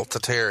deal to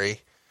Terry.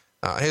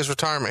 His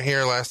retirement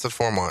here lasted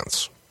 4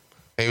 months.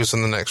 He was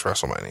in the next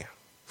WrestleMania.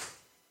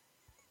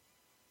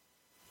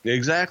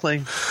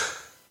 Exactly.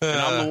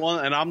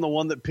 And I'm the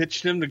one that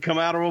pitched him to come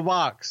out of a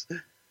box.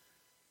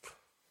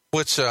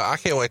 Which I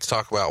can't wait to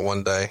talk about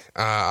one day.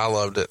 I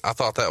loved it. I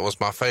thought that was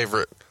my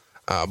favorite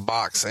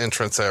box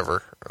entrance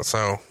ever.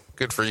 So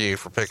good for you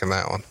for picking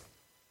that one.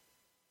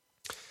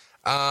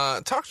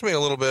 Talk to me a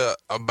little bit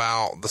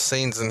about the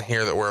scenes in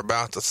here that we're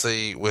about to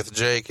see with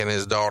Jake and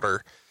his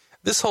daughter.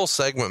 This whole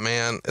segment,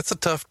 man, it's a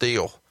tough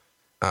deal.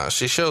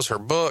 She shows her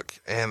book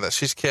and that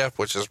she's kept,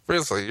 which is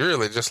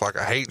really just like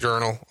a hate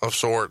journal of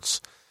sorts.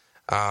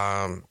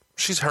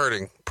 She's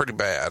hurting pretty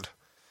bad.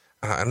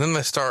 And then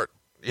they start,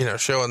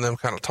 showing them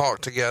kind of talk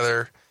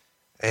together,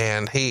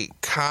 and he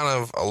kind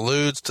of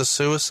alludes to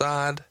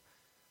suicide.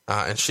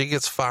 And she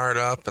gets fired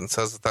up and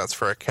says that that's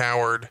for a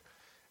coward.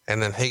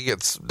 And then he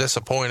gets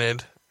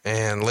disappointed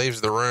and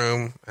leaves the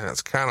room, and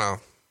it's kind of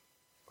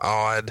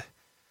odd.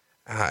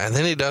 And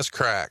then he does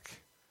crack.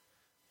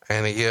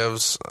 and he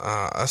gives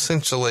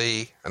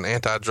essentially an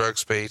anti-drug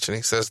speech, and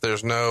he says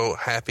there's no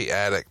happy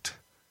addict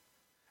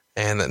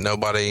and that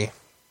nobody,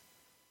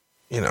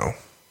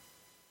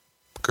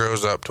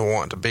 grows up to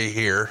want to be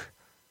here.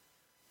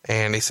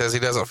 And he says he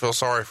doesn't feel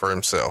sorry for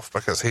himself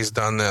because he's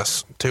done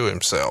this to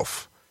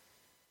himself.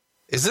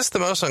 Is this the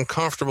most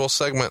uncomfortable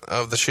segment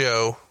of the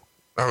show,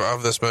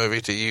 of this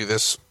movie to you,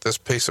 this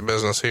piece of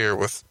business here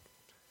with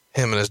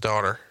him and his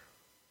daughter?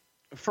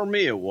 For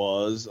me, it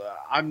was.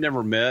 I've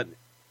never met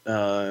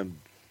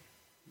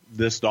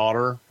this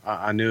daughter.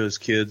 I knew his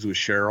kids with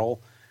Cheryl,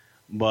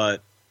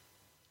 but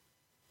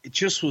it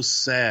just was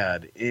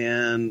sad.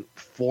 And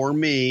for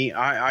me,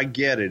 I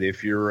get it.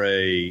 If you're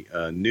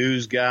a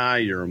news guy,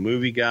 you're a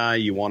movie guy,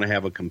 you want to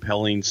have a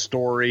compelling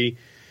story,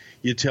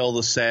 you tell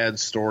the sad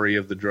story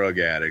of the drug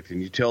addict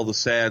and you tell the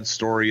sad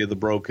story of the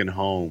broken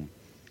home.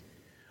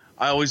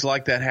 I always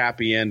like that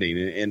happy ending,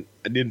 and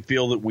I didn't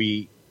feel that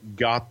we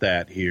got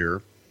that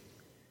here.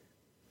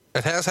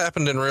 It has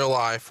happened in real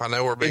life. I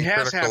know we're being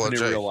critical of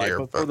Jake here,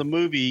 but for the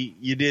movie,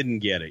 you didn't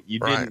get it.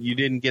 You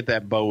didn't get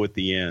that bow at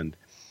the end.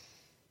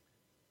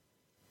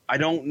 I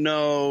don't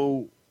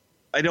know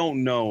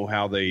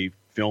how they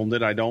filmed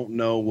it. I don't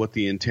know what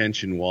the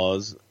intention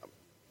was.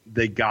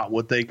 They got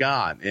what they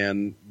got,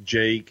 and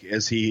Jake,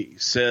 as he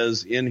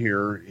says in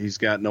here, he's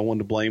got no one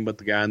to blame but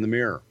the guy in the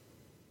mirror.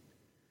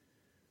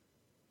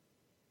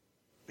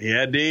 He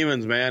had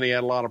demons, man. He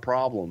had a lot of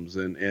problems,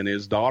 and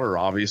his daughter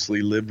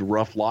obviously lived a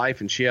rough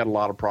life, and she had a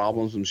lot of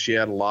problems, and she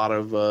had a lot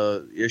of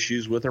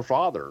issues with her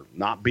father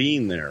not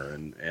being there,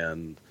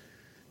 and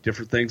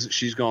different things that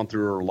she's gone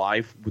through her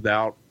life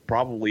without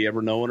probably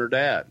ever knowing her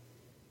dad.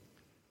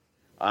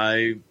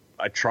 I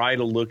try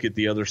to look at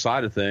the other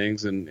side of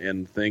things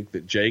and think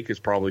that Jake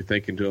is probably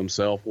thinking to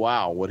himself,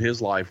 wow, what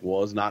his life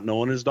was not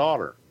knowing his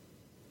daughter.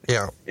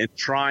 Yeah. And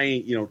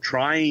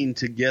trying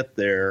to get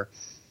there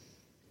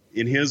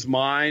in his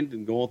mind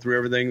and going through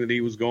everything that he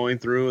was going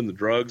through and the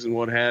drugs and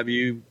what have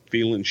you,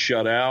 feeling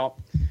shut out.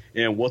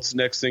 And what's the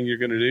next thing you're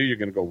going to do? You're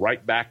going to go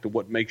right back to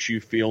what makes you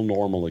feel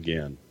normal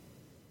again.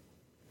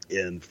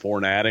 And for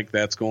an addict,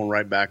 that's going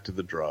right back to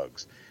the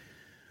drugs.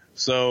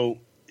 So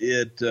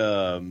it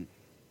wasn't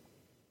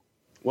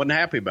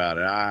happy about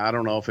it. I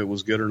don't know if it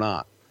was good or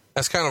not.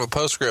 That's kind of a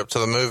postscript to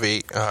the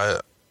movie.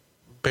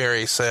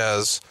 Barry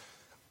says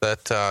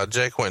that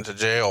Jake went to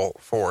jail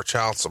for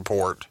child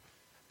support,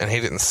 and he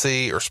didn't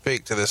see or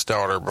speak to this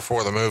daughter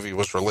before the movie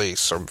was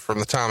released. So from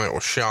the time it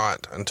was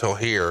shot until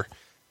here,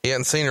 he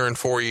hadn't seen her in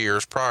 4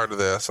 years prior to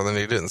this, and then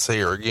he didn't see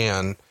her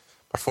again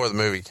before the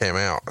movie came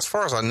out. As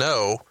far as I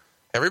know,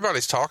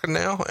 everybody's talking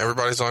now.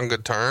 Everybody's on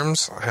good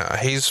terms.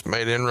 He's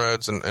made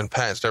inroads and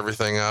patched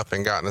everything up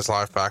and gotten his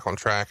life back on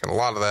track, and a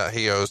lot of that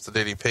he owes to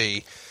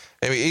DDP.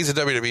 I mean, he's a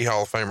WWE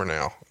Hall of Famer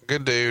now.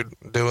 Good dude,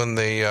 doing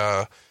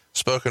the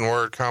spoken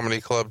word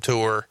comedy club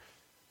tour.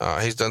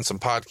 He's done some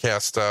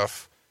podcast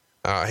stuff.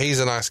 He's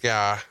a nice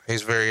guy.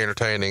 He's very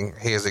entertaining.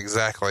 He is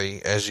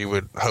exactly as you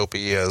would hope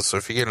he is. So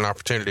if you get an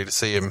opportunity to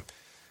see him,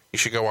 you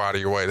should go out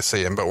of your way to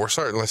see him. But we're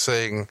certainly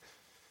seeing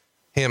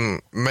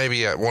him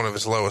maybe at one of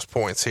his lowest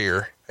points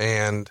here.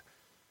 And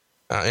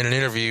in an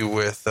interview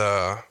with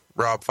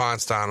Rob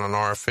Feinstein on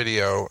RF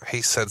Video,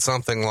 he said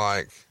something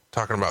like,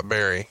 talking about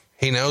Barry,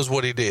 he knows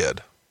what he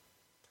did.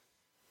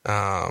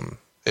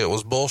 It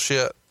was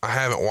bullshit. I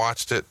haven't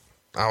watched it.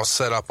 I was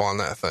set up on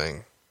that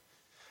thing.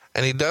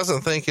 And he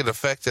doesn't think it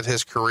affected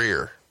his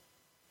career.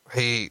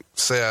 He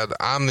said,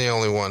 I'm the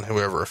only one who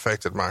ever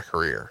affected my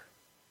career.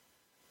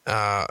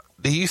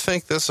 Do you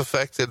think this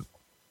affected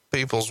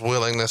people's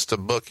willingness to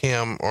book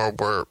him,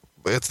 or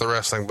it's the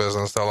wrestling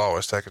business, they'll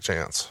always take a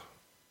chance?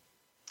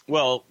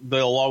 Well,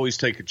 they'll always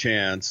take a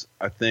chance.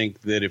 I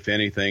think that if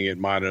anything, it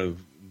might have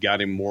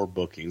got him more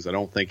bookings. I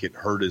don't think it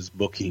hurt his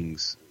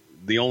bookings.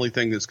 The only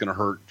thing that's going to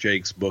hurt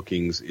Jake's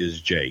bookings is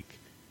Jake.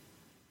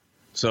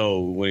 So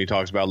when he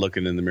talks about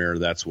looking in the mirror,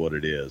 that's what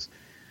it is.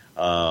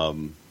 He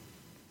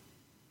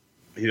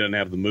doesn't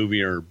have the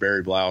movie or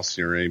Barry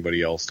Blouson or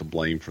anybody else to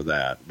blame for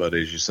that. But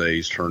as you say,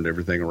 he's turned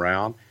everything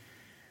around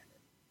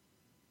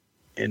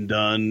and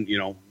done,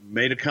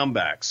 made a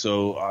comeback.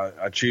 So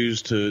I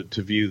choose to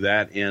view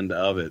that end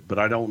of it, but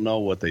I don't know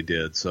what they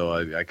did. So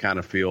I kind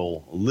of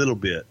feel a little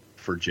bit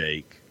for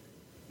Jake,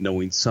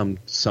 knowing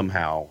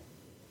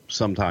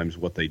sometimes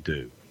what they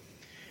do.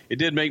 It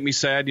did make me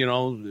sad,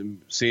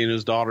 seeing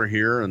his daughter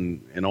here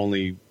and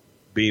only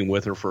being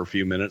with her for a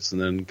few minutes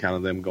and then kind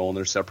of them going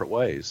their separate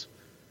ways.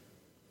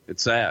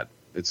 It's sad.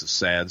 It's a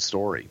sad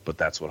story, but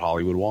that's what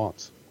Hollywood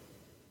wants.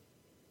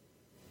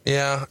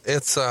 Yeah,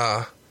 it's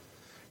not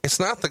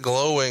the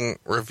glowing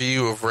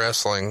review of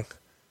wrestling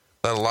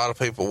that a lot of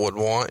people would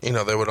want.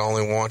 They would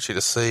only want you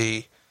to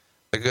see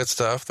the good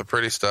stuff, the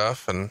pretty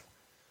stuff, and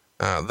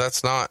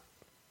that's not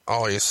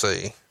all you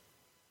see.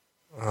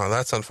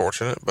 That's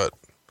unfortunate, but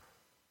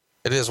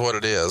it is what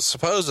it is.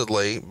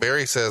 Supposedly,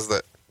 Barry says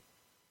that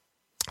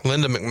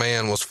Linda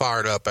McMahon was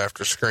fired up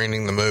after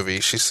screening the movie.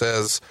 She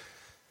says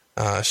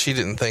she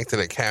didn't think that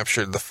it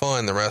captured the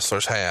fun the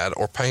wrestlers had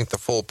or paint the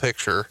full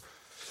picture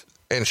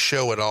and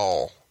show it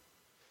all.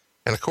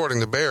 And according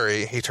to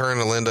Barry, he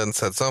turned to Linda and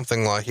said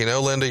something like, you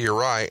know, Linda, you're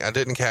right. I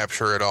didn't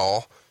capture it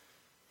all.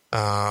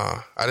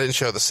 I didn't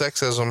show the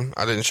sexism.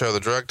 I didn't show the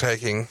drug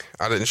taking.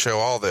 I didn't show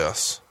all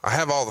this. I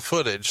have all the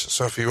footage.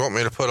 So if you want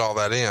me to put all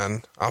that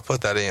in, I'll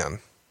put that in.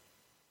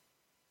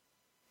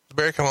 Did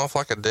Barry come off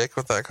like a dick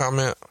with that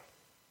comment?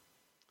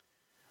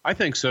 I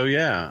think so.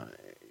 Yeah.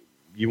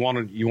 You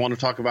want to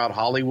talk about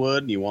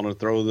Hollywood and you want to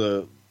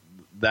throw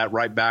that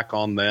right back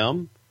on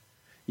them.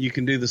 You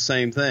can do the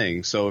same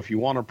thing. So if you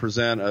want to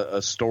present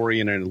a story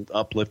and an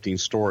uplifting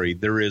story,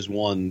 there is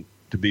one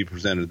to be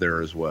presented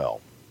there as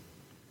well.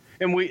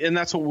 And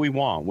that's what we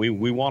want.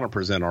 We want to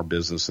present our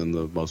business in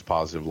the most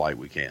positive light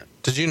we can.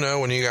 Did you know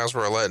when you guys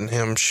were letting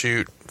him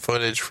shoot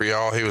footage for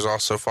y'all, he was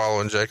also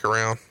following Jake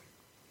around?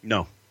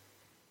 No,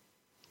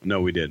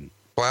 we didn't.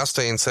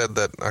 Blaustein said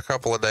that a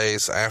couple of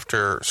days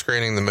after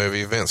screening the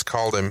movie, Vince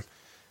called him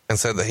and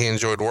said that he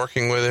enjoyed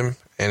working with him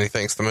and he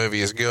thinks the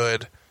movie is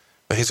good,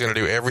 but he's going to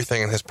do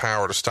everything in his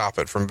power to stop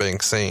it from being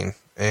seen.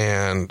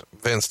 And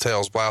Vince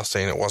tells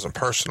Blaustein it wasn't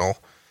personal.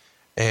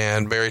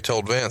 And Barry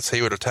told Vince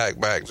he would attack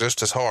back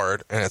just as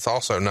hard, and it's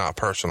also not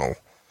personal.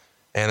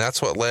 And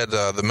that's what led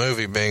to the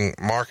movie being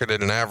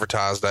marketed and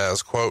advertised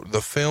as, quote,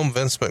 the film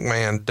Vince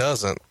McMahon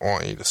doesn't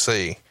want you to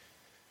see.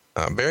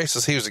 Barry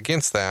says he was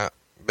against that,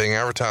 being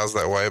advertised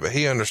that way, but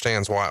he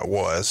understands why it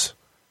was.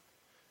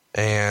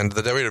 And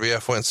the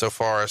WWF went so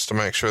far as to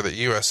make sure that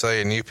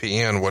USA and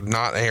UPN would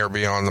not air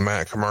Beyond the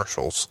Mat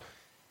commercials.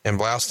 And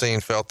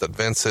Blaustein felt that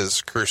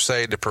Vince's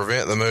crusade to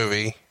prevent the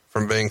movie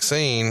from being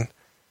seen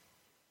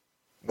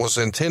was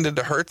intended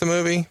to hurt the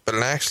movie, but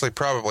it actually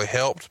probably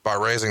helped by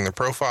raising the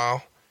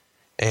profile.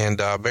 And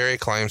Barry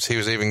claims he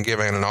was even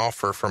given an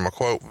offer from a,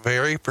 quote,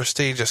 very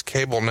prestigious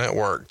cable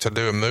network to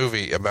do a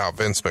movie about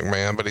Vince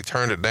McMahon, but he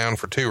turned it down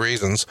for two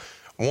reasons.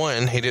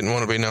 One, he didn't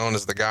want to be known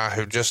as the guy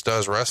who just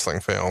does wrestling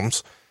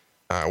films,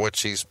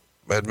 which he's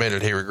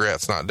admitted he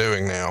regrets not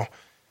doing now.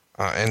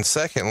 And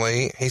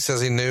secondly, he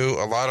says he knew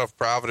a lot of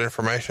private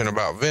information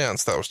about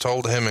Vince that was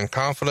told to him in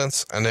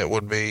confidence, and it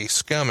would be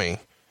scummy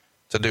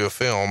to do a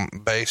film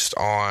based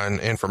on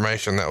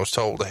information that was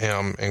told to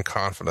him in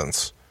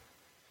confidence.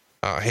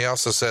 He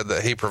also said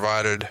that he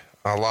provided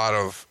a lot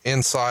of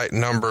insight,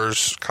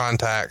 numbers,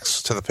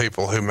 contacts to the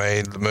people who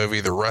made the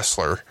movie The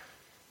Wrestler,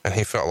 and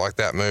he felt like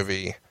that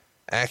movie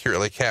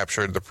accurately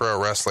captured the pro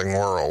wrestling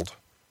world.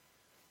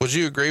 Would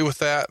you agree with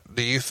that?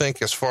 Do you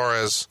think, as far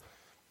as,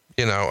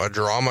 you know, a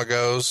drama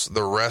goes,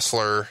 The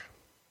Wrestler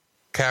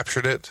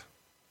captured it?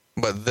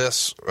 But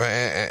this,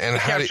 and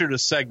how captured a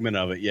segment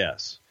of it,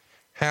 yes.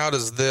 How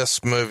does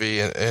this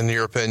movie, in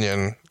your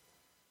opinion,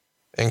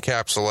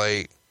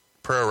 encapsulate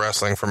pro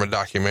wrestling from a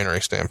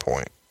documentary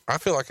standpoint? I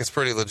feel like it's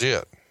pretty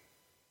legit.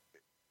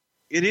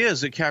 It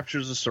is. It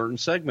captures a certain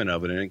segment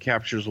of it, and it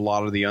captures a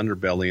lot of the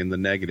underbelly and the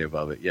negative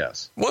of it,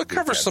 yes. Well, it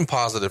covers some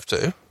positive,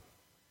 too.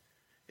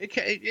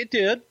 It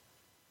did.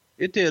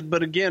 It did.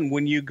 But again,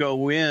 when you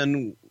go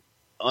in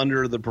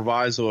under the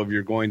proviso of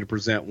you're going to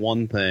present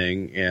one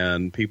thing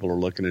and people are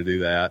looking to do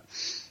that,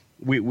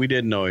 we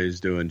didn't know he was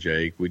doing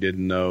Jake. We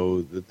didn't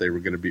know that they were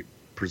going to be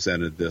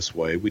presented this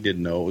way. We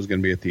didn't know it was going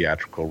to be a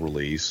theatrical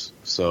release.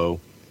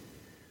 So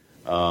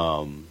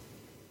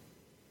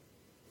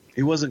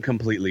he wasn't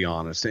completely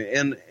honest.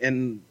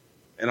 And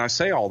I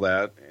say all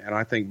that, and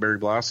I think Barry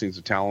Blaustein's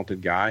a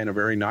talented guy and a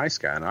very nice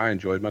guy, and I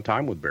enjoyed my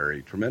time with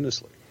Barry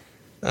tremendously.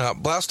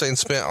 Blaustein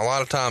spent a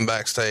lot of time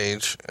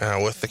backstage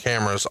with the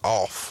cameras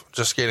off,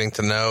 just getting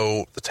to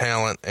know the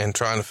talent and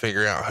trying to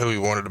figure out who he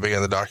wanted to be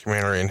in the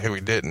documentary and who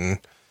he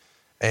didn't.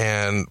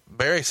 And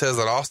Barry says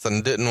that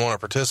Austin didn't want to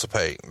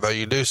participate, though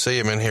you do see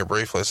him in here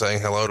briefly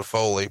saying hello to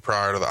Foley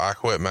prior to the I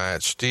Quit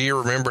match. Do you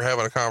remember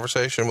having a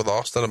conversation with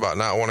Austin about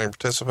not wanting to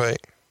participate?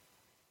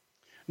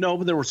 No,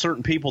 but there were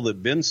certain people that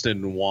Vince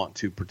didn't want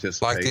to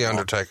participate. Like The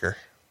Undertaker.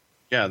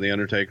 Yeah, The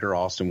Undertaker.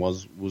 Austin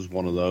was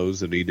one of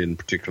those that he didn't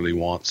particularly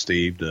want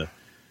Steve to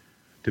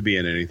be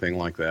in anything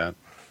like that.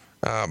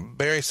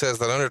 Barry says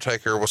that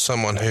Undertaker was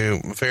someone who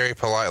very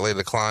politely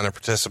declined to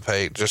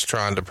participate, just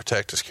trying to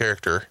protect his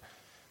character.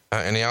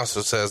 And he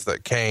also says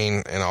that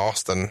Kane and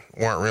Austin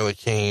weren't really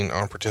keen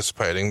on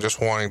participating, just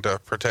wanting to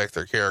protect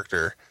their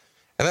character.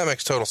 And that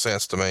makes total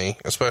sense to me,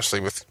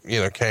 especially with,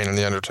 Kane and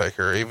The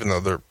Undertaker, even though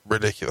they're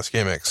ridiculous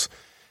gimmicks.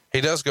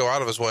 He does go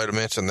out of his way to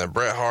mention that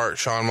Bret Hart,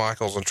 Shawn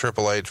Michaels, and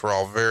Triple H were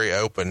all very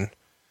open.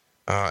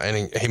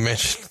 And he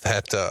mentioned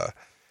that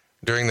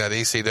during that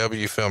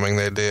ECW filming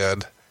they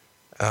did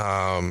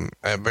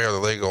at Barely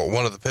Legal,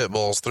 one of the pit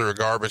bulls threw a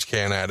garbage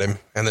can at him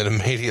and then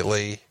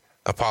immediately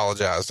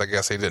apologized. I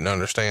guess he didn't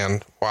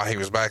understand why he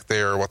was back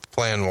there or what the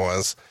plan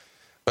was.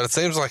 But it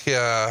seems like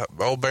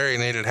old Barry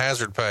needed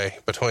hazard pay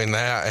between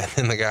that and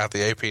then the guy at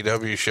the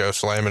APW show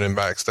slamming him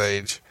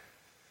backstage.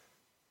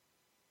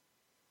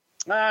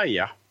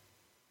 Yeah.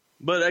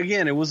 But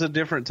again, it was a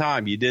different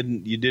time. You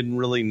didn't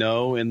really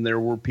know, and there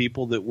were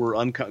people that were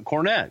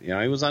Cornette.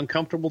 He was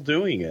uncomfortable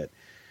doing it.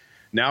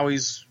 Now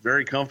he's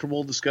very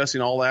comfortable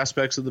discussing all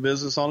aspects of the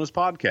business on his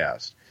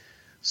podcast.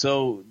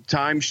 So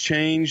times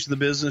change, the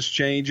business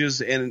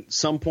changes, and at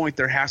some point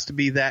there has to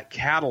be that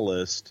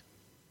catalyst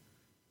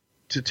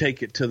to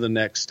take it to the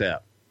next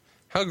step.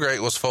 How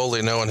great was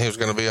Foley knowing he was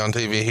going to be on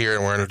TV here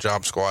and wearing a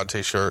Job Squad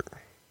t-shirt,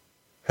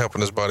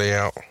 helping his buddy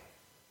out?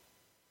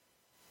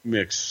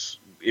 Mick's,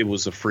 it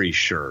was a free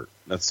shirt.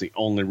 That's the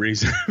only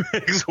reason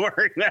Mick's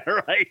wearing that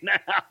right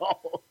now.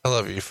 I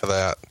love you for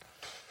that.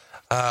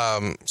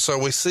 So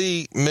we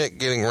see Mick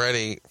getting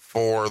ready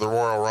for the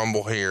Royal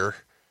Rumble here.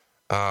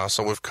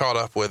 So we've caught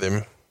up with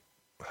him.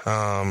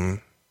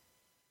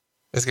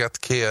 He's got the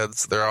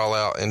kids. They're all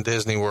out in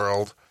Disney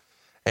World.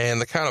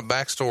 And the kind of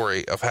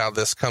backstory of how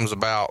this comes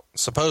about,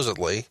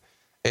 supposedly,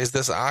 is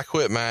this I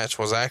Quit match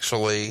was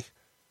actually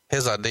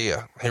his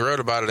idea. He wrote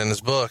about it in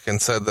his book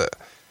and said that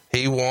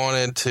he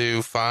wanted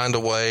to find a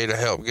way to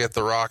help get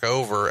The Rock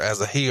over as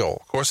a heel.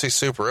 Of course, he's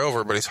super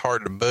over, but he's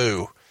hard to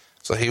boo.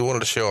 So he wanted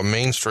to show a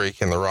mean streak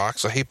in The Rock.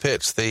 So he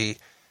pitched the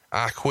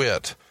I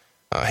Quit.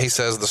 He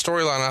says, the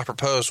storyline I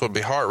proposed would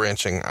be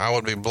heart-wrenching. I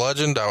would be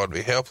bludgeoned, I would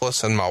be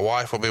helpless, and my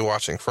wife would be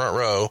watching front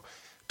row.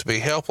 To be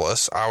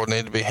helpless, I would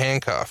need to be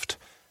handcuffed.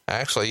 I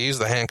actually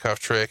used the handcuff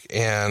trick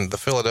in the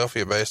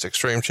Philadelphia-based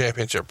Extreme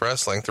Championship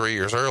Wrestling 3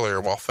 years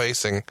earlier while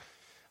facing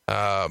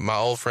my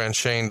old friend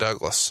Shane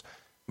Douglas.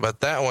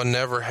 But that one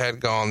never had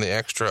gone the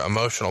extra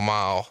emotional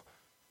mile.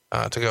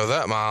 To go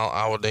that mile,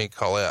 I would need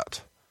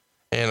Colette.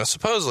 And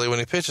supposedly when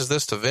he pitches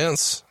this to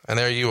Vince, and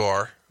there you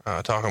are,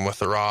 talking with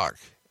The Rock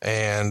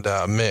and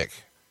Mick.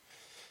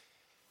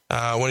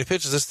 When he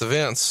pitches this to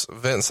Vince,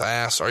 Vince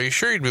asks, are you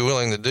sure you'd be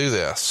willing to do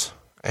this?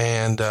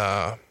 And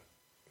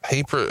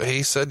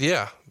he said,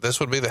 yeah, this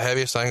would be the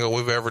heaviest angle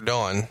we've ever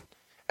done.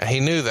 And he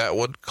knew that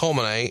would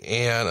culminate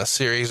in a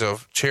series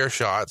of chair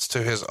shots to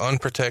his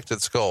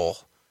unprotected skull.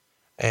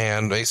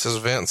 And he says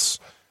Vince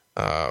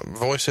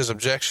voiced his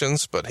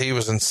objections, but he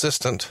was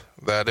insistent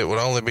that it would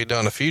only be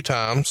done a few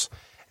times,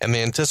 and the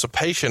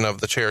anticipation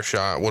of the chair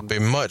shot would be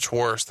much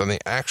worse than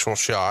the actual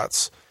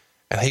shots.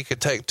 And he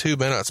could take 2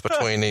 minutes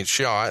between each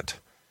shot,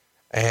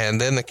 and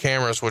then the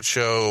cameras would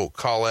show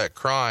Colette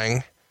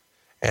crying,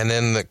 and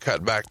then the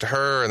cut back to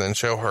her, and then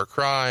show her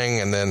crying,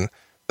 and then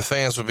the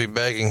fans would be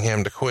begging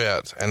him to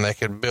quit, and they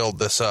could build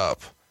this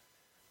up.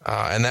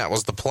 And that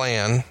was the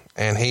plan,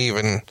 and he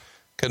even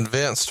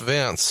convinced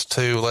Vince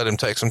to let him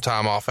take some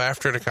time off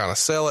after to kind of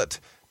sell it,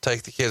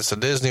 take the kids to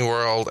Disney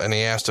World, and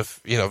he asked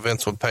if,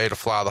 Vince would pay to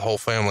fly the whole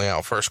family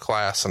out first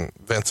class, and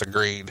Vince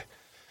agreed.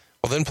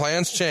 Well, then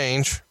plans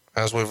change,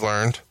 as we've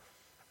learned,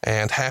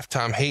 and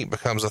halftime heat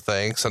becomes a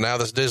thing. So now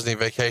this Disney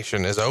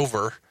vacation is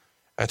over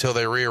until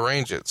they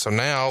rearrange it. So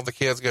now the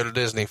kids go to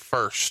Disney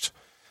first.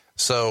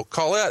 So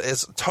Colette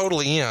is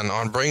totally in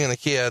on bringing the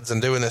kids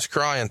and doing this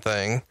crying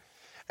thing.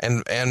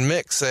 And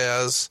Mick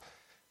says,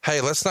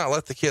 hey, let's not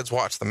let the kids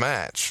watch the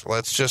match.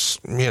 Let's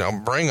just,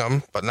 bring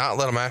them, but not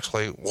let them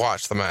actually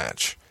watch the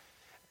match.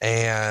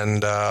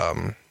 And,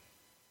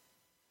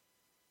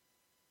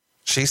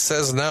 she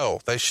says no,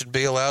 they should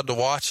be allowed to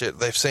watch it.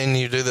 They've seen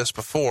you do this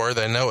before.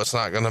 They know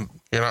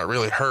you're not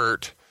really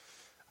hurt.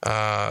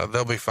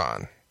 They'll be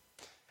fine.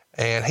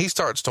 And he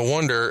starts to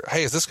wonder,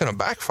 hey, is this going to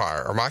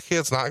backfire? Are my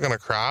kids not going to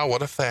cry?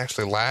 What if they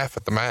actually laugh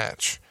at the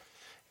match?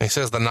 And he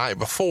says the night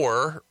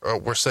before,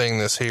 we're seeing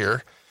this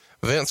here,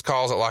 Vince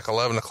calls at like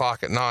 11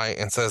 o'clock at night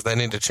and says they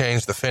need to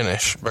change the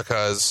finish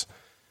because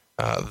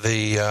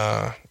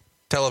the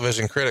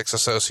Television Critics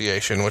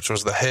Association, which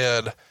was the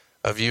head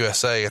of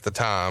USA at the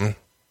time,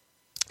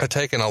 had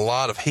taken a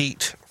lot of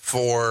heat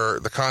for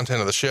the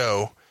content of the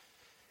show,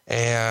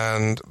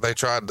 and they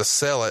tried to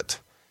sell it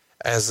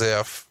as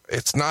if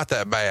it's not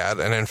that bad.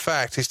 And in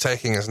fact, he's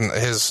taking his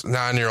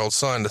 9-year-old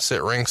son to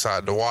sit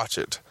ringside to watch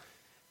it.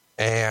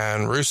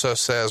 And Russo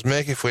says,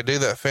 Mick, if we do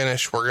that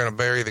finish, we're going to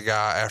bury the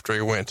guy after he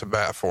went to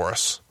bat for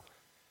us.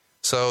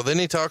 So then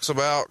he talks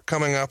about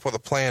coming up with a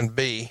plan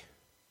B.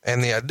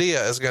 And the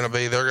idea is going to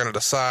be, they're going to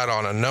decide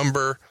on a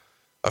number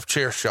of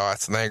chair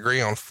shots, and they agree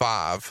on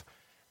 5.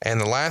 And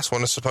the last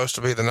one is supposed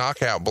to be the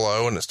knockout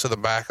blow, and it's to the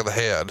back of the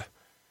head.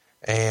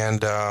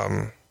 And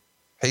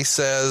he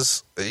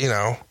says,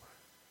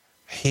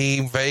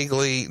 he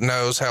vaguely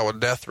knows how a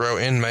death row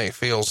inmate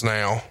feels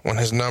now when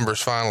his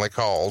number's finally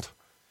called.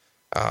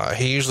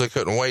 He usually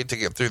couldn't wait to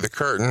get through the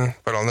curtain,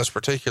 but on this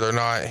particular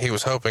night, he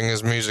was hoping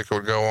his music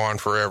would go on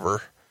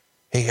forever.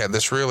 He had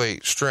this really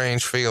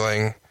strange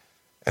feeling,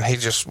 and he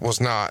just was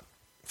not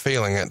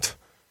feeling it.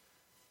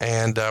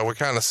 And we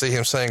kind of see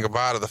him saying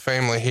goodbye to the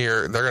family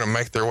here. They're going to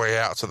make their way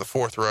out to the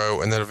 4th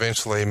row and then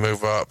eventually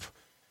move up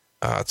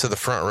to the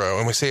front row.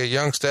 And we see a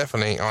young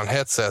Stephanie on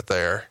headset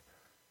there.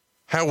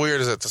 How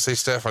weird is it to see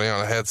Stephanie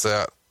on a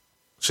headset?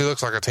 She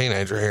looks like a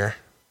teenager here.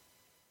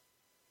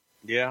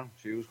 Yeah,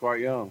 she was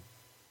quite young.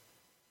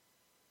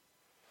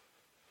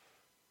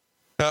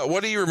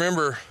 What do you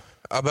remember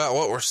about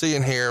what we're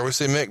seeing here? We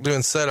see Mick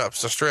doing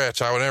setups to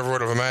stretch. I never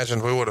would have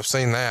imagined we would have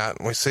seen that.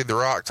 We see The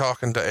Rock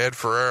talking to Ed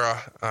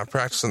Ferreira,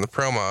 practicing the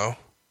promo.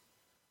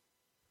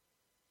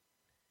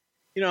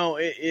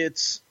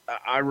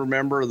 I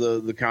remember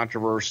the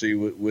controversy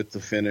with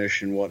the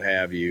finish and what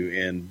have you,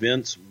 and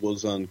Vince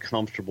was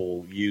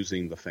uncomfortable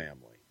using the family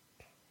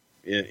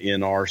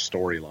in our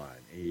storyline.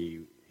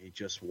 He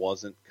just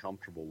wasn't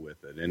comfortable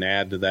with it. And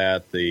add to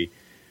that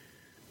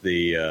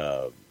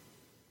the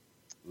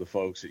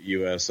folks at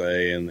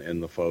USA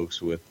and the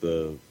folks with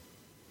the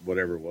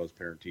whatever it was,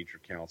 Parent Teacher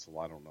Council,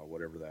 I don't know,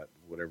 whatever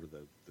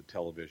the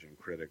television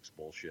critics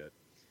bullshit.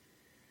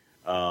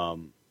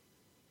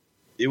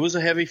 It was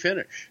a heavy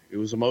finish. It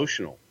was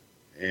emotional.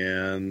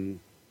 And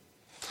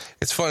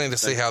it's funny to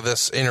see how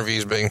this interview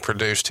is being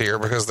produced here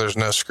because there's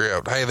no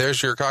script. Hey,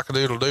 there's your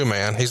cock-a-doodle-doo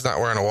man. He's not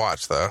wearing a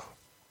watch, though.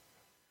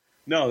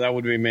 No, that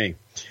would be me.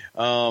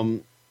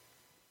 So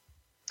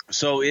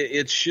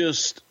it's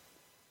just,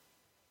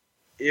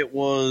 it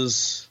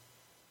was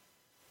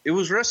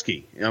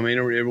risky. I mean,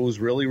 it was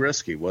really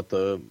risky. Look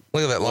at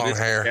that long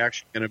hair.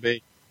 Reaction going to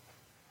be?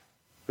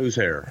 Whose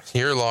hair?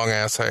 Your long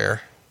ass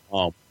hair.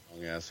 Oh,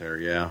 long ass hair.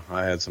 Yeah,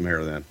 I had some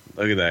hair then.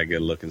 Look at that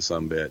good looking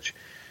sumbitch.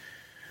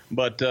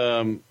 But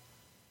there's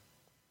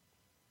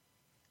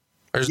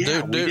we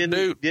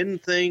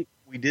didn't think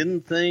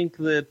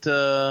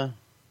that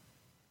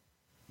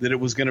it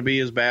was going to be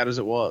as bad as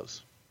it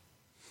was.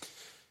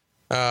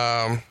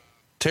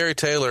 Terry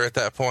Taylor at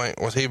that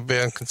point, was he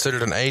being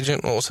considered an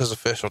agent? What was his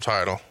official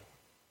title?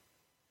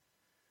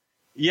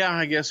 Yeah,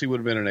 I guess he would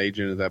have been an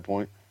agent at that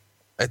point.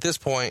 At this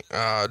point,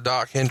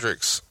 Doc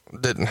Hendricks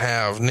didn't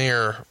have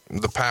near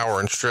the power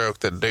and stroke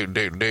that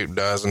Duke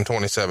does in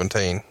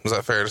 2017. Was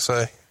that fair to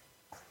say?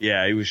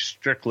 Yeah, he was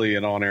strictly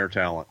an on-air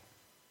talent.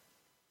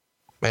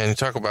 Man, you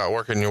talk about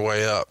working your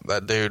way up.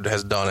 That dude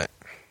has done it.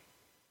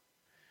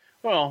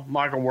 Well,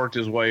 Michael worked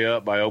his way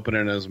up by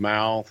opening his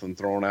mouth and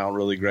throwing out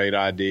really great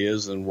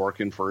ideas and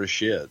working for his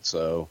shit.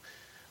 So,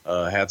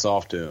 hats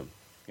off to him.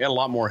 He had a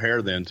lot more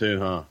hair then, too,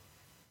 huh?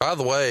 By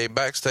the way,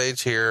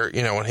 backstage here,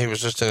 when he was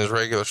just in his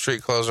regular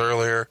street clothes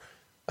earlier,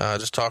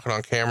 just talking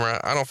on camera,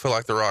 I don't feel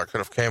like The Rock could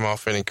have came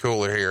off any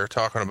cooler here,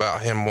 talking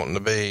about him wanting to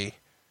be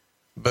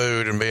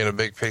booed and being a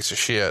big piece of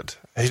shit.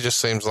 He just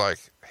seems like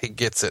he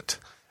gets it.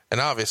 And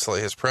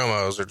obviously his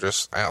promos are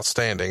just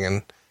outstanding.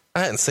 And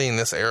I hadn't seen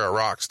this era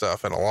Rock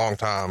stuff in a long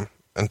time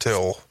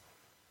until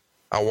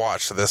I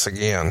watched this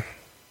again.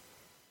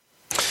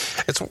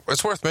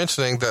 It's worth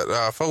mentioning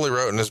that Foley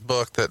wrote in his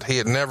book that he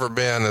had never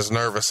been as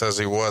nervous as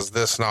he was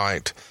this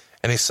night.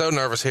 And he's so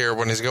nervous here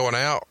when he's going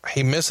out,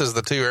 he misses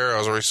the 2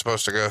 arrows where he's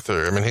supposed to go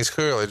through. I mean, he's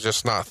clearly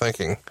just not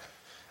thinking.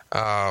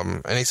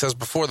 And he says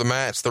before the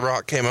match, The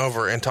Rock came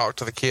over and talked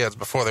to the kids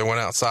before they went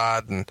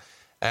outside and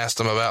asked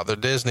them about their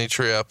Disney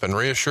trip and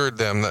reassured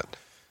them that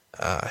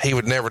he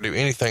would never do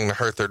anything to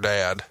hurt their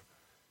dad.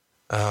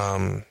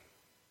 And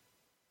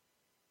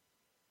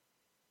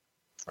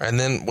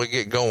then we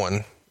get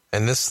going,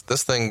 and this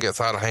thing gets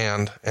out of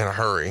hand in a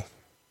hurry.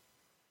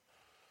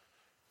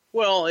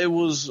 Well, it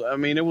was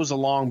a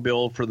long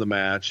build for the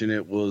match, and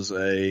it was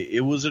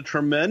a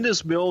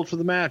tremendous build for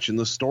the match, and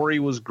the story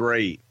was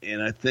great.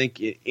 And I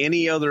think at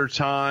any other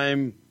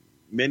time,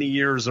 many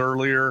years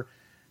earlier,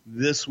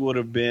 this would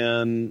have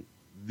been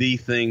the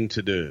thing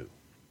to do.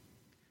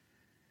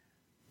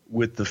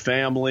 With the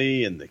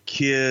family and the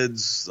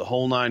kids, the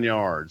whole 9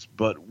 yards.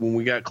 But when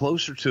we got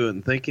closer to it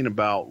and thinking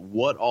about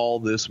what all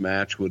this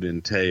match would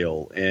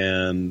entail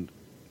and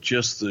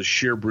just the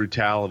sheer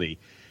brutality,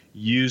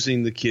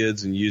 using the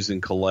kids and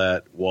using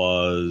Colette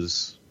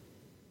was,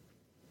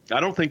 I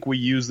don't think we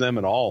used them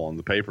at all on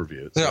the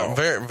pay-per-view. No,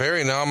 very,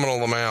 very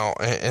nominal amount.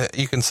 And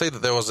you can see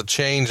that there was a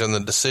change in the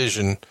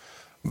decision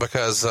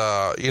because,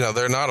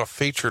 they're not a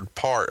featured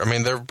part. I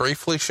mean, they're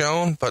briefly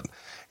shown, but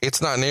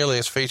it's not nearly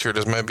as featured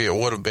as maybe it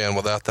would have been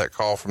without that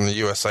call from the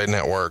USA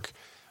Network.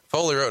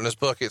 Foley wrote in his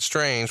book, "It's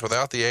strange,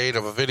 without the aid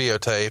of a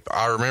videotape,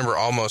 I remember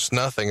almost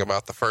nothing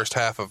about the first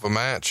half of a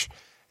match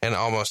and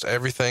almost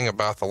everything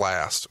about the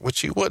last,"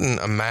 which you wouldn't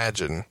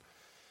imagine.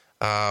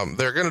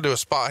 They're going to do a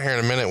spot here in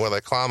a minute where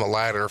they climb a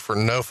ladder for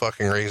no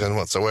fucking reason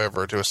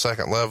whatsoever to a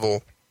second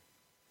level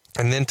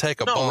and then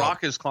take a bump.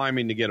 Rock is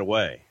climbing to get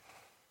away.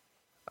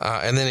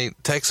 And then he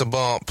takes a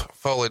bump,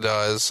 Foley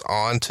does,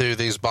 onto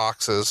these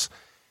boxes,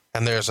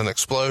 and there's an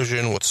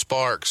explosion with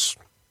sparks,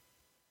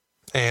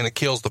 and it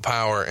kills the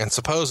power. And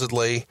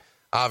supposedly,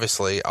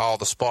 obviously, all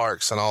the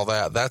sparks and all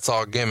that's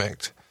all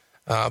gimmicked.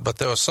 But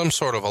there was some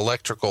sort of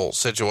electrical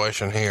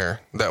situation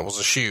here that was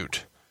a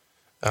shoot.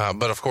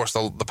 But of course,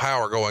 the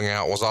power going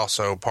out was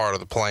also part of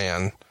the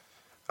plan.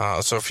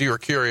 So if you were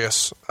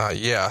curious,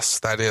 yes,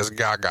 that is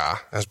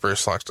Gaga, as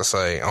Bruce likes to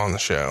say on the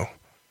show.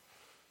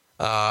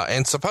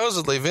 And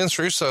supposedly Vince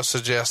Russo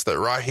suggests that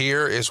right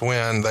here is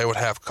when they would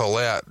have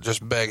Colette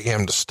just beg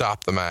him to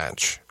stop the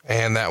match.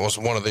 And that was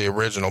one of the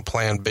original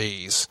plan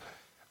Bs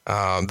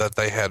that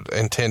they had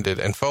intended.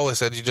 And Foley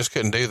said you just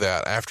couldn't do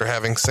that. After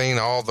having seen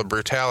all the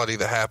brutality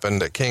that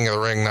happened at King of the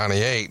Ring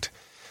 98,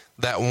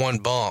 that one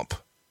bump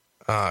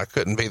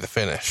couldn't be the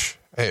finish.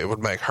 It would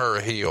make her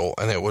a heel,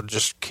 and it would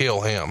just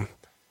kill him.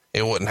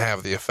 It wouldn't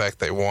have the effect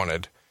they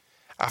wanted.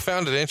 I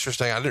found it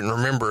interesting. I didn't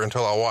remember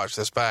until I watched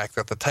this back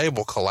that the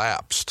table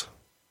collapsed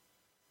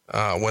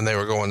when they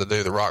were going to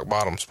do the rock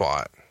bottom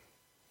spot.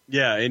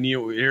 Yeah, and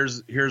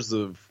here's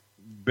the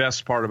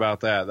best part about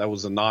that. That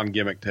was a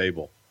non-gimmick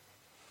table.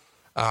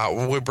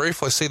 We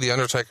briefly see The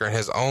Undertaker in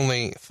his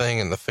only thing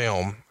in the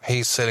film.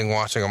 He's sitting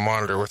watching a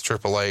monitor with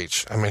Triple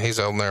H. I mean, he's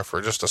on there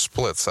for just a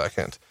split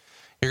second.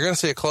 You're going to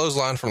see a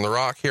clothesline from The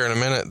Rock here in a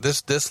minute.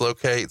 This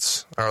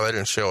dislocates, or they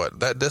didn't show it.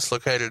 That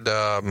dislocated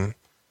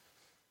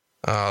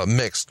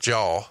Mick's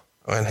jaw,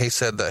 and he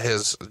said that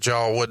his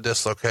jaw would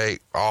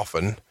dislocate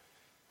often.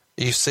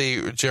 You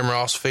see Jim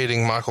Ross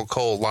feeding Michael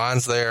Cole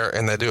lines there,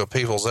 and they do a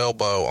people's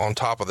elbow on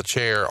top of the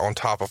chair on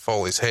top of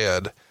Foley's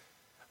head.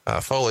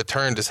 Foley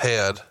turned his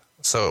head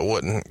so it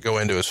wouldn't go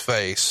into his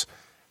face,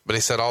 but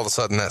he said all of a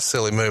sudden that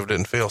silly move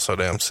didn't feel so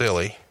damn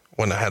silly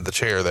when they had the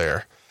chair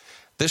there.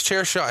 This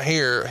chair shot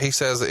here, he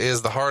says,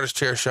 is the hardest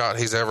chair shot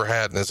he's ever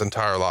had in his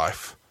entire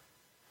life.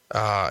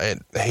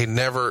 He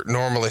never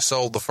normally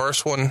sold the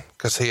first one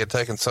because he had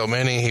taken so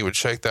many, he would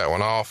shake that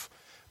one off,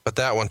 but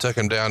that one took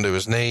him down to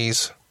his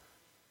knees.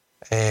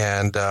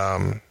 And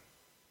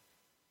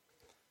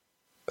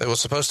it was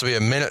supposed to be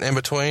a minute in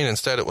between.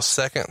 Instead, it was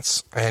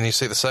seconds. And you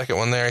see the second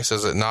one there. He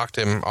says it knocked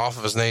him off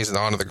of his knees and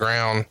onto the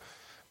ground.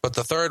 But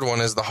the third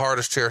one is the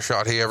hardest chair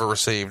shot he ever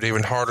received,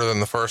 even harder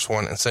than the first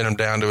one, and sent him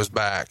down to his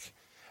back.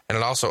 And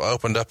it also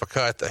opened up a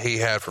cut that he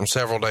had from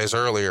several days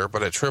earlier,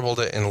 but it tripled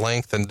it in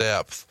length and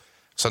depth.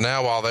 So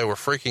now while they were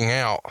freaking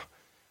out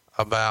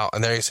about,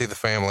 and there you see the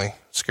family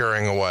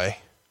scurrying away.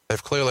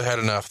 They've clearly had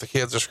enough. The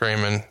kids are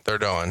screaming. They're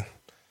done.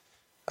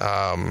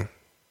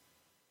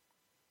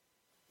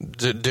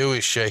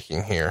 Dewey's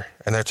shaking here,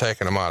 and they're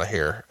taking him out of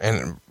here.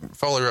 And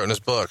Foley wrote in his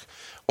book,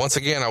 once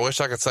again, I wish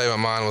I could say my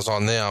mind was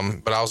on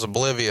them, but I was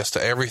oblivious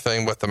to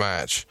everything but the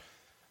match.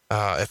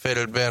 If it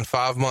had been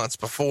 5 months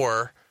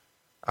before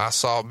I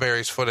saw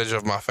Barry's footage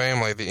of my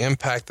family, the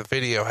impact the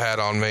video had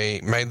on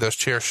me made those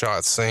chair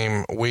shots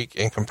seem weak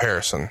in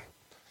comparison.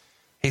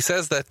 He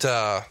says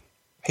that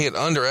he had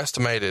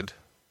underestimated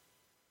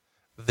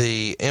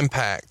the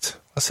impact.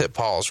 Let's hit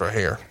pause right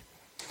here.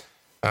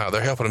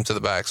 They're helping him to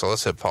the back, so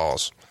let's hit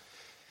pause.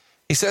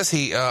 He says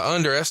he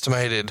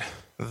underestimated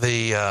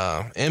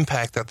the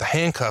impact that the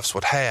handcuffs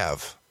would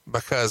have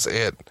because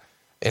it,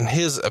 in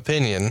his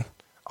opinion,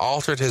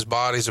 altered his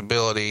body's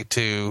ability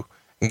to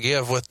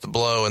give with the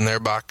blow and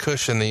thereby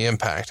cushion the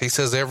impact. He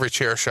says every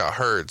chair shot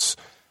hurts,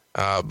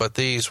 but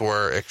these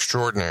were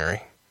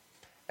extraordinary.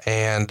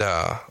 And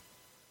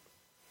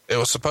it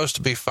was supposed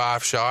to be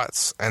 5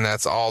 shots, and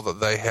that's all that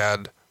they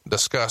had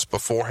discussed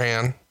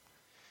beforehand.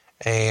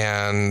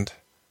 And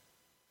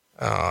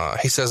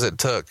he says it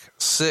took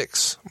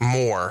 6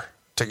 more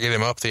to get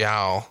him up the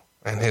aisle,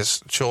 and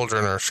his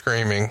children are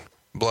screaming,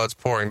 blood's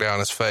pouring down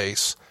his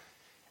face.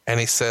 And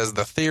he says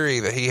the theory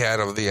that he had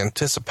of the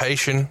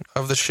anticipation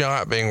of the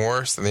shot being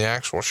worse than the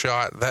actual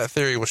shot, that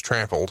theory was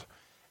trampled,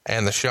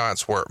 and the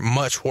shots were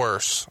much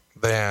worse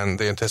than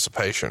the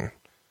anticipation.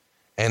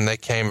 And they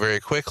came very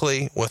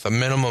quickly with a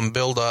minimum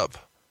buildup.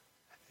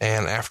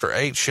 And after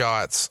 8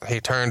 shots,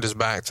 he turned his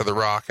back to The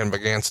Rock and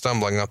began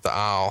stumbling up the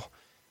aisle.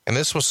 And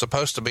this was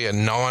supposed to be a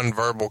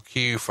nonverbal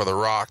cue for The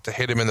Rock to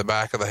hit him in the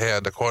back of the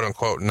head to quote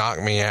unquote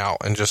knock me out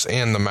and just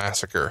end the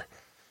massacre.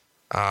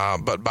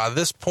 But by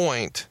this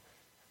point,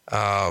 he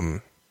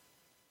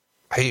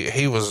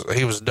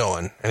was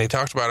done. And he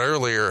talked about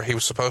earlier, he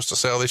was supposed to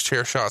sell these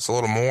chair shots a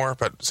little more,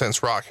 but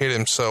since Rock hit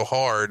him so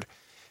hard,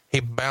 he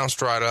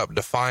bounced right up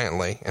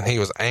defiantly and he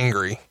was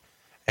angry.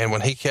 And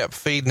when he kept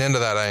feeding into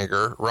that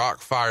anger,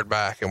 Rock fired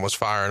back and was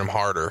firing him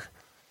harder.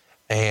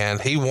 And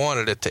he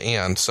wanted it to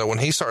end. So when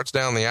he starts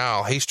down the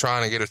aisle, he's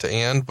trying to get it to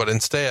end, but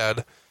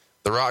instead,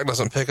 The Rock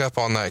doesn't pick up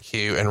on that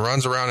cue and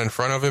runs around in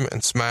front of him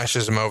and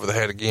smashes him over the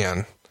head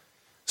again.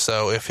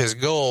 So if his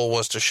goal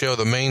was to show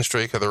the mean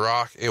streak of The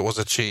Rock, it was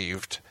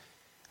achieved.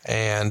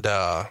 And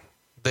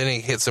then he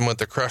hits him with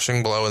the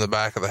crushing blow in the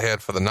back of the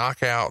head for the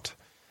knockout.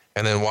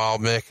 And then while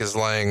Mick is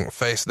laying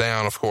face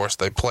down, of course,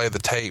 they play the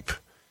tape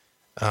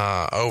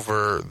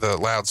over the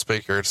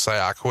loudspeaker to say,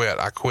 I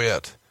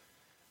quit.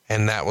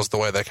 And that was the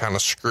way they kind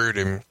of screwed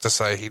him to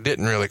say he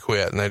didn't really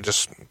quit. And they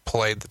just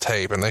played the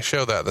tape, and they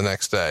show that the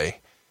next day.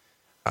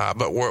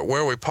 But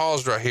where we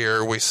paused right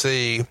here, we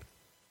see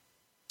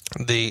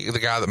the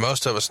guy that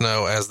most of us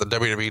know as the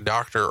WWE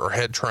doctor or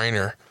head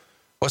trainer.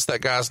 What's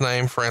that guy's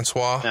name?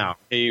 Francois? No,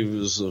 he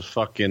was a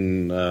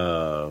fucking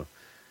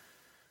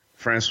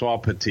Francois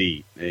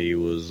Petit. He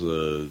was,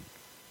 I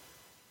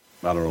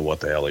don't know what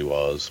the hell he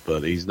was,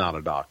 but he's not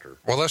a doctor.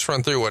 Well, let's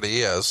run through what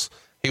he is.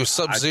 He was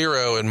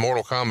Sub-Zero in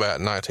Mortal Kombat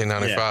in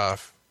 1995.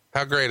 Yeah.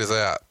 How great is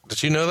that?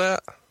 Did you know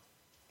that?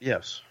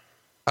 Yes.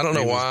 I don't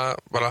know why,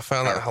 but I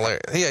found that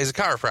hilarious. Yeah, he's a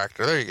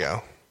chiropractor. There you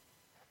go.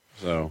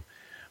 So,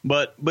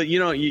 but you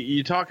know,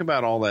 you talk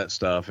about all that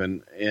stuff,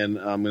 and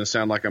I'm going to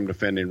sound like I'm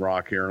defending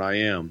Rock here, and I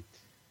am.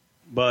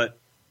 But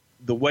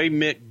the way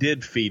Mick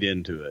did feed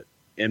into it,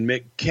 and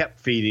Mick kept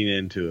feeding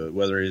into it,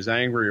 whether he's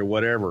angry or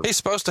whatever. He's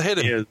supposed to hit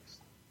him.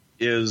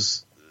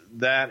 Is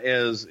that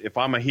as if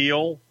I'm a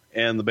heel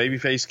and the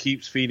babyface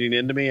keeps feeding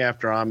into me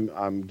after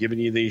I'm giving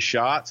you these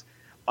shots,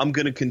 I'm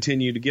going to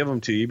continue to give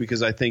them to you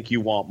because I think you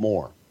want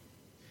more.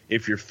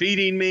 If you're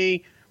feeding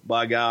me,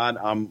 by God,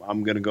 I'm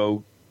going to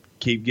go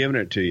keep giving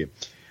it to you.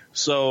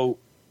 So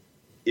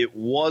it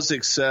was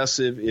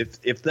excessive.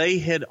 If they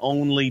had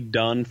only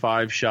done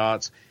 5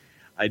 shots,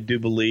 I do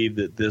believe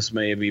that this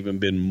may have even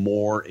been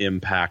more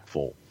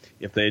impactful.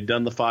 If they had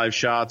done the 5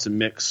 shots and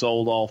Mick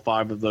sold all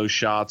 5 of those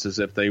shots as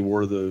if they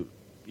were the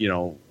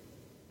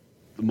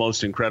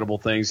most incredible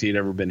things he'd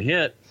ever been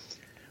hit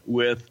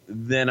with,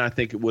 then I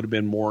think it would have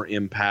been more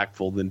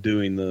impactful than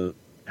doing the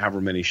however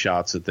many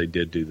shots that they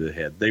did do to the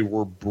head. They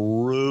were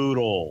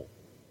brutal.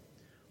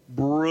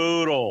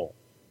 Brutal.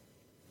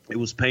 It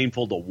was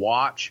painful to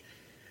watch.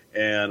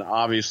 And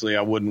obviously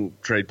I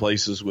wouldn't trade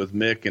places with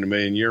Mick in a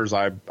million years.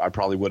 I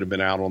probably would have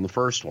been out on the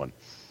first one.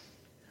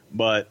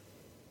 But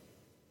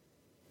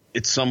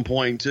at some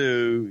point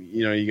too,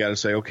 you got to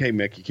say, okay,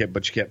 Mick, you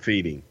kept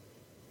feeding.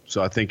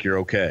 So I think you're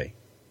okay.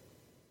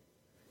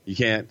 You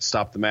can't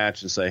stop the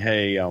match and say,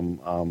 hey,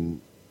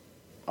 I'm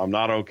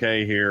not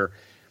okay here.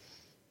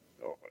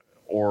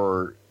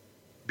 Or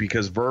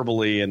because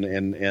verbally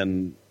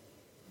and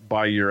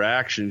by your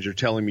actions, you're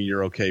telling me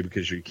you're okay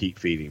because you keep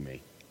feeding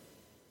me.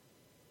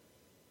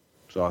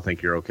 So I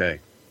think you're okay.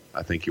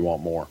 I think you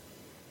want more.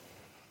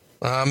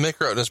 Mick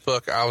wrote in his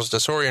book, I was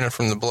disoriented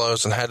from the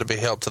blows and had to be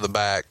helped to the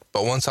back.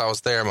 But once I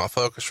was there, my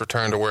focus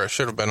returned to where it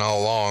should have been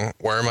all along.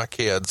 Where are my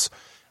kids?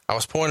 I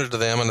was pointed to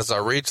them, and as I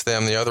reached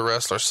them, the other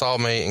wrestlers saw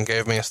me and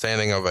gave me a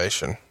standing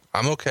ovation.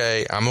 I'm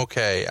okay,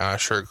 I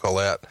assured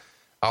Colette,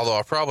 although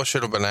I probably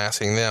should have been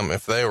asking them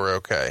if they were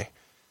okay.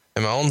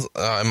 In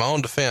my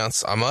own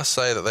defense, I must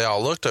say that they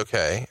all looked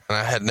okay, and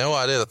I had no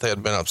idea that they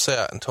had been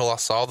upset until I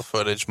saw the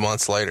footage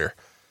months later.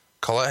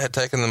 Colette had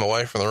taken them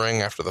away from the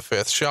ring after the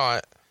 5th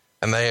shot,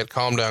 and they had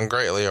calmed down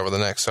greatly over the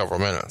next several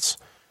minutes.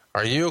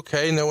 Are you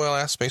okay? Noelle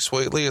asked me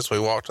sweetly as we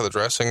walked to the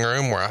dressing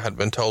room where I had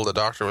been told the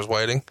doctor was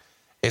waiting.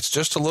 It's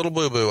just a little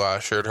boo-boo, I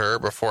assured her,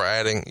 before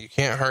adding, you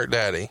can't hurt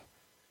Daddy.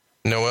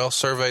 Noelle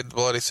surveyed the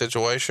bloody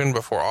situation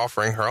before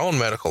offering her own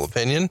medical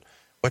opinion,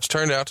 which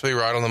turned out to be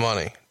right on the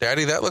money.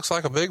 Daddy, that looks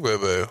like a big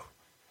boo-boo.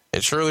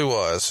 It surely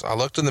was. I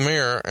looked in the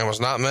mirror and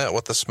was not met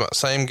with the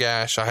same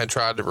gash I had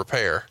tried to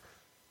repair.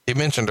 He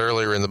mentioned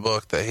earlier in the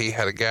book that he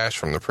had a gash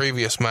from the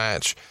previous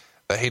match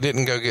that he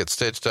didn't go get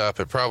stitched up.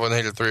 It probably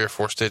needed 3 or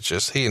 4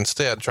 stitches. He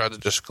instead tried to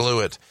just glue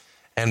it.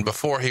 And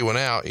before he went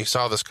out, you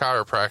saw this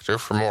chiropractor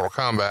from Mortal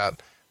Kombat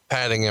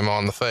patting him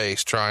on the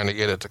face, trying to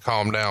get it to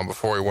calm down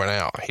before he went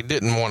out. He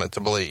didn't want it to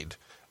bleed.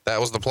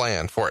 That was the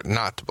plan, for it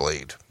not to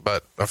bleed.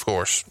 But, of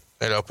course,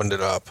 it opened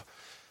it up.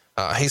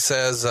 He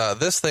says,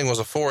 this thing was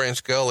a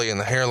 4-inch gully in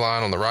the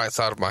hairline on the right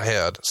side of my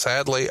head.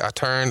 Sadly, I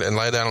turned and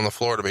lay down on the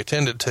floor to be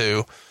tended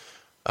to,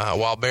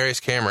 while Barry's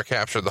camera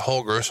captured the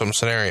whole gruesome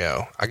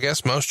scenario. I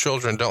guess most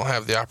children don't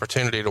have the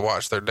opportunity to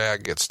watch their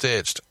dad get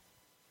stitched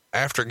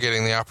after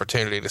getting the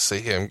opportunity to see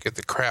him get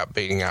the crap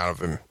beating out of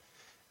him.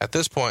 At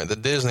this point, the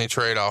Disney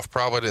trade-off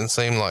probably didn't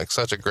seem like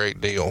such a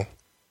great deal.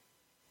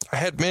 I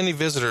had many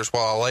visitors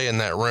while I lay in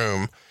that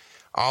room,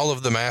 all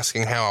of them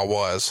asking how I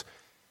was.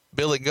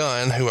 Billy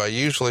Gunn, who I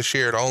usually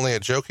shared only a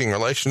joking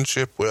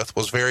relationship with,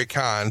 was very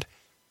kind,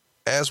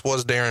 as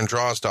was Darren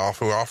Drozdoff,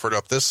 who offered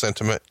up this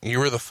sentiment, you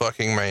were the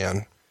fucking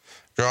man.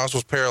 Droz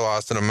was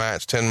paralyzed in a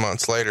match 10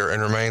 months later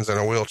and remains in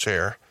a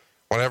wheelchair.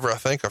 Whenever I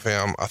think of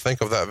him, I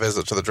think of that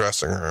visit to the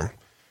dressing room.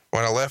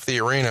 When I left the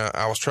arena,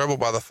 I was troubled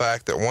by the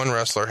fact that one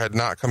wrestler had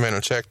not come in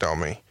and checked on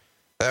me.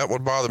 That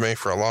would bother me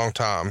for a long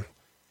time,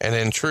 and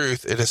in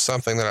truth, it is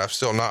something that I've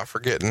still not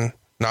forgotten,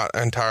 not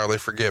entirely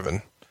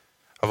forgiven.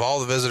 Of all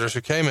the visitors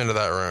who came into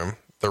that room,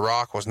 The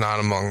Rock was not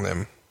among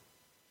them.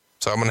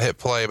 So I'm going to hit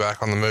play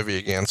back on the movie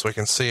again so we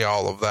can see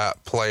all of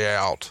that play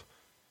out.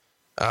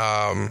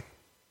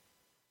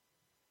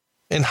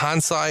 In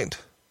hindsight,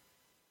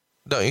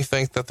 don't you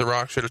think that The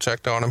Rock should have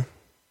checked on him?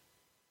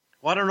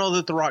 Well, I don't know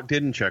that The Rock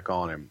didn't check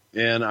on him.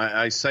 And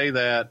I say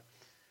that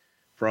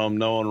from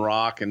knowing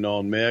Rock and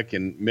knowing Mick,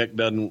 and Mick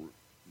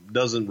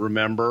doesn't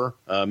remember.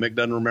 Mick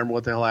doesn't remember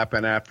what the hell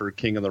happened after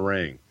King of the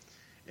Ring.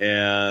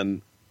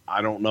 And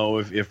I don't know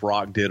if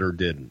Rock did or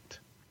didn't.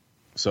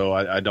 So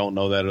I don't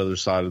know that other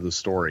side of the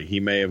story. He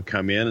may have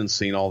come in and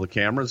seen all the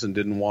cameras and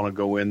didn't want to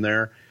go in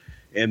there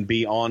and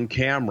be on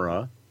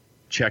camera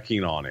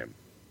checking on him,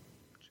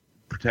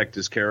 protect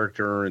his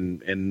character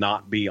and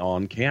not be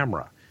on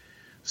camera.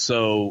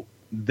 So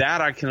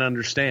that I can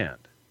understand.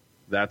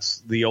 That's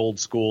the old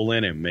school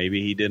in him.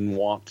 Maybe he didn't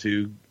want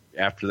to,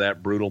 after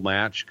that brutal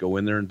match, go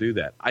in there and do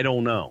that. I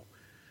don't know.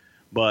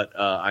 But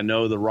I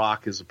know The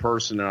Rock is a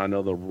person, and I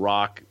know The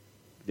Rock,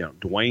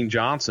 Dwayne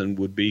Johnson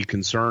would be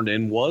concerned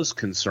and was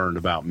concerned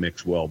about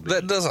Mick's well-being.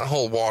 That doesn't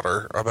hold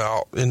water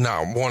about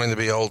not wanting to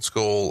be old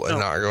school and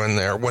not go in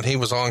there when he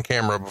was on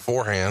camera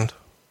beforehand.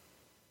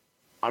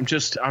 I'm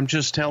just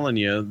telling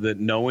you that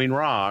knowing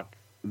Rock,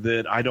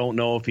 that I don't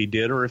know if he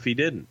did or if he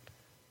didn't.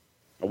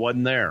 I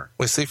wasn't there.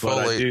 We see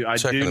Foley. I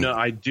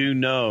do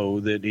know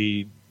that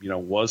he,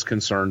 was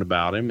concerned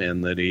about him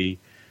and that he,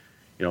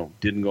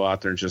 didn't go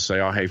out there and just say,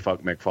 "Oh, hey,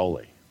 fuck Mick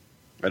Foley."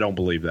 I don't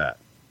believe that.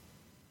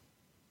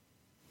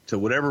 So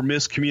whatever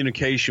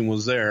miscommunication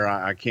was there,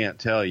 I can't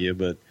tell you,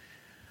 but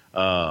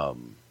I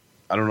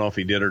don't know if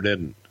he did or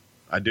didn't.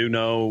 I do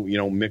know,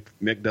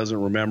 Mick doesn't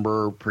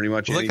remember pretty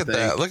much anything. Look at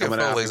that. Look at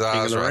Foley's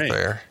eyes right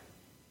there.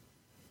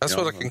 That's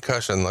what a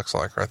concussion looks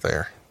like right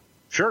there.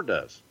 Sure it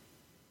does.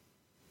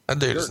 That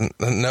dude is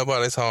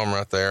nobody's home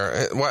right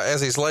there.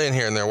 As he's laying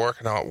here and they're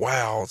working on,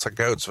 wow, it's a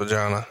goat's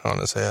vagina on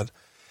his head.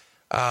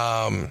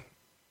 Mick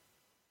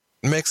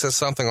says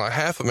something like,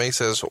 half of me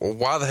says, well,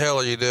 why the hell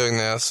are you doing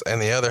this?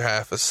 And the other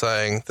half is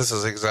saying, this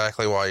is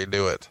exactly why you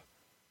do it.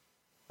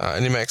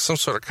 And he makes some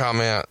sort of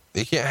comment,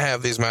 you can't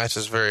have these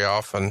matches very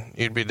often.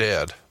 You'd be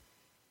dead.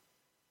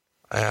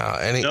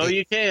 No,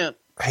 you can't.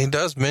 He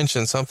does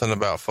mention something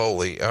about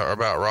Foley, or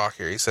about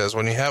Rocky. He says,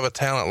 when you have a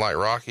talent like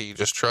Rocky, you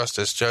just trust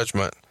his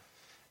judgment.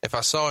 If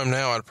I saw him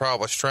now, I'd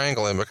probably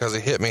strangle him because he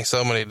hit me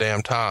so many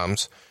damn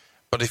times.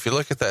 But if you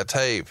look at that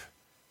tape,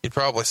 you'd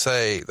probably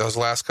say those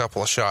last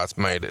couple of shots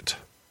made it.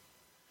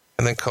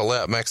 And then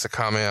Colette makes a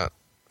comment.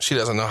 She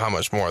doesn't know how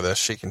much more of this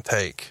she can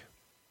take.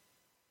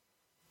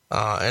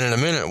 And in a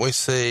minute, we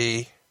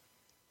see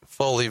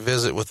Foley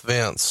visit with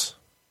Vince.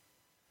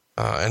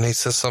 And he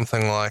says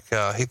something like,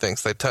 he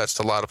thinks they touched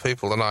a lot of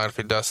people tonight if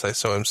he does say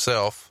so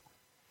himself.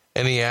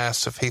 And he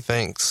asks if he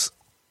thinks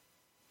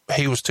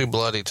he was too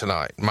bloody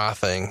tonight. My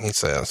thing, he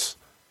says.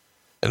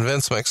 And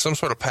Vince makes some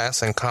sort of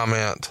passing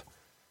comment.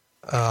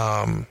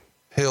 I'll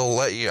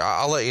let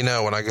you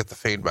know when I get the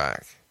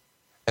feedback.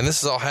 And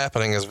this is all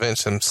happening as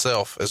Vince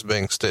himself is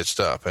being stitched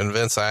up. And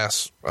Vince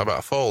asks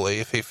about Foley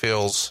if he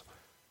feels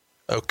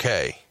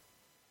okay.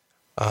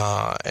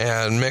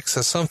 And Mick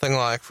says something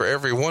like, for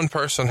every one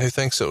person who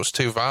thinks it was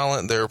too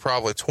violent, there are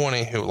probably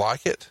 20 who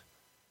like it.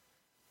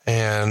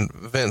 And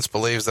Vince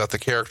believes that the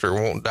character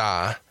won't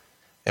die.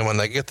 And when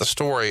they get the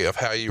story of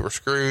how you were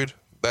screwed,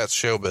 that's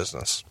show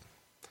business.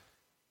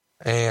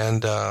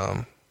 And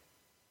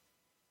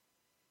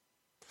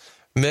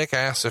Mick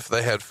asks if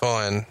they had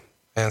fun,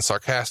 and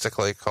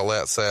sarcastically,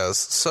 Colette says,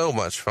 so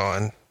much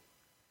fun.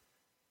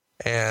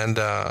 And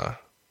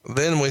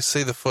then we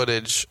see the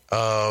footage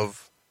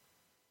of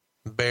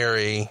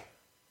Barry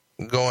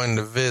going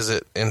to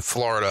visit in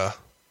Florida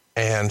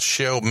and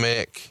show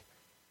Mick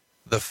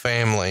the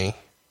family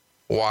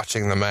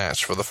watching the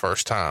match for the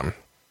first time.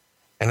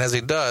 And as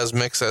he does,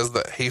 Mick says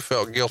that he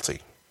felt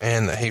guilty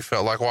and that he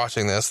felt like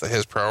watching this, that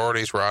his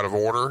priorities were out of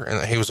order and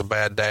that he was a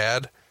bad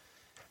dad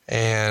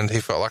and he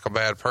felt like a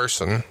bad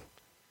person.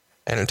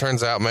 And it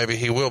turns out maybe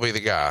he will be the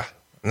guy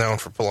known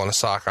for pulling a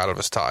sock out of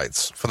his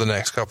tights for the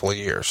next couple of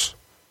years,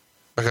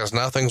 because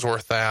nothing's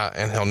worth that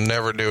and he'll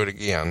never do it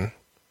again.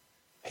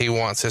 He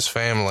wants his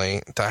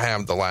family to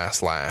have the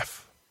last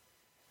laugh.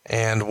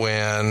 And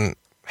when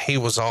he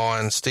was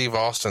on Steve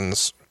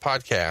Austin's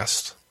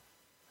podcast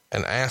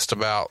and asked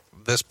about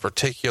this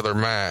particular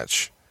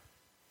match,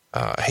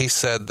 he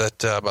said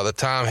that by the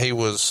time he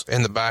was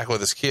in the back with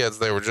his kids,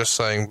 they were just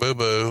saying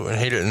boo-boo, and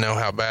he didn't know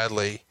how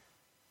badly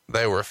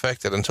they were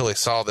affected until he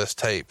saw this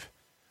tape.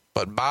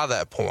 But by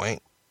that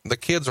point, the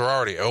kids were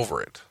already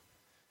over it.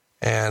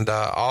 And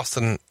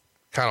Austin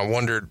kind of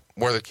wondered,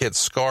 were the kids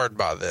scarred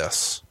by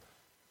this,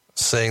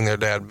 seeing their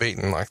dad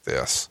beaten like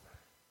this?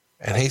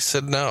 And he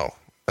said no,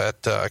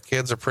 that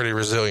kids are pretty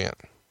resilient.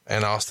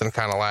 And Austin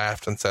kind of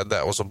laughed and said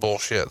that was a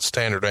bullshit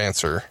standard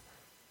answer.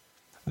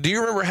 Do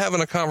you remember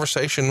having a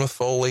conversation with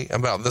Foley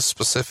about this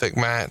specific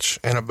match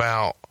and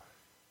about,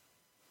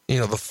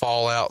 the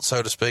fallout,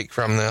 so to speak,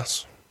 from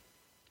this?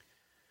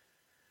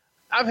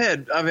 I've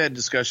had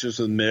discussions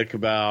with Mick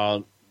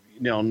about,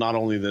 not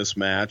only this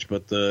match,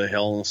 but the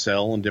Hell in a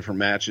Cell and different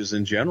matches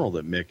in general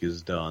that Mick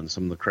has done,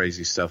 some of the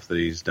crazy stuff that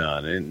he's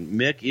done. And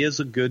Mick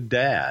is a good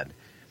dad.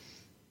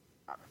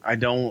 I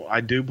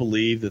do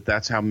believe that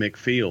that's how Mick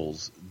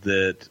feels,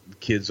 that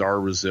kids are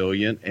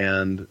resilient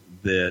and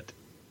that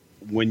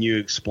when you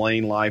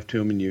explain life to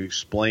them and you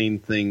explain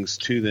things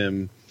to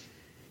them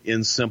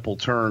in simple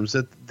terms,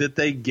 that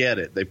they get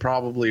it. They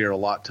probably are a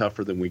lot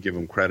tougher than we give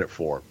them credit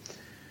for.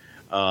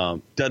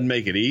 Doesn't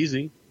make it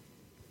easy.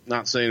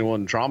 Not saying it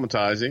wasn't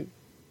traumatizing,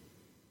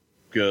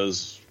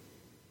 because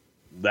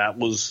that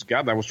was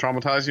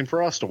traumatizing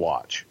for us to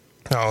watch.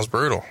 That was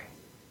brutal.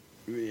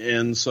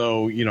 And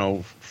so,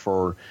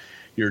 for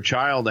your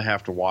child to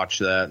have to watch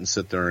that and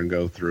sit there and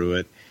go through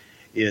it,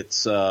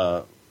 it's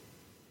a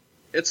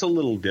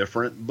little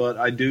different, but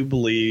I do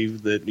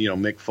believe that,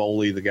 Mick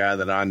Foley, the guy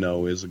that I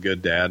know, is a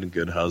good dad and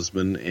good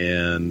husband,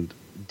 and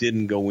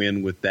didn't go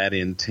in with that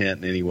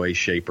intent in any way,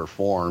 shape, or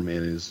form,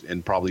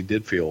 and probably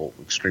did feel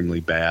extremely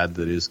bad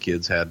that his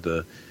kids had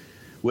to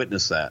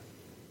witness that.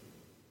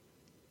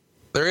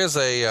 There is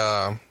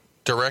a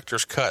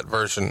director's cut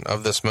version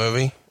of this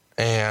movie,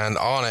 and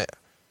on it,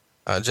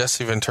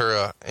 Jesse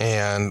Ventura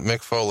and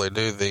Mick Foley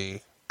do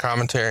the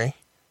commentary,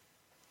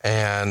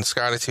 and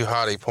Scotty 2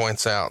 Hotty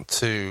points out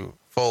to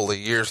Foley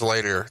years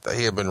later that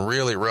he had been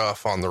really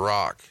rough on The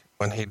Rock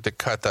when he did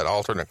cut that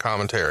alternate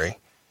commentary.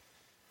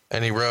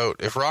 And he wrote,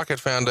 if Rock had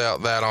found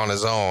out that on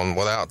his own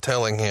without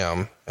telling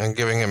him and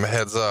giving him a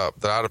heads up,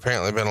 that I'd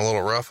apparently been a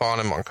little rough on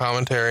him on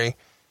commentary,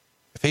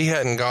 if he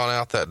hadn't gone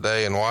out that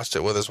day and watched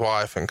it with his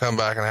wife and come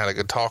back and had a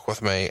good talk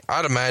with me,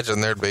 I'd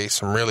imagine there'd be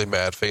some really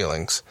bad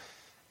feelings.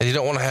 and you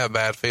don't want to have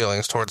bad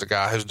feelings towards a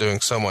guy who's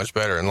doing so much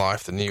better in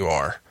life than you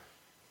are.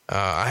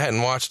 I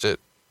hadn't watched it,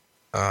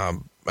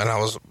 and I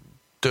was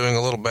doing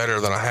a little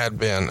better than I had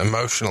been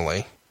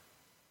emotionally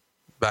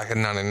back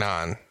in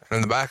 99. And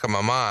in the back of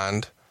my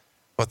mind,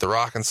 with the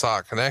Rock and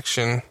Sock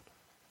connection,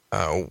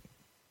 it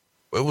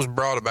was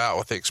brought about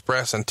with the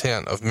express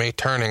intent of me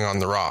turning on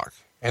The Rock.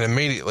 And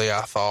immediately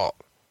I thought,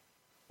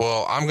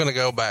 well, I'm going to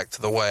go back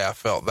to the way I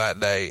felt that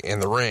day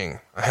in the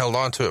ring. I held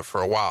on to it for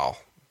a while.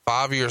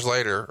 5 years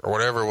later, or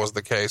whatever was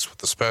the case with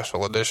the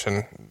special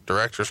edition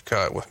director's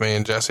cut with me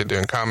and Jesse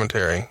doing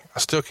commentary, I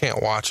still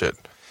can't watch it.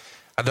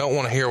 I don't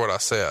want to hear what I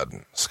said.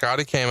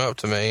 Scotty came up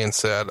to me and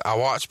said, I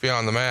watched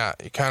Beyond the Mat.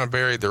 You kind of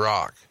buried The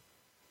Rock.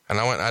 And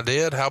I went, I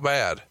did? How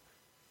bad?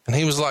 And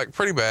he was like,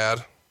 pretty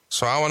bad.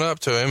 So I went up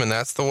to him, and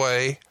that's the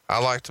way I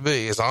like to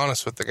be, is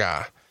honest with the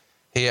guy.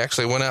 He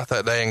actually went out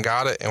that day and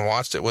got it and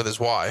watched it with his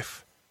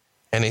wife.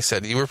 And he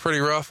said, you were pretty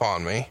rough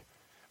on me,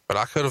 but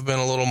I could have been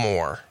a little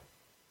more.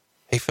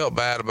 He felt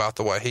bad about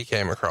the way he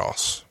came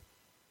across.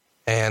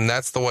 And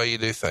that's the way you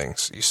do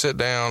things. You sit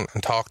down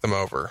and talk them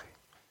over.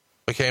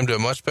 We came to a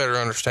much better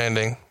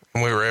understanding,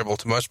 and we were able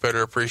to much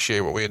better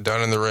appreciate what we had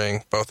done in the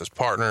ring, both as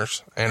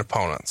partners and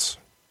opponents.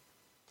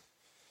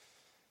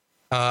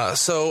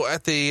 So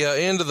at the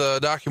end of the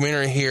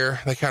documentary here,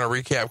 they kind of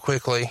recap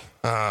quickly.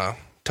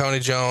 Tony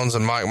Jones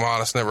and Mike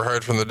Modest never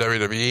heard from the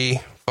WWE.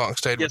 Funk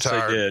stayed retired.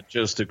 Yes, they did.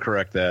 Just to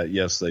correct that,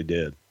 yes, they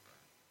did.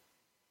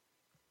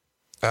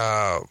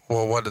 Well,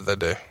 what did they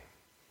do?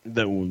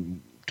 They were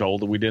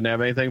told that we didn't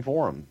have anything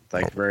for them.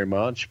 Thank you very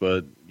much,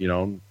 but,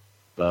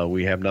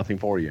 we have nothing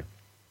for you.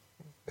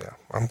 Yeah,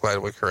 I'm glad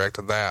we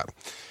corrected that.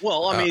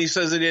 Well, I mean, he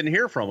says they didn't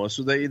hear from us.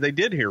 So they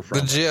did hear from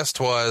us. The gist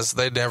was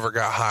they never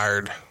got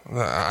hired.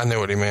 I knew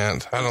what he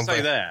meant. I don't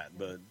say that,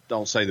 but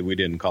don't say that we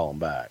didn't call them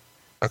back.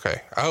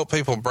 Okay. I hope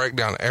people break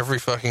down every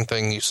fucking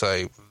thing you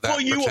say. That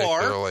well, you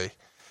particularly.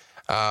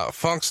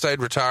 Funk stayed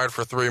retired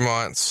for 3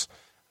 months.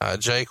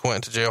 Jake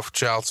went to jail for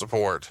child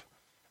support.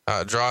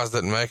 Droz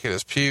didn't make it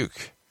as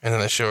puke. And then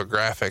they show a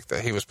graphic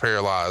that he was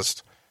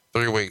paralyzed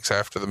 3 weeks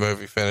after the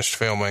movie finished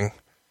filming.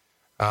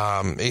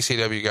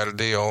 ECW got a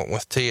deal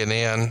with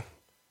TNN.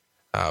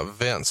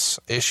 Vince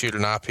issued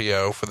an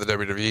IPO for the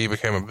WWE,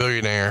 became a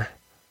billionaire.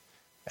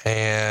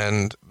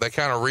 And they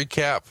kind of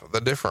recap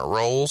the different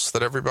roles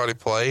that everybody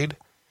played.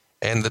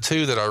 And the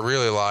two that I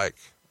really like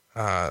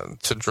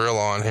to drill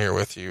on here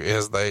with you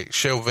is they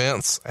show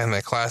Vince and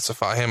they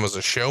classify him as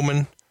a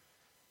showman.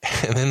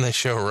 And then they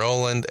show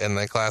Roland and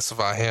they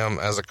classify him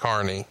as a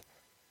carny.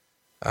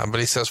 But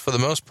he says, for the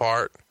most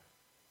part,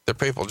 they're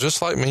people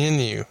just like me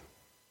and you,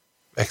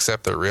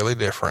 except they're really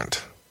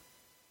different.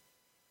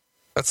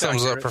 That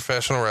sums up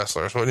professional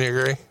wrestlers. Wouldn't you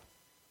agree?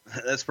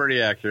 That's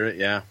pretty accurate,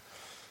 yeah.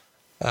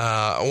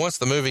 Once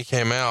the movie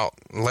came out,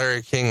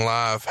 Larry King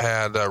Live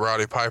had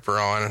Roddy Piper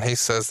on, and he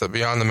says that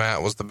Beyond the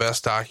Mat was the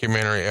best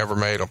documentary ever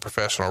made on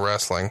professional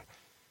wrestling.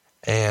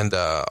 And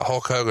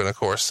Hulk Hogan, of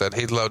course, said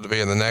he'd love to be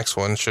in the next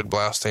one should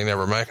Blaustein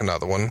ever make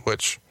another one,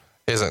 which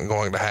isn't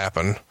going to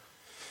happen.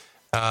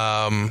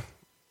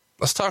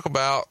 Let's talk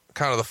about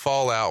kind of the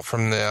fallout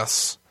from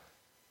this.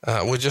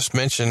 We just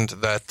mentioned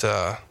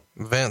that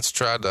Vince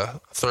tried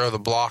to throw the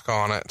block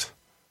on it.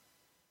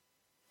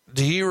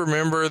 Do you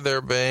remember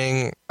there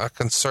being a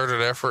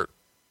concerted effort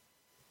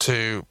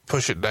to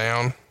push it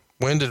down?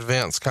 When did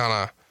Vince kind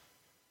of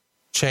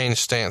change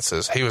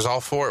stances? He was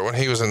all for it when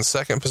he was in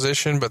second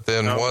position, but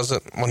then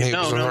wasn't when he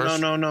was in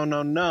first?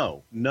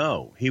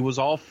 No. He was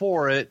all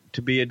for it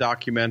to be a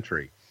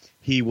documentary.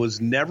 He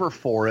was never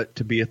for it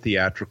to be a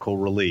theatrical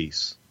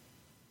release.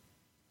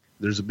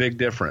 There's a big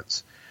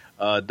difference.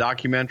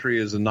 Documentary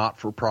is a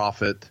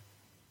not-for-profit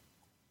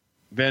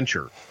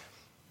venture.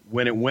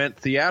 When it went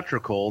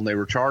theatrical and they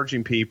were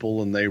charging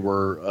people and they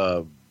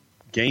were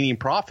gaining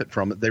profit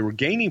from it, they were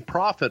gaining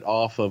profit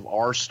off of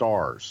our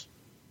stars.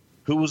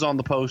 Who was on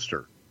the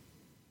poster?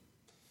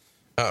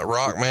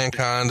 Rock,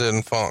 Mankind,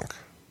 and Funk.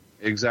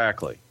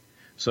 Exactly.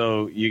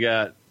 So you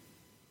got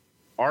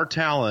our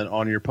talent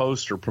on your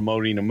poster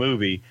promoting a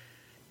movie,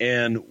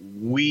 and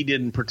we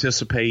didn't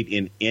participate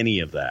in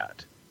any of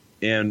that.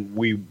 And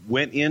we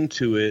went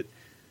into it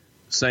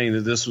saying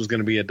that this was going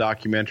to be a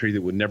documentary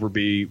that would never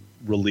be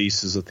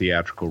released as a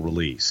theatrical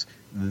release.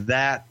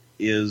 That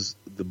is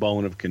the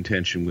bone of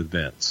contention with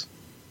Vince.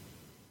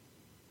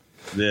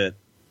 That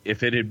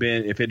if it had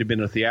been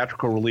a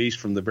theatrical release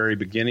from the very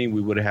beginning,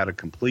 we would have had a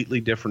completely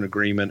different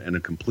agreement and a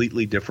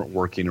completely different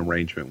working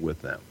arrangement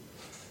with them.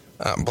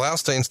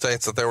 Blaustein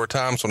states that there were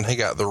times when he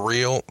got the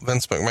real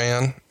Vince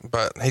McMahon,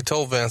 but he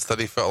told Vince that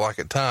he felt like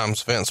at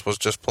times Vince was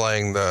just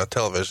playing the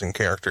television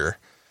character.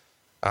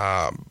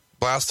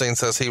 Blaustein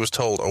says he was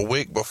told a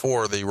week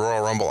before the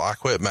Royal Rumble I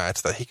Quit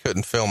match that he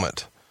couldn't film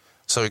it.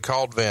 So he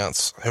called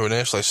Vince, who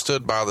initially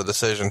stood by the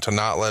decision to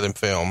not let him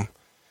film.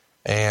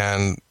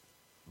 And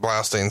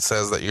Blaustein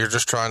says that you're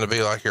just trying to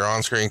be like your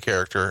on-screen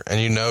character,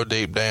 and you know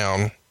deep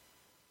down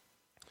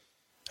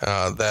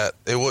that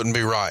it wouldn't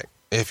be right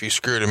if you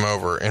screwed him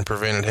over and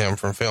prevented him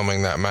from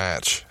filming that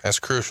match, as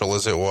crucial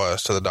as it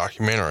was to the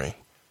documentary.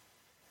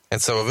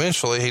 And so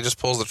eventually he just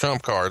pulls the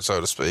trump card, so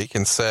to speak,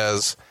 and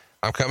says,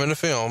 I'm coming to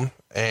film,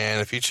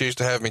 and if you choose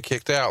to have me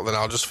kicked out, then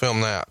I'll just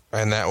film that,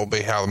 and that will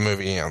be how the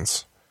movie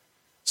ends.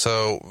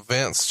 So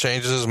Vince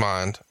changes his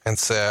mind and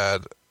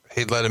said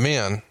he'd let him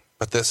in,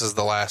 but this is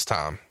the last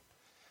time.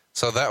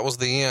 So that was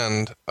the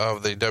end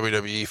of the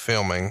WWE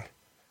filming.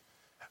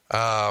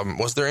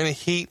 Was there any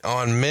heat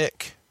on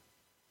Mick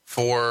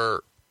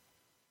for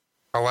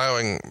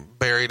allowing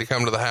Barry to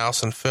come to the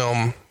house and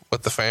film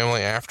with the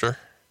family after?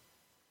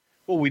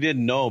 Well, we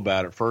didn't know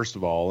about it, first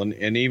of all.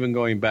 And even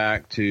going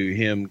back to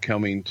him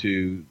coming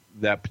to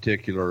that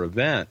particular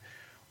event,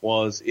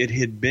 was it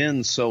had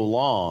been so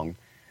long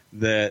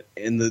that,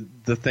 and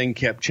the thing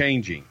kept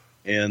changing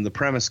and the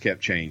premise kept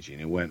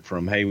changing. It went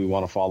from, hey, we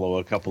want to follow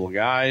a couple of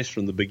guys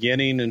from the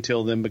beginning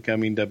until them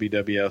becoming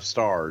WWF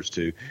stars,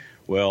 to,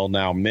 well,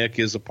 now Mick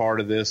is a part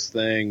of this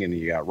thing, and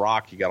you got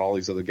Rock, you got all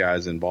these other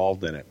guys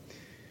involved in it.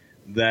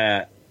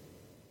 That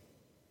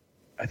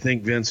I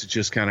think Vince had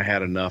just kind of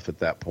had enough at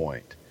that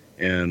point,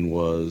 and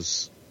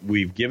was,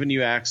 we've given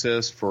you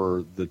access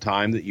for the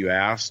time that you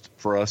asked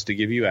for us to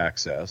give you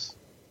access,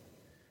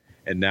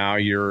 and now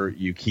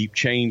you keep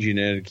changing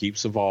it, it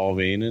keeps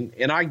evolving,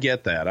 and I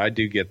get that. I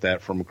do get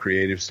that from a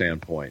creative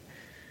standpoint.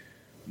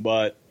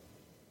 But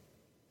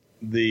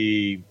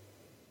I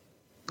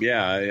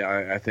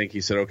think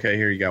he said, okay,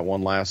 here, you got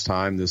one last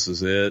time. This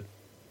is it.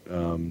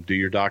 Do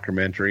your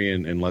documentary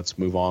and let's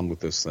move on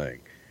with this thing.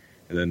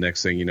 And then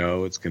next thing you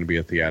know, it's going to be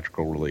a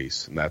theatrical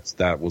release. And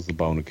that was the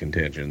bone of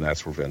contention.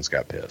 That's where Vince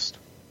got pissed.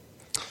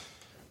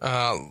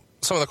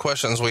 Some of the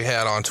questions we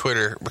had on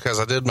Twitter, because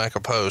I did make a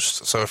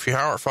post. So if you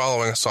aren't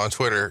following us on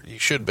Twitter, you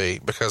should be,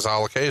 because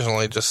I'll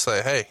occasionally just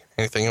say, hey,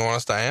 anything you want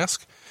us to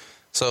ask?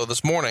 So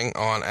this morning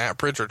on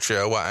 @Pritchard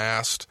Show, I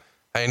asked,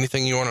 hey,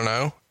 anything you want to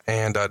know?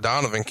 And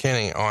Donovan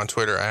Kinney on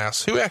Twitter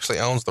asked, who actually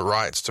owns the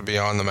rights to be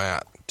on the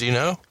mat? Do you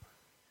know?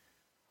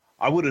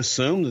 I would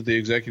assume that the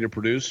executive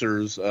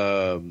producers,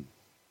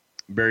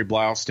 Barry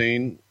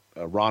Blaustein,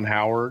 Ron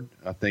Howard,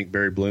 I think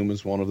Barry Bloom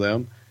is one of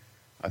them.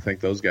 I think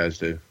those guys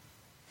do.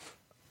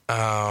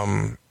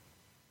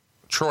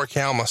 Troy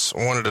Kalmus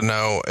wanted to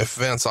know if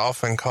Vince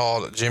often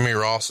called Jimmy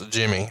Ross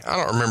Jimmy. I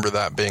don't remember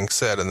that being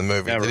said in the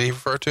movie. Never. Did he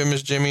refer to him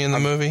as Jimmy in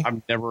the movie?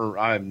 I've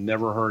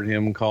never heard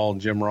him call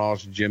Jim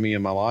Ross Jimmy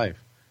in my life.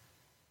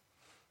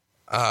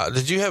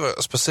 Did you have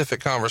a specific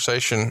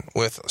conversation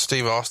with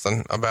Steve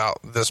Austin about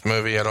this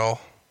movie at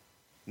all?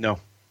 No.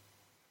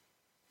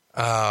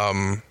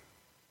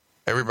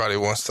 Everybody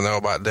wants to know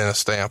about Dennis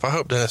Stamp. I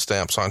hope Dennis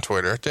Stamp's on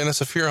Twitter.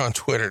 Dennis, if you're on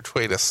Twitter,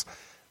 tweet us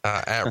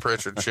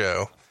 @Pritchard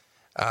Show.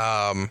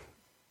 I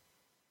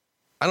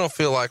don't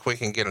feel like we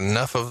can get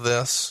enough of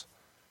this.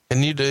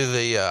 Can you do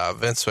the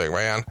Vince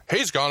McMahon?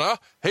 He's gonna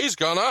puke.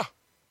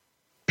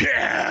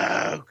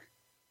 I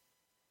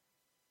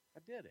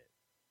did it.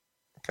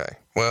 Okay.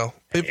 Well,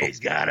 people. He's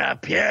gonna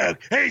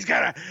puke. He's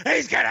gonna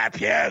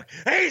puke.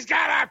 He's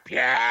gonna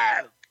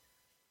puke.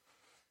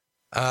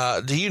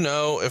 Do you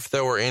know if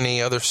there were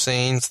any other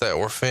scenes that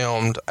were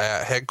filmed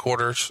at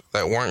headquarters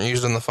that weren't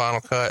used in the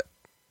final cut?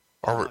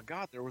 Oh my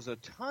God, there was a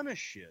ton of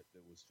shit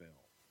that was filmed.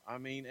 I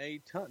mean,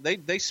 a ton.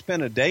 They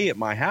spent a day at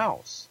my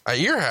house. At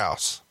your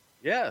house?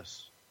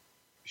 Yes.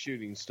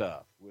 Shooting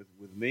stuff with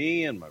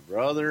me and my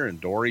brother and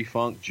Dory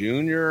Funk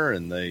Jr.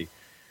 And they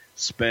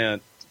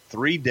spent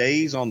 3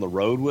 days on the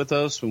road with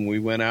us when we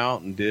went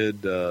out and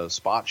did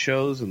spot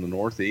shows in the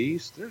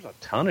Northeast. There's a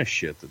ton of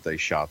shit that they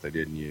shot they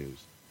didn't use.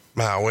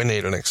 Wow, we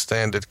need an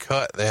extended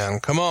cut then.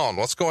 Come on,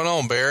 what's going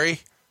on,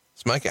 Barry?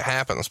 Let's make it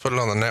happen. Let's put it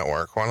on the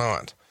network. Why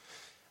not?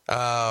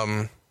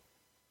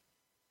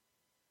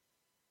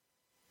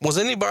 Was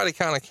anybody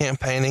kind of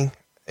campaigning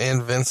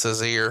in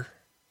Vince's ear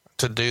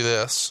to do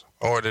this,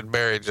 or did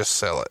Barry just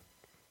sell it?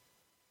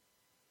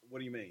 What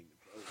do you mean?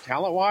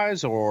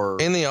 Talent-wise,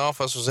 or? In the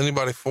office, was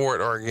anybody for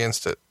it or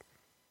against it?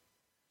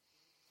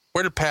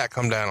 Where did Pat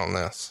come down on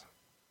this?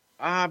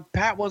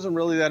 Pat wasn't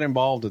really that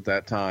involved at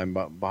that time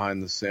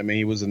behind the scenes. I mean,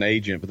 he was an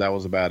agent, but that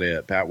was about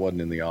it. Pat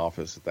wasn't in the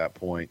office at that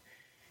point.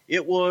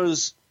 It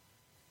was,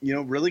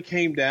 really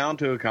came down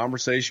to a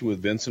conversation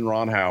with Vince and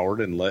Ron Howard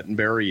and letting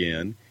Barry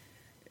in,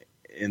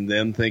 and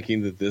them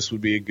thinking that this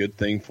would be a good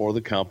thing for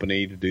the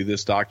company to do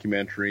this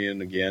documentary,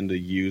 and again, to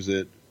use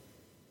it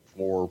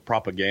for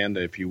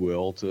propaganda, if you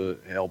will, to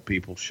help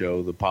people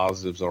show the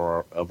positives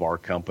of our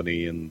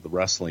company and the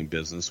wrestling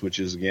business, which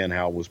is, again,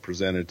 how it was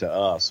presented to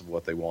us of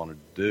what they wanted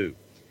to do.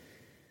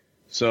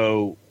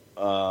 So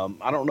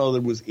I don't know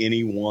there was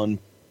any one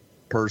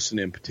person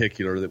in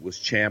particular that was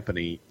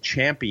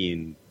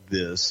championing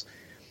this,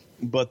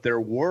 but there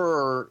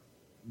were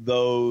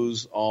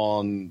those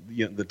on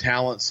the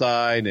talent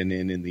side and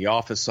in the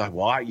office side.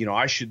 Well,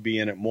 I should be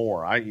in it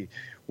more.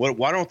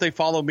 Why don't they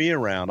follow me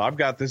around? I've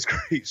got this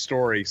great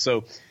story.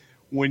 So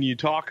when you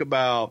talk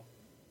about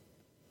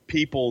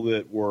people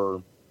that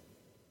were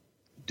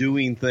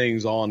doing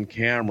things on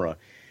camera,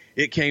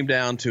 it came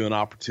down to an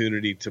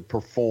opportunity to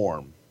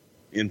perform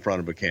in front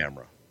of a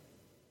camera.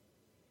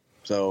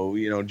 So,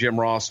 Jim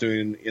Ross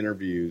doing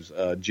interviews,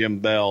 Jim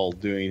Bell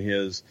doing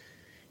his,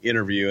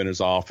 interview in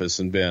his office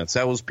and Vince.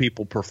 That was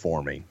people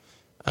performing.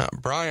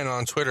 Brian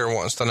on Twitter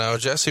wants to know,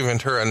 Jesse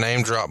Ventura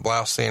name dropped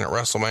Blaustein at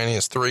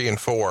WrestleManias 3 and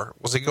 4.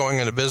 Was he going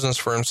into business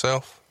for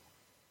himself?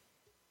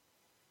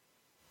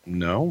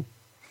 No.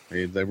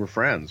 They were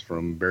friends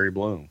from Barry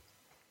Bloom.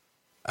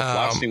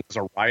 Blaustein was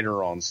a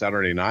writer on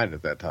Saturday Night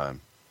at that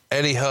time.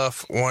 Eddie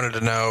Huff wanted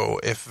to know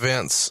if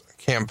Vince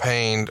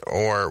campaigned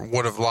or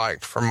would have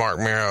liked for Marc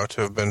Mero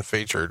to have been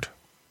featured.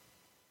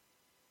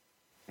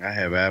 I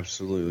have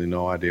absolutely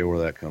no idea where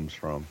that comes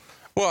from.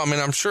 Well, I mean,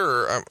 I'm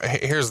sure,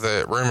 here's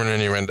the rumor and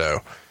innuendo.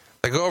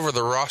 They go over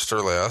the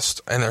roster list,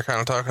 and they're kind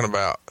of talking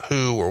about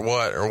who or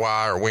what or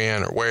why or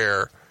when or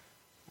where.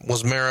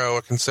 Was Mero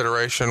a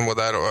consideration? With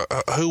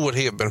that, who would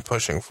he have been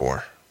pushing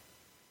for?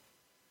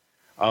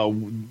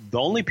 The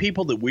only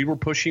people that we were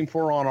pushing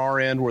for on our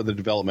end were the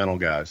developmental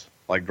guys,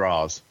 like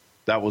Draws.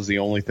 That was the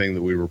only thing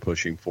that we were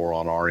pushing for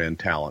on our end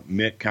talent.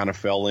 Mick kind of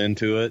fell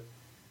into it,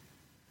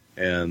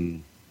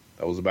 and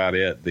that was about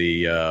it.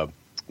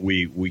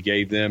 We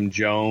gave them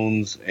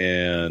Jones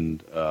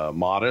and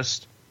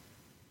Modest.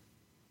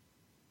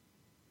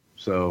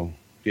 So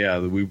yeah,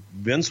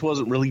 Vince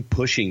wasn't really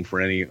pushing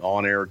for any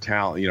on-air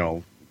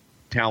talent,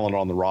 talent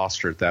on the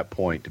roster at that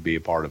point to be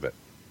a part of it.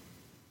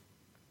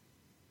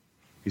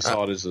 He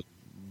saw it as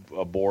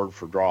a board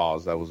for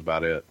Draws. That was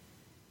about it.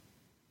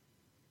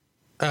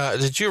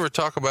 Did you ever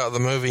talk about the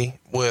movie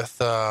with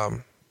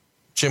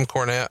Jim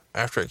Cornette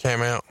after it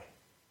came out?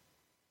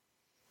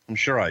 I'm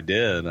sure I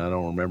did. I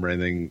don't remember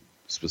anything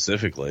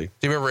specifically.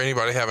 Do you remember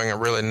anybody having a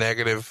really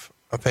negative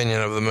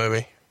opinion of the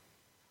movie?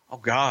 Oh,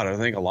 God, I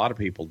think a lot of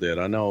people did.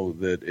 I know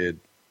that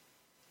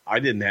I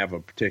didn't have a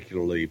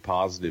particularly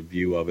positive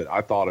view of it.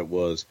 I thought it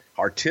was,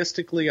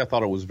 artistically, I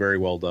thought it was very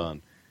well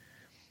done.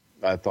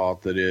 I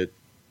thought he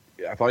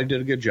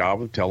did a good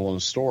job of telling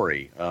a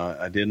story.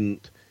 I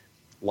didn't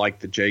like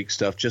the Jake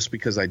stuff just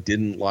because I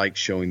didn't like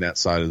showing that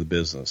side of the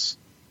business.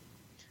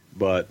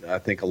 But I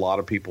think a lot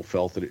of people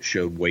felt that it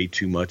showed way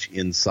too much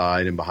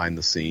inside and behind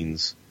the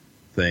scenes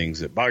things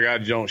that, by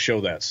God, you don't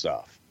show that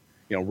stuff.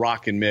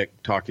 Rock and Mick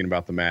talking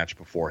about the match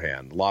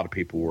beforehand. A lot of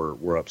people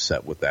were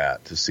upset with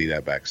that, to see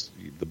that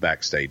the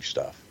backstage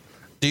stuff.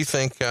 Do you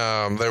think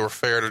they were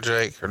fair to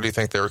Jake, or do you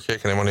think they were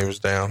kicking him when he was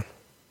down?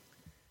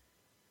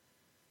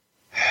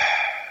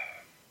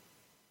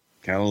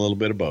 Kind of a little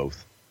bit of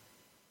both.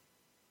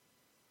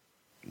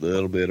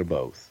 Little bit of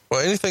both.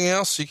 Well, anything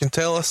else you can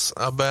tell us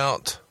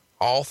about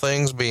all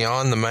things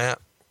beyond the mat?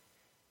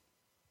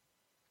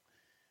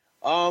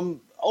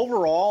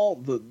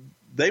 Overall,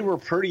 they were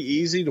pretty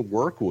easy to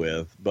work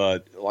with,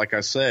 but like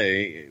I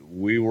say,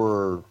 we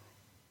were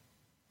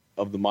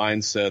of the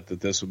mindset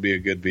that this would be a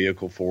good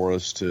vehicle for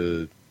us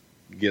to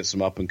get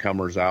some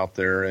up-and-comers out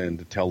there and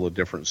to tell a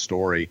different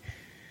story.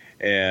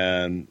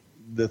 And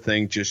the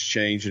thing just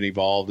changed and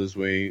evolved as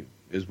we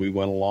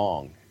went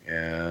along,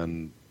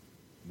 and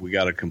we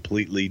got a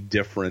completely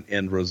different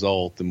end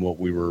result than what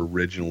we were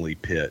originally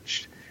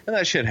pitched. And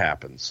that shit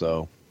happens.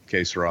 So,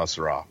 que sera,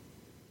 sera.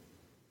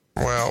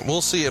 Well,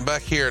 we'll see you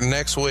back here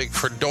next week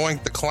for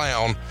Doink the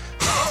Clown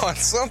on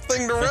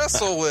Something to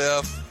Wrestle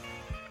With.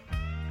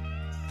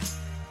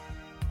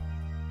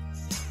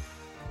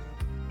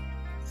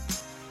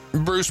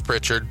 Bruce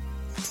Pritchard.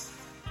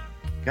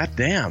 God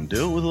damn,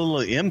 do it with a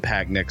little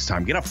impact next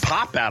time. Get a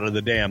pop out of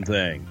the damn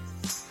thing.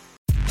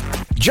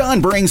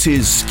 John brings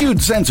his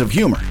skewed sense of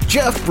humor.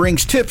 Jeff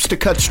brings tips to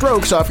cut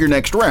strokes off your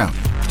next round.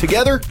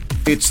 Together,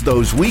 it's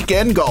those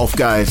weekend golf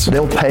guys.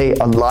 They'll pay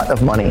a lot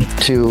of money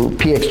to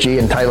PXG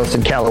and Titleist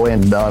and Callaway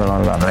and on and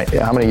on and on, right?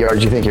 How many yards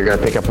do you think you're going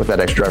to pick up with that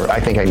extra driver? I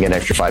think I can get an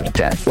extra 5 to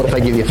 10. What if I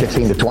give you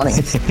 15 to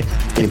 20?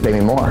 Can you pay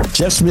me more?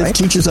 Jeff Smith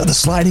teaches on the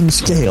sliding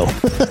scale.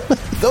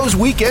 Those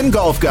Weekend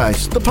Golf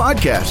Guys, the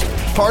podcast,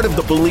 part of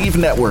the Believe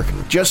Network.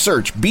 Just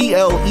search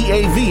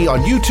BLEAV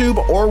on YouTube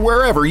or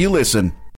wherever you listen.